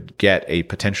that you could get a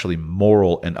potentially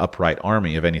moral and upright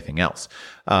army of anything else.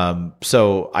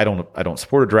 So I don't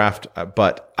support a draft,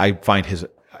 but I find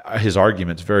his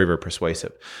arguments very, very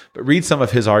persuasive. But read some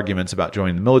of his arguments about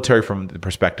joining the military from the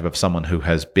perspective of someone who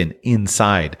has been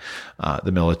inside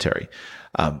the military.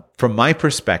 From my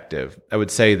perspective, I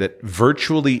would say that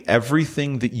virtually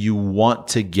everything that you want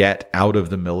to get out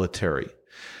of the military,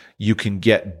 you can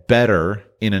get better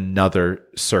in another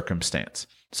circumstance.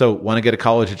 So, want to get a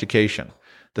college education.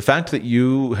 The fact that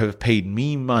you have paid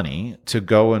me money to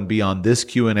go and be on this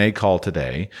Q&A call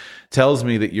today tells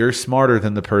me that you're smarter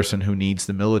than the person who needs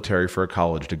the military for a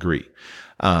college degree.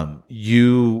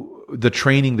 The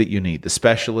training that you need, the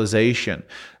specialization,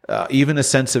 even a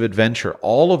sense of adventure,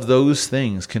 all of those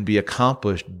things can be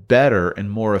accomplished better and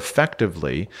more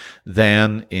effectively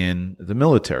than in the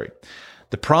military.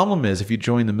 The problem is, if you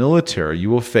join the military, you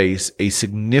will face a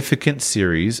significant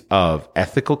series of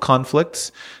ethical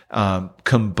conflicts,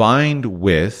 combined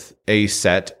with a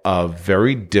set of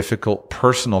very difficult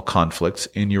personal conflicts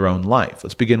in your own life.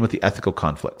 Let's begin with the ethical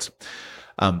conflicts.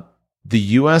 The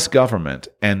U.S. government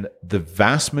and the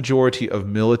vast majority of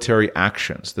military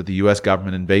actions that the U.S.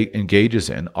 government engages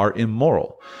in are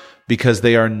immoral because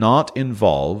they are not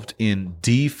involved in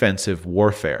defensive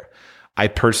warfare. I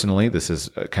personally, this is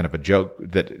kind of a joke,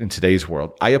 that in today's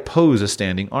world, I oppose a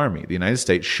standing army. The United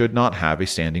States should not have a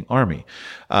standing army.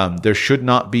 There should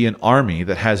not be an army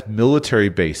that has military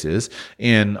bases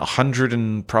in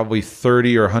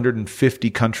 130 or 150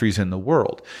 countries in the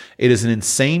world. It is an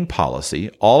insane policy.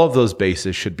 All of those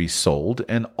bases should be sold,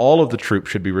 and all of the troops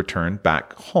should be returned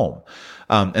back home.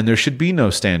 And there should be no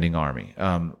standing army.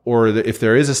 If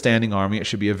there is a standing army, it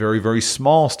should be a very, very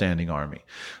small standing army.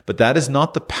 But that is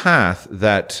not the path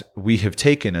that we have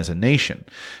taken as a nation.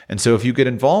 And so if you get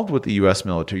involved with the U.S.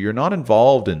 military, you're not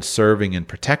involved in serving and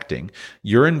protecting.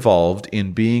 You're involved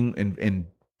in being in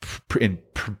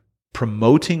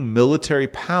promoting military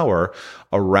power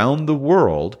around the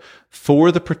world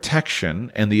for the protection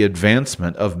and the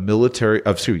advancement of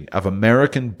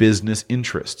American business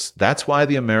interests. That's why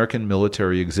the American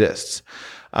military exists.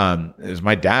 It was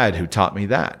my dad who taught me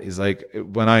that. He's like,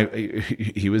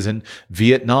 he was in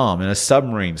Vietnam in a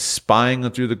submarine spying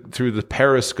through the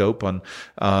periscope on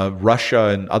Russia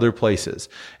and other places,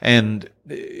 and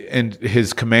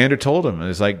his commander told him,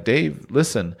 it's like, Dave,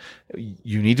 listen,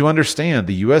 you need to understand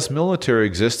the U.S. military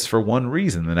exists for one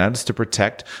reason, and that is to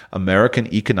protect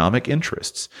American economic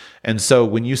interests. And so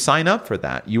when you sign up for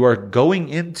that, you are going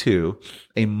into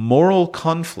a moral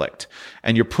conflict,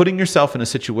 and you're putting yourself in a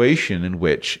situation in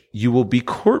which you will be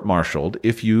court-martialed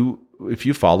if you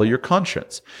follow your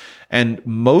conscience. And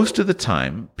most of the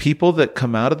time, people that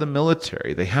come out of the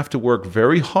military, they have to work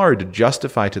very hard to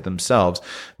justify to themselves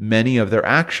many of their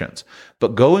actions.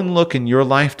 But go and look in your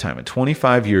lifetime. In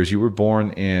 25 years, you were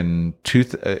born in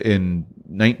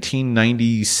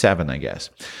 1997, I guess.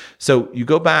 So you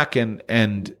go back and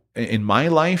in my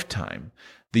lifetime,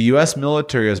 the U.S.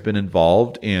 military has been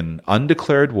involved in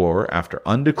undeclared war after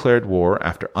undeclared war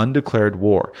after undeclared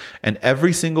war, and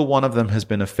every single one of them has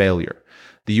been a failure.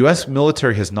 The U.S.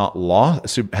 military has not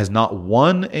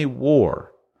won a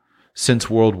war since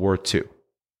World War II.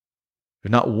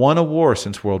 We've not won a war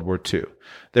since World War II.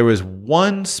 There was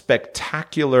one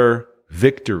spectacular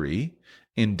victory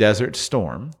in Desert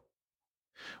Storm,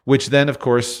 which then, of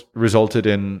course, resulted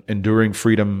in Enduring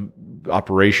Freedom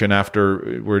operation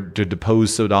to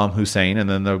depose Saddam Hussein, and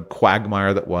then the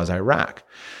quagmire that was Iraq.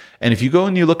 And if you go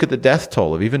and you look at the death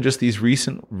toll of even just these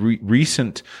recent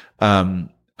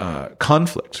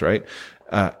conflicts, right?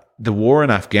 The war in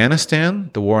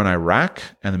Afghanistan, the war in Iraq,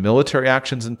 and the military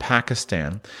actions in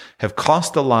Pakistan have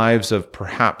cost the lives of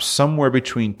perhaps somewhere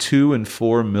between 2 and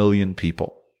 4 million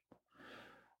people.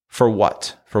 For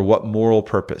what? For what moral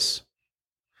purpose?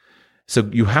 So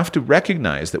you have to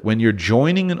recognize that when you're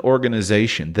joining an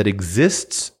organization that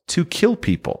exists to kill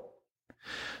people,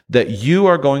 that you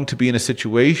are going to be in a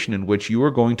situation in which you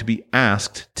are going to be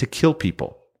asked to kill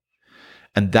people.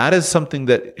 And that is something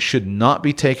that should not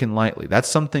be taken lightly. That's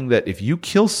something that if you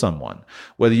kill someone,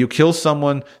 whether you kill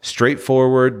someone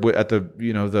straightforward at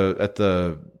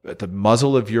the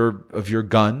muzzle of your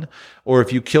gun, or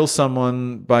if you kill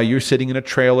someone by you sitting in a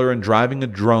trailer and driving a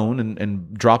drone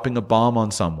and dropping a bomb on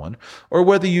someone, or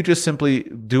whether you just simply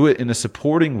do it in a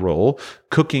supporting role,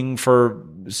 cooking for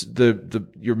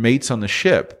your mates on the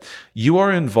ship, you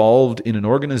are involved in an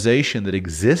organization that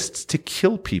exists to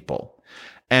kill people.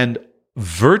 And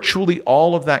virtually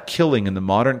all of that killing in the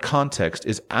modern context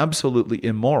is absolutely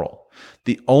immoral.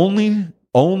 The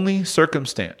only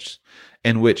circumstance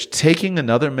in which taking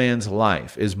another man's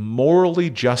life is morally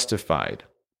justified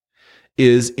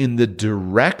is in the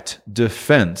direct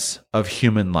defense of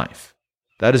human life.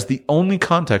 That is the only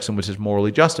context in which it's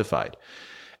morally justified.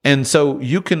 And so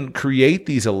you can create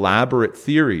these elaborate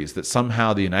theories that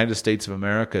somehow the United States of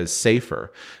America is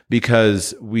safer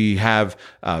because we have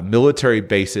military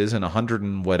bases in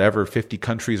 50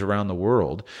 countries around the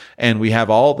world, and we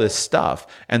have all this stuff,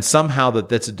 and somehow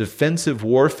that's a defensive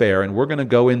warfare, and we're going to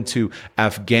go into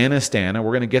Afghanistan, and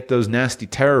we're going to get those nasty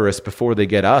terrorists before they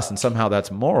get us, and somehow that's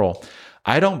moral.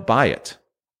 I don't buy it.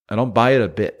 I don't buy it a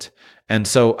bit. And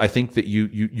so I think that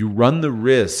you run the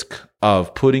risk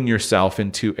of putting yourself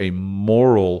into a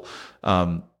moral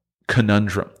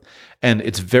conundrum. And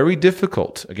it's very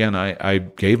difficult. Again, I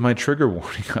gave my trigger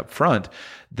warning up front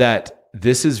that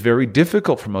this is very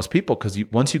difficult for most people because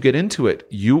once you get into it,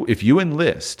 if you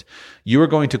enlist, you are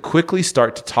going to quickly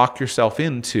start to talk yourself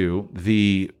into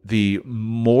the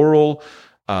moral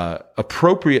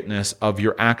appropriateness of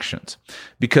your actions,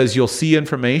 because you'll see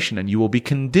information and you will be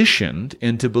conditioned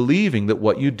into believing that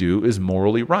what you do is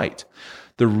morally right.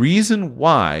 The reason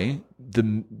why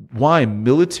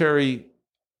militaries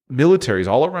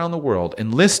all around the world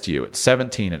enlist you at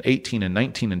 17 and 18 and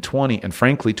 19 and 20 and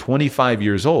frankly 25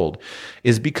 years old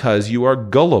is because you are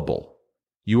gullible.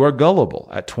 You are gullible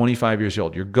at 25 years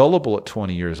old. You're gullible at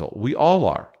 20 years old. We all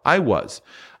are. I was.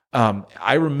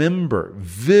 I remember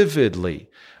vividly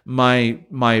my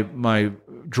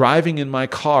driving in my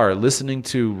car, listening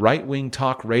to right-wing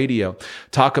talk radio,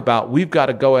 talk about we've got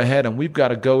to go ahead and we've got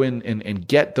to go in and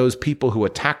get those people who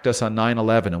attacked us on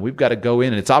 9/11, and we've got to go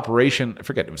in, and it's Operation, I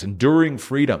forget, it was Enduring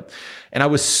Freedom. And I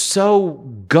was so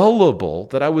gullible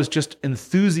that I was just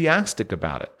enthusiastic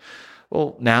about it.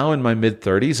 Well, now in my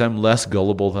mid-30s, I'm less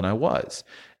gullible than I was.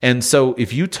 And so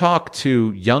if you talk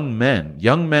to young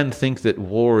men think that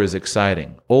war is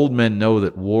exciting. Old men know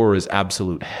that war is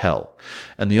absolute hell.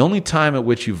 And the only time at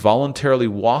which you voluntarily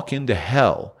walk into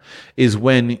hell is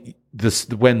when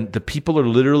the people are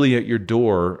literally at your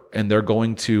door and they're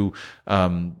going to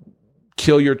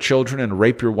kill your children and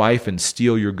rape your wife and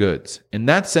steal your goods. In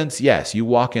that sense, yes, you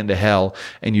walk into hell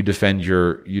and you defend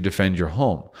your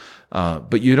home.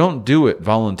 But you don't do it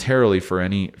voluntarily for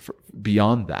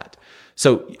beyond that.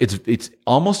 So it's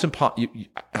almost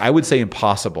I would say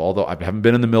impossible, although I haven't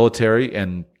been in the military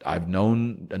and I've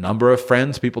known a number of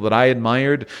friends, people that I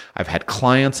admired. I've had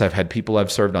clients, I've had people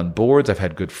I've served on boards, I've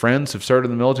had good friends who've served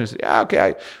in the military and said, yeah,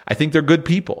 okay, I think they're good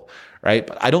people, right?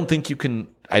 But I don't think you can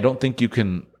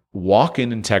walk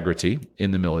in integrity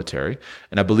in the military.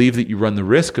 And I believe that you run the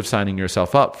risk of signing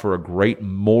yourself up for a great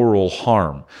moral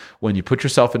harm when you put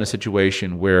yourself in a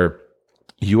situation where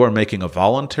you are making a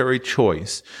voluntary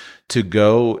choice to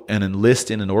go and enlist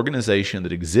in an organization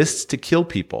that exists to kill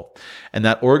people. And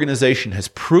that organization has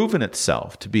proven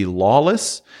itself to be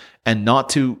lawless and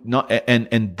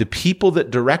and the people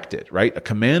that direct it, right? A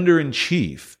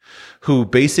commander-in-chief who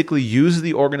basically uses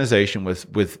the organization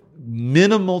with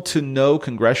minimal to no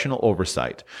congressional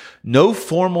oversight, no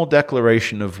formal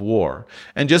declaration of war,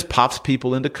 and just pops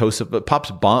people into Kosovo,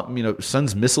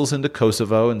 sends missiles into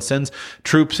Kosovo and sends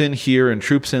troops in here and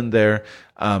troops in there.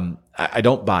 I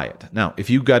don't buy it. Now, if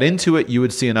you got into it, you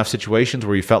would see enough situations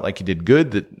where you felt like you did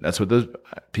good. That's what those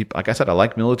people, like I said, I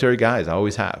like military guys. I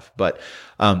always have. But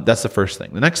that's the first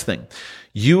thing. The next thing,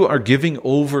 you are giving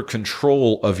over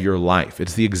control of your life.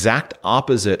 It's the exact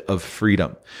opposite of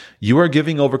freedom. You are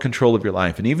giving over control of your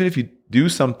life. And even if you do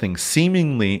something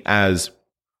seemingly as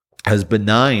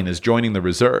benign as joining the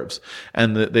reserves,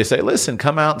 and they say, listen,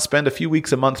 come out and spend a few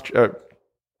weeks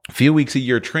a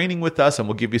year training with us, and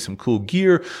we'll give you some cool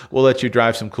gear. We'll let you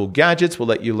drive some cool gadgets. We'll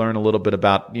let you learn a little bit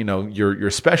about,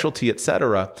 your specialty,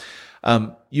 etc.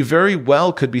 You very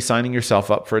well could be signing yourself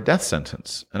up for a death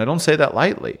sentence. And I don't say that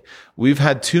lightly. We've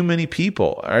had too many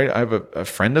people. Right? I have a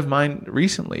friend of mine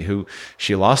recently who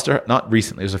she lost her, not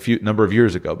recently, it was a number of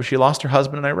years ago, but she lost her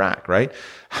husband in Iraq, right?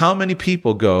 How many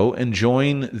people go and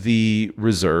join the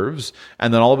reserves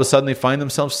and then all of a sudden they find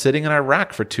themselves sitting in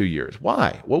Iraq for 2 years?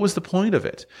 Why? What was the point of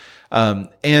it?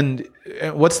 And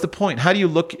what's the point? How do you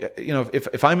look,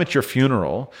 if I'm at your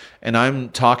funeral and I'm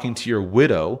talking to your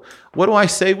widow, what do I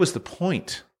say was the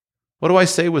point? What do I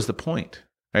say was the point?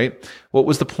 Right? What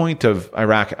was the point of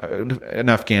Iraq and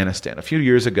Afghanistan? A few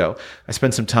years ago, I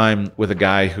spent some time with a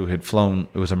guy who had flown,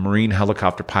 it was a Marine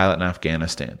helicopter pilot in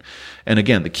Afghanistan. And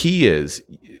again, the key is,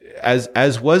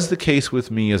 as was the case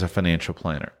with me as a financial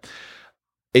planner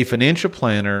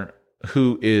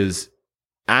who is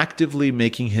actively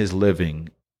making his living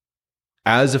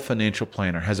as a financial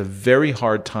planner has a very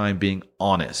hard time being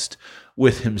honest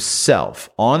with himself,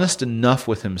 honest enough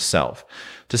with himself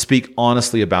to speak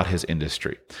honestly about his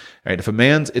industry. Right? If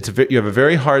you have a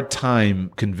very hard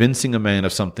time convincing a man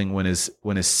of something when his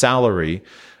salary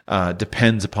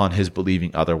depends upon his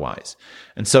believing otherwise.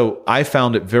 And so I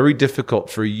found it very difficult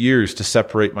for years to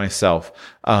separate myself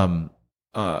from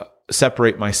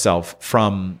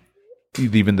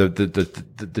even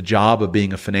the job of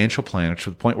being a financial planner, to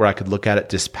the point where I could look at it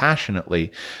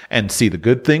dispassionately and see the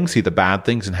good things, see the bad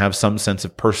things, and have some sense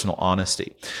of personal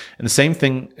honesty. And the same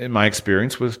thing in my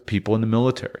experience with people in the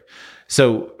military.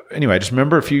 So anyway, I just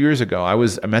remember a few years ago, I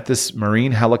met this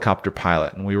Marine helicopter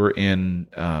pilot, and we were in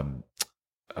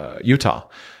Utah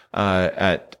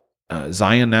at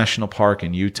Zion National Park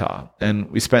in Utah, and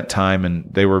we spent time,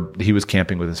 and he was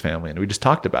camping with his family, and we just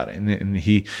talked about it, and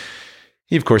he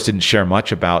of course didn't share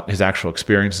much about his actual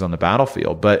experiences on the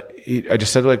battlefield, but I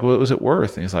just said, like, what was it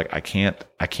worth? And he's like, I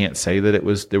can't say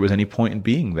that there was any point in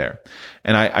being there.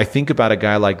 And I think about a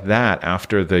guy like that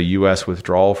after the U.S.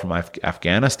 withdrawal from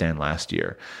Afghanistan last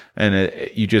year, and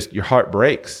your heart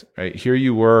breaks, right? Here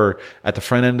you were at the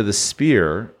front end of the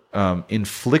spear,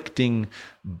 inflicting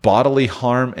bodily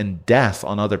harm and death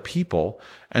on other people.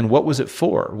 And what was it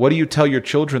for? What do you tell your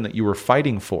children that you were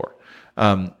fighting for?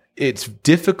 It's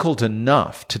difficult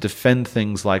enough to defend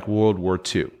things like World War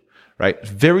II, right?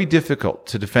 Very difficult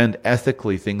to defend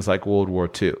ethically things like World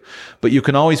War II. But you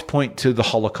can always point to the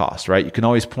Holocaust, right? You can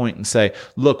always point and say,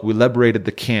 look, we liberated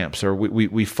the camps, or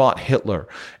we fought Hitler.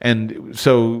 And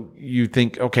so you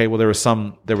think, okay, well, there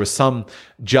was some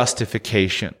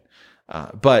justification.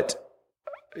 But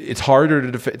it's harder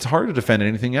to defend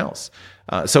anything else.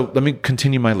 So let me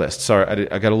continue my list. Sorry,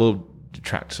 I got a little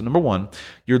detract. So number one,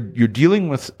 you're dealing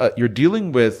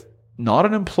with not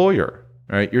an employer,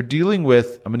 right? You're dealing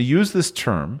with, I'm going to use this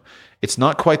term. It's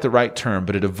not quite the right term,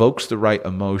 but it evokes the right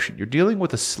emotion. You're dealing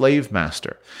with a slave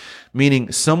master,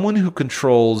 meaning someone who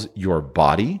controls your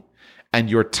body and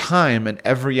your time and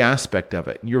every aspect of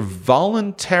it. And you're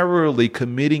voluntarily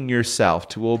committing yourself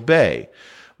to obey,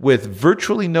 with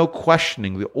virtually no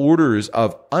questioning, the orders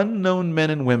of unknown men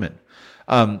and women,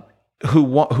 who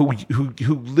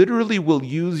literally will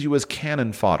use you as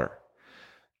cannon fodder,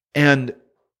 and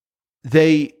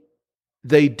they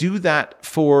do that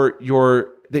for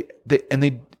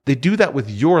they do that with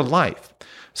your life.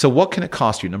 So what can it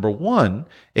cost you? Number one,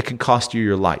 it can cost you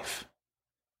your life.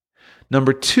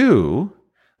 Number two,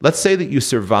 let's say that you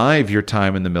survive your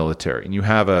time in the military and you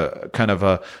have a kind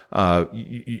of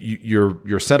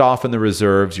you're sent off in the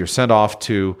reserves, you're sent off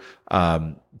to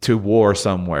war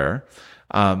somewhere.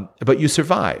 But you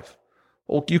survive.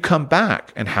 Well, you come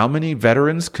back, and how many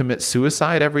veterans commit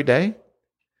suicide every day?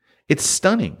 It's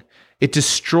stunning. It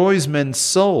destroys men's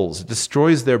souls. It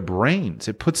destroys their brains.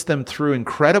 It puts them through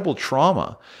incredible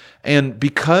trauma. And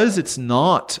because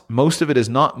most of it is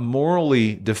not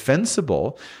morally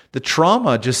defensible, the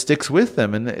trauma just sticks with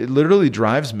them, and it literally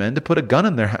drives men to put a gun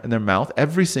in their mouth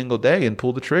every single day and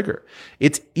pull the trigger.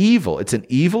 It's evil. It's an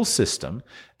evil system,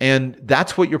 and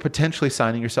that's what you're potentially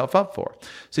signing yourself up for.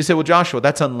 So you say, well, Joshua,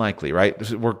 that's unlikely,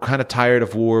 right? We're kind of tired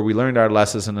of war. We learned our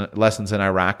lessons in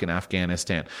Iraq and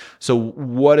Afghanistan. So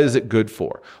what is it good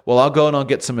for? Well, I'll go and I'll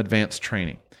get some advanced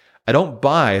training. I don't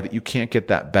buy that you can't get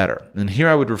that better. And here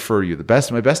I would refer you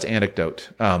my best anecdote.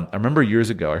 I remember years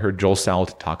ago I heard Joel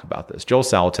Salatin talk about this. Joel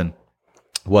Salatin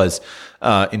was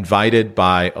invited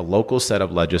by a local set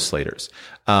of legislators,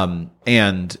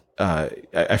 and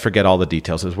I forget all the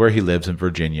details. It was where he lives in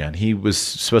Virginia, and he was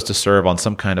supposed to serve on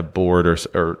some kind of board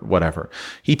or whatever.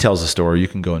 He tells the story. You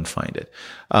can go and find it.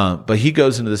 But he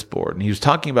goes into this board, and he was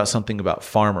talking about something about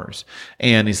farmers,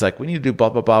 and he's like, we need to do blah,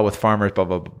 blah, blah with farmers, blah,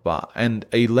 blah, blah, blah. And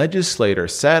a legislator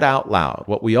said out loud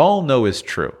what we all know is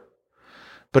true.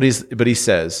 But he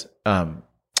says,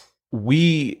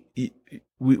 we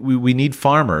need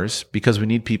farmers because we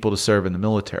need people to serve in the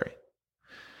military.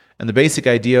 And the basic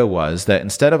idea was that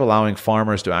instead of allowing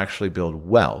farmers to actually build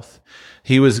wealth,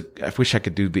 I wish I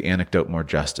could do the anecdote more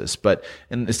justice, but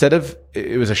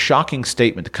it was a shocking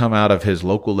statement to come out of his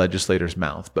local legislator's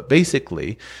mouth. But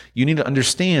basically, you need to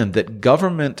understand that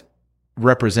government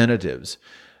representatives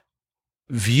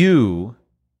view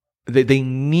that they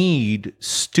need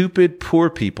stupid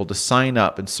poor people to sign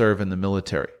up and serve in the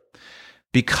military,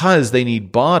 because they need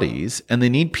bodies, and they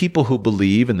need people who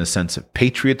believe in the sense of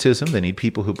patriotism. They need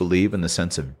people who believe in the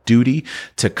sense of duty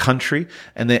to country.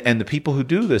 And the people who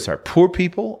do this are poor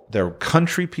people, they're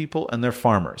country people, and they're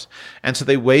farmers. And so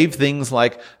they waive things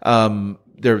like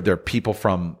they're people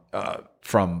from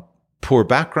poor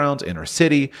backgrounds, inner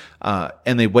city,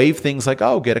 and they waive things like,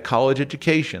 get a college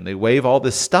education. They waive all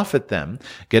this stuff at them,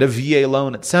 get a VA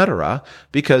loan, etc.,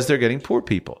 because they're getting poor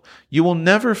people. You will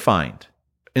never find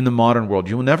in the modern world,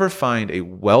 you will never find a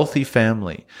wealthy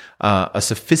family, a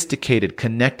sophisticated,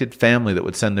 connected family that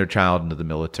would send their child into the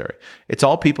military. It's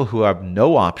all people who have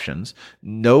no options,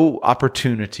 no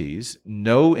opportunities,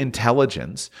 no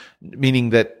intelligence,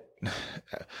 meaning that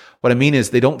what I mean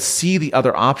is they don't see the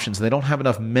other options. They don't have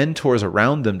enough mentors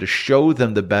around them to show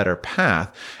them the better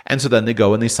path. And so then they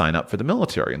go and they sign up for the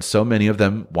military. And so many of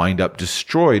them wind up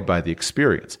destroyed by the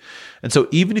experience. And so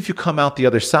even if you come out the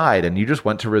other side and you just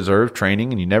went to reserve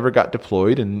training and you never got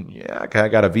deployed and I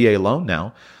got a VA loan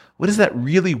now, what is that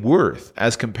really worth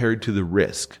as compared to the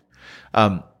risk?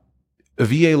 A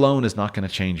VA loan is not going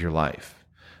to change your life.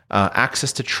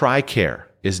 Access to TRICARE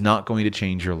is not going to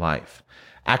change your life.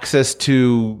 Access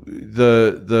to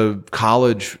the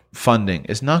college funding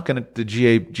is not going to, the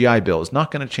GI Bill is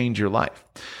not going to change your life.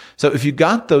 So if you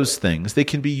got those things, they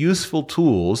can be useful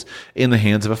tools in the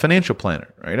hands of a financial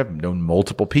planner, right? I've known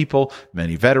multiple people,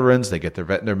 many veterans, they get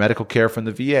their medical care from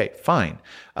the VA. Fine.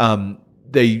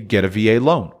 They get a VA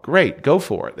loan. Great. Go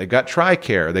for it. They got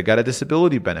TRICARE. They got a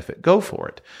disability benefit. Go for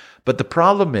it. But the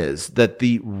problem is that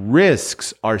the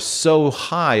risks are so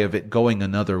high of it going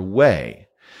another way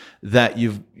that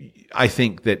I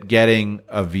think that getting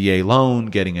a VA loan,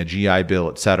 getting a GI Bill,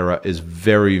 et cetera, is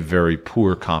very, very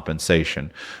poor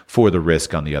compensation for the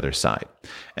risk on the other side.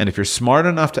 And if you're smart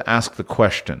enough to ask the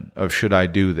question of, should I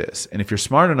do this? And if you're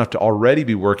smart enough to already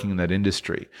be working in that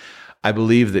industry, I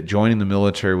believe that joining the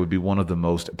military would be one of the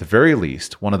most, at the very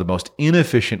least, one of the most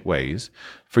inefficient ways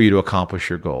for you to accomplish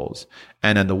your goals.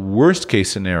 And in the worst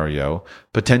case scenario,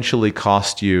 potentially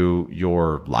cost you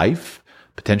your life,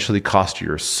 potentially cost you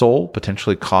your soul,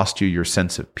 potentially cost you your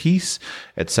sense of peace,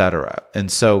 etc. And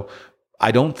so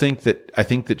I think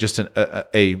that just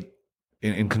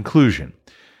in conclusion,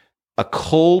 a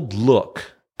cold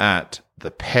look at the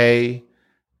pay,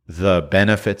 the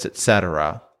benefits,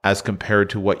 etc., as compared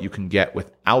to what you can get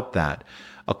without that,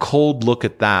 a cold look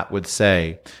at that would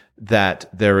say that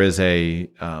there's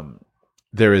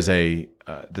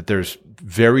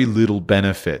very little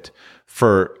benefit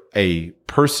for a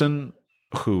person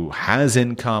who has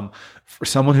income, for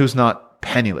someone who's not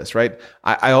penniless, right?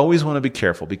 I always want to be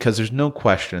careful because there's no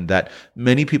question that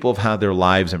many people have had their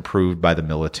lives improved by the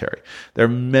military. There are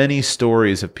many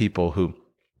stories of people who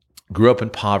grew up in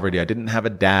poverty. I didn't have a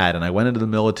dad, and I went into the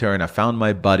military and I found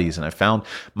my buddies and I found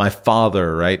my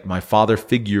father, right? My father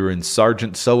figure in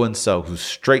Sergeant so-and-so who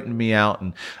straightened me out,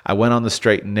 and I went on the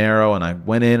straight and narrow, and I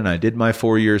went in and I did my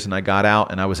 4 years and I got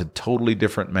out and I was a totally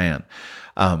different man.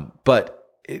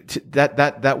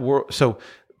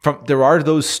 There are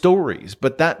those stories,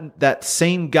 but that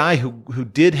same guy who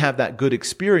did have that good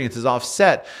experience is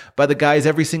offset by the guys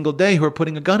every single day who are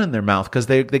putting a gun in their mouth because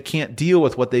they can't deal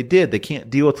with what they did. They can't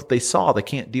deal with what they saw. They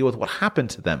can't deal with what happened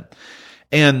to them.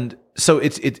 And so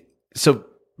so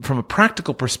from a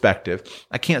practical perspective,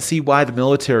 I can't see why the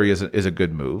military is a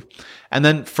good move. And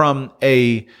then from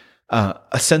a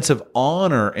sense of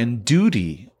honor and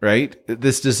duty, right?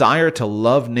 This desire to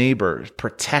love neighbors,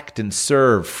 protect and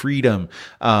serve freedom,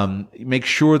 make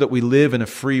sure that we live in a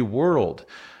free world.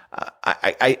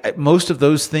 Most of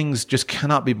those things just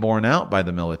cannot be borne out by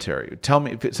the military. Tell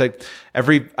me if it's like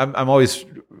I'm always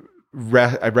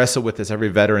I wrestle with this every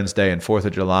Veterans Day and 4th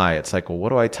of July. It's like, well, what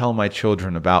do I tell my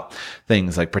children about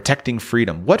things like protecting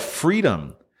freedom? What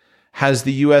freedom has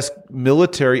the U.S.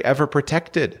 military ever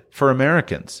protected for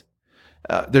Americans?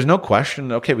 There's no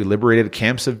question. Okay, we liberated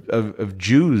camps of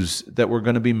Jews that were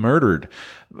going to be murdered.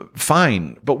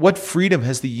 Fine. But what freedom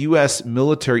has the U.S.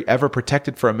 military ever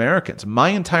protected for Americans? My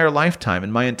entire lifetime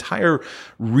and my entire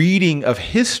reading of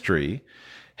history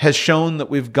has shown that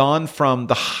we've gone from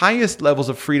the highest levels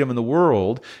of freedom in the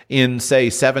world in, say,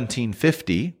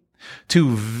 1750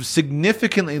 to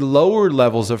significantly lower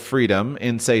levels of freedom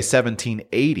in, say,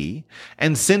 1780.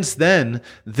 And since then,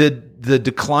 the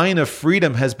decline of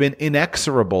freedom has been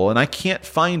inexorable. And I can't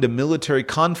find a military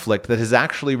conflict that has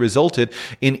actually resulted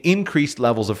in increased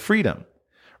levels of freedom.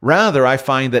 Rather, I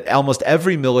find that almost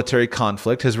every military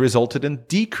conflict has resulted in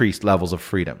decreased levels of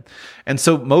freedom. And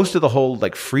so most of the whole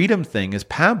freedom thing is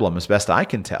pablum, as best I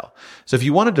can tell. So if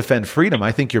you want to defend freedom,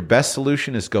 I think your best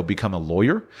solution is go become a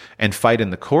lawyer and fight in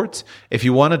the courts. If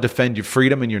you want to defend your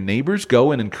freedom and your neighbors,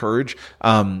 go and encourage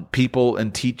people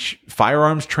and teach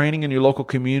firearms training in your local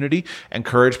community,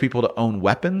 encourage people to own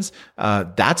weapons.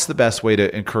 That's the best way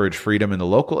to encourage freedom in the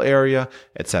local area,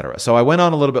 etc. So I went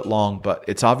on a little bit long, but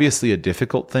it's obviously a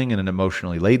difficult thing and an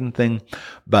emotionally laden thing.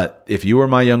 But if you were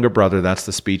my younger brother, that's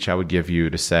the speech I would give you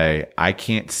to say, I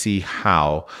can't see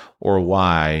how or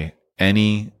why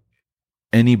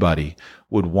anybody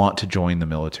would want to join the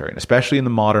military, and especially in the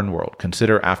modern world.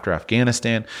 Consider after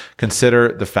Afghanistan,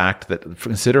 consider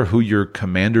who your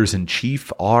commanders in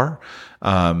chief are,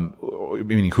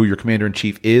 meaning who your commander in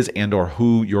chief is and or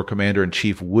who your commander in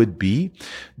chief would be.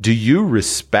 Do you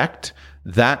respect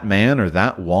that man or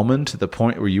that woman to the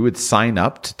point where you would sign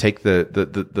up to take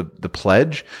the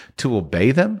pledge to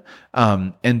obey them?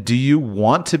 And do you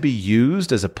want to be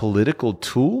used as a political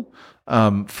tool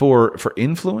for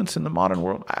influence in the modern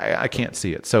world? I can't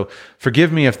see it. So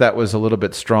forgive me if that was a little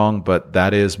bit strong, but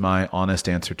that is my honest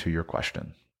answer to your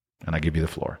question. And I give you the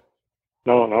floor.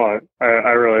 No, I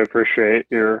really appreciate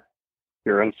your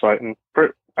insight, and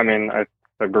I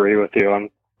agree with you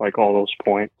on all those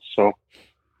points. So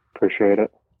appreciate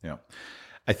it. Yeah,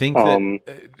 I think that.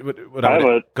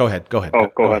 Go ahead. Go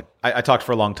ahead. I talked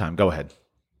for a long time. Go ahead.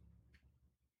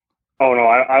 Oh no,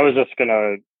 I was just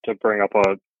gonna bring up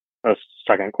a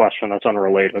second question that's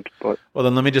unrelated. But well,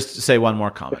 then let me just say one more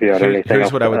comment.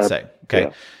 Here's what I would say. Okay.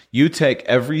 Yeah. You take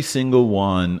every single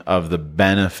one of the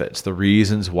benefits, the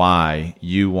reasons why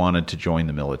you wanted to join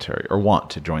the military or want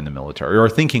to join the military or are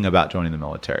thinking about joining the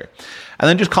military. And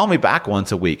then just call me back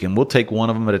once a week and we'll take one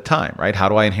of them at a time, right? How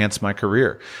do I enhance my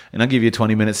career? And I'll give you a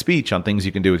 20-minute speech on things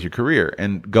you can do with your career.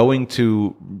 And going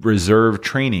to reserve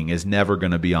training is never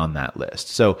going to be on that list.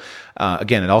 So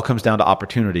again, it all comes down to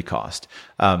opportunity cost.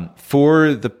 That's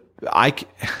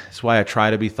why I try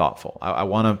to be thoughtful. I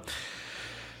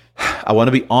want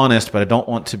to be honest, but I don't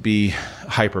want to be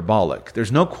hyperbolic.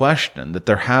 There's no question that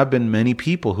there have been many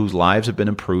people whose lives have been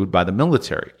improved by the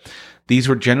military. These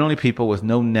were generally people with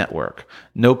no network,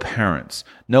 no parents,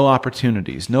 no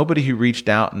opportunities, nobody who reached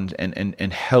out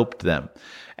and helped them.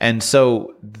 And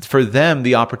so for them,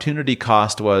 the opportunity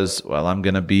cost was, well, I'm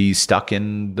going to be stuck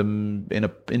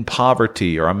in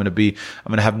poverty, or I'm going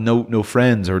to have no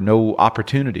friends or no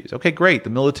opportunities. Okay, great. The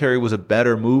military was a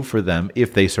better move for them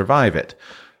if they survive it.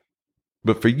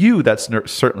 But for you, that's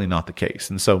certainly not the case.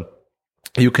 And so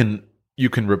you can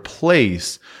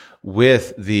replace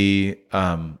with the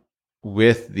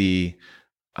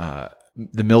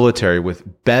military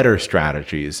with better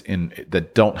strategies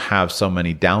that don't have so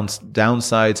many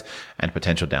downsides and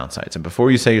potential downsides. And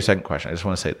before you say your second question, I just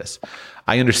want to say this.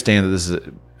 I understand that this is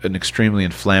an extremely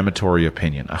inflammatory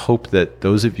opinion. I hope that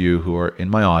those of you who are in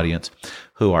my audience,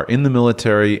 who are in the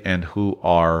military and who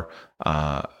are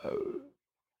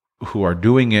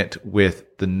doing it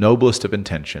with the noblest of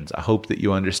intentions, I hope that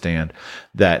you understand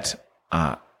that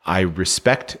I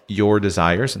respect your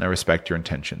desires and I respect your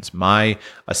intentions. My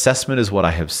assessment is what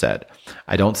I have said.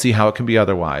 I don't see how it can be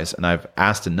otherwise. And I've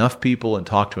asked enough people and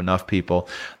talked to enough people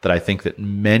that I think that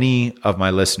many of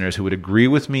my listeners who would agree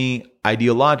with me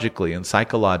ideologically and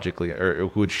psychologically, or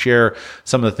who would share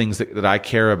some of the things that I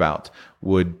care about,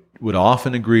 would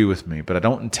often agree with me. But I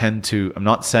don't intend to. I'm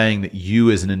not saying that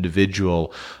you as an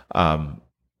individual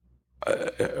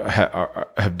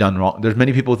have done wrong. There's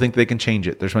many people who think they can change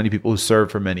it. There's many people who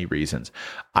serve for many reasons.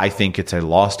 I think it's a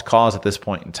lost cause at this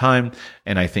point in time,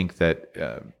 and I think that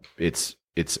it's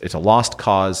a lost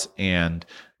cause, and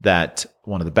that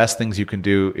one of the best things you can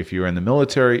do if you're in the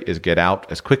military is get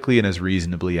out as quickly and as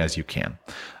reasonably as you can,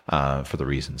 for the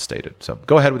reasons stated. So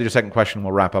go ahead with your second question.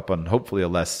 We'll wrap up on hopefully a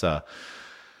less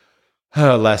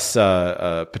less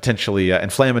potentially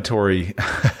inflammatory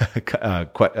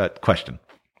question.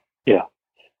 Yeah,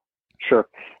 sure.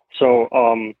 So,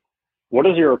 what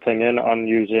is your opinion on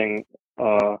using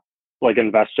like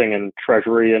investing in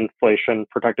Treasury inflation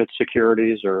protected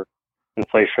securities or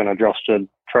inflation adjusted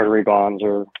Treasury bonds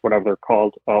or whatever they're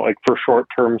called, like for short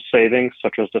term savings,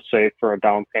 such as to save for a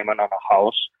down payment on a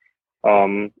house?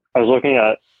 I was looking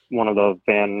at one of the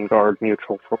Vanguard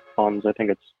mutual funds, I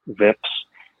think it's VIPS,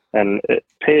 and it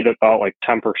paid about like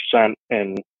 10%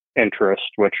 in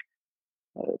interest, which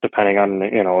depending on,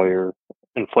 your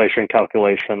inflation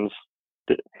calculations,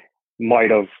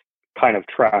 might have kind of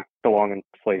tracked along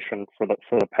inflation for the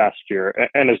past year,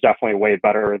 and is definitely way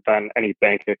better than any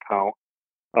bank account,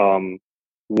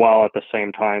 while at the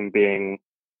same time being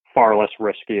far less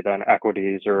risky than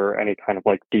equities or any kind of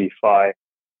like DeFi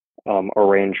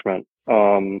arrangement.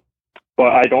 But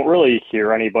I don't really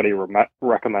hear anybody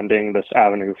recommending this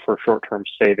avenue for short-term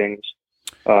savings.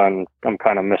 And I'm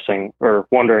kind of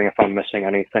wondering if I'm missing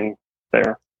anything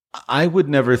there. I would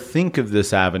never think of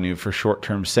this avenue for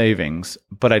short-term savings,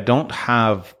 but I don't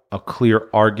have a clear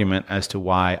argument as to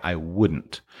why I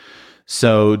wouldn't.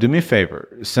 So do me a favor,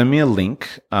 send me a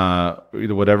link,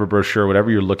 either whatever brochure, whatever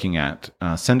you're looking at,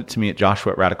 send it to me at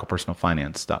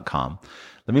joshua@radicalpersonalfinance.com.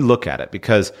 Let me look at it,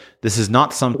 because this is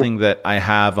not something that I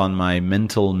have on my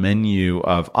mental menu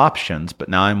of options, but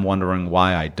now I'm wondering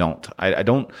why I don't. I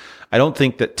don't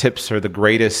think that tips are the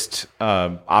greatest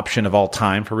option of all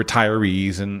time for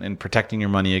retirees and protecting your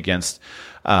money against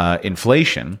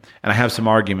inflation. And I have some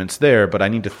arguments there, but I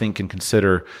need to think and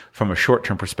consider from a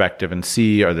short-term perspective and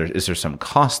see, is there some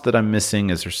cost that I'm missing?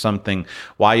 Is there something?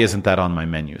 Why isn't that on my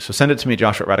menu? So send it to me,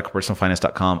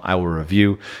 joshua@radicalpersonalfinance.com. I will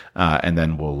review, and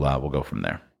then we'll go from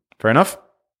there. Fair enough?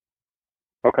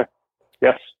 Okay.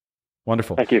 Yes.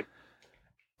 Wonderful. Thank you.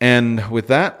 And with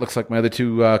that, looks like my other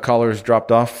two callers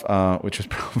dropped off, which was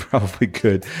probably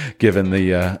good given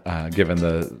we're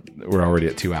already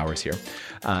at 2 hours here.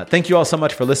 Thank you all so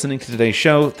much for listening to today's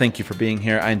show. Thank you for being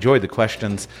here. I enjoyed the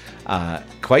questions,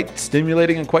 quite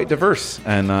stimulating and quite diverse,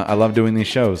 and I love doing these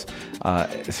shows.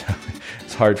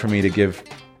 It's hard for me to give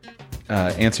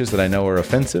answers that I know are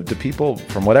offensive to people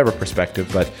from whatever perspective,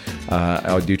 but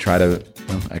I do try to.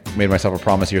 I made myself a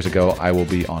promise years ago. I will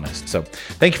be honest. So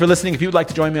thank you for listening. If you would like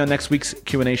to join me on next week's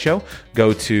Q&A show,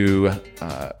 go to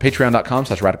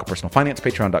patreon.com/radicalpersonalfinance,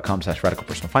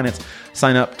 patreon.com/radicalpersonalfinance.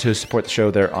 Sign up to support the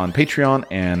show there on Patreon,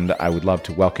 and I would love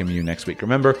to welcome you next week.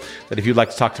 Remember that if you'd like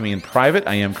to talk to me in private,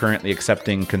 I am currently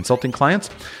accepting consulting clients,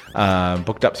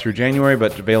 booked up through January,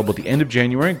 but available at the end of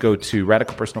January. Go to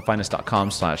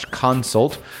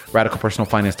radicalpersonalfinance.com/consult,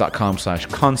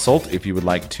 radicalpersonalfinance.com/consult if you would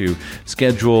like to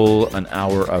schedule an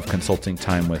hour of consulting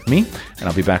time with me, and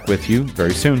I'll be back with you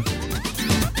very soon.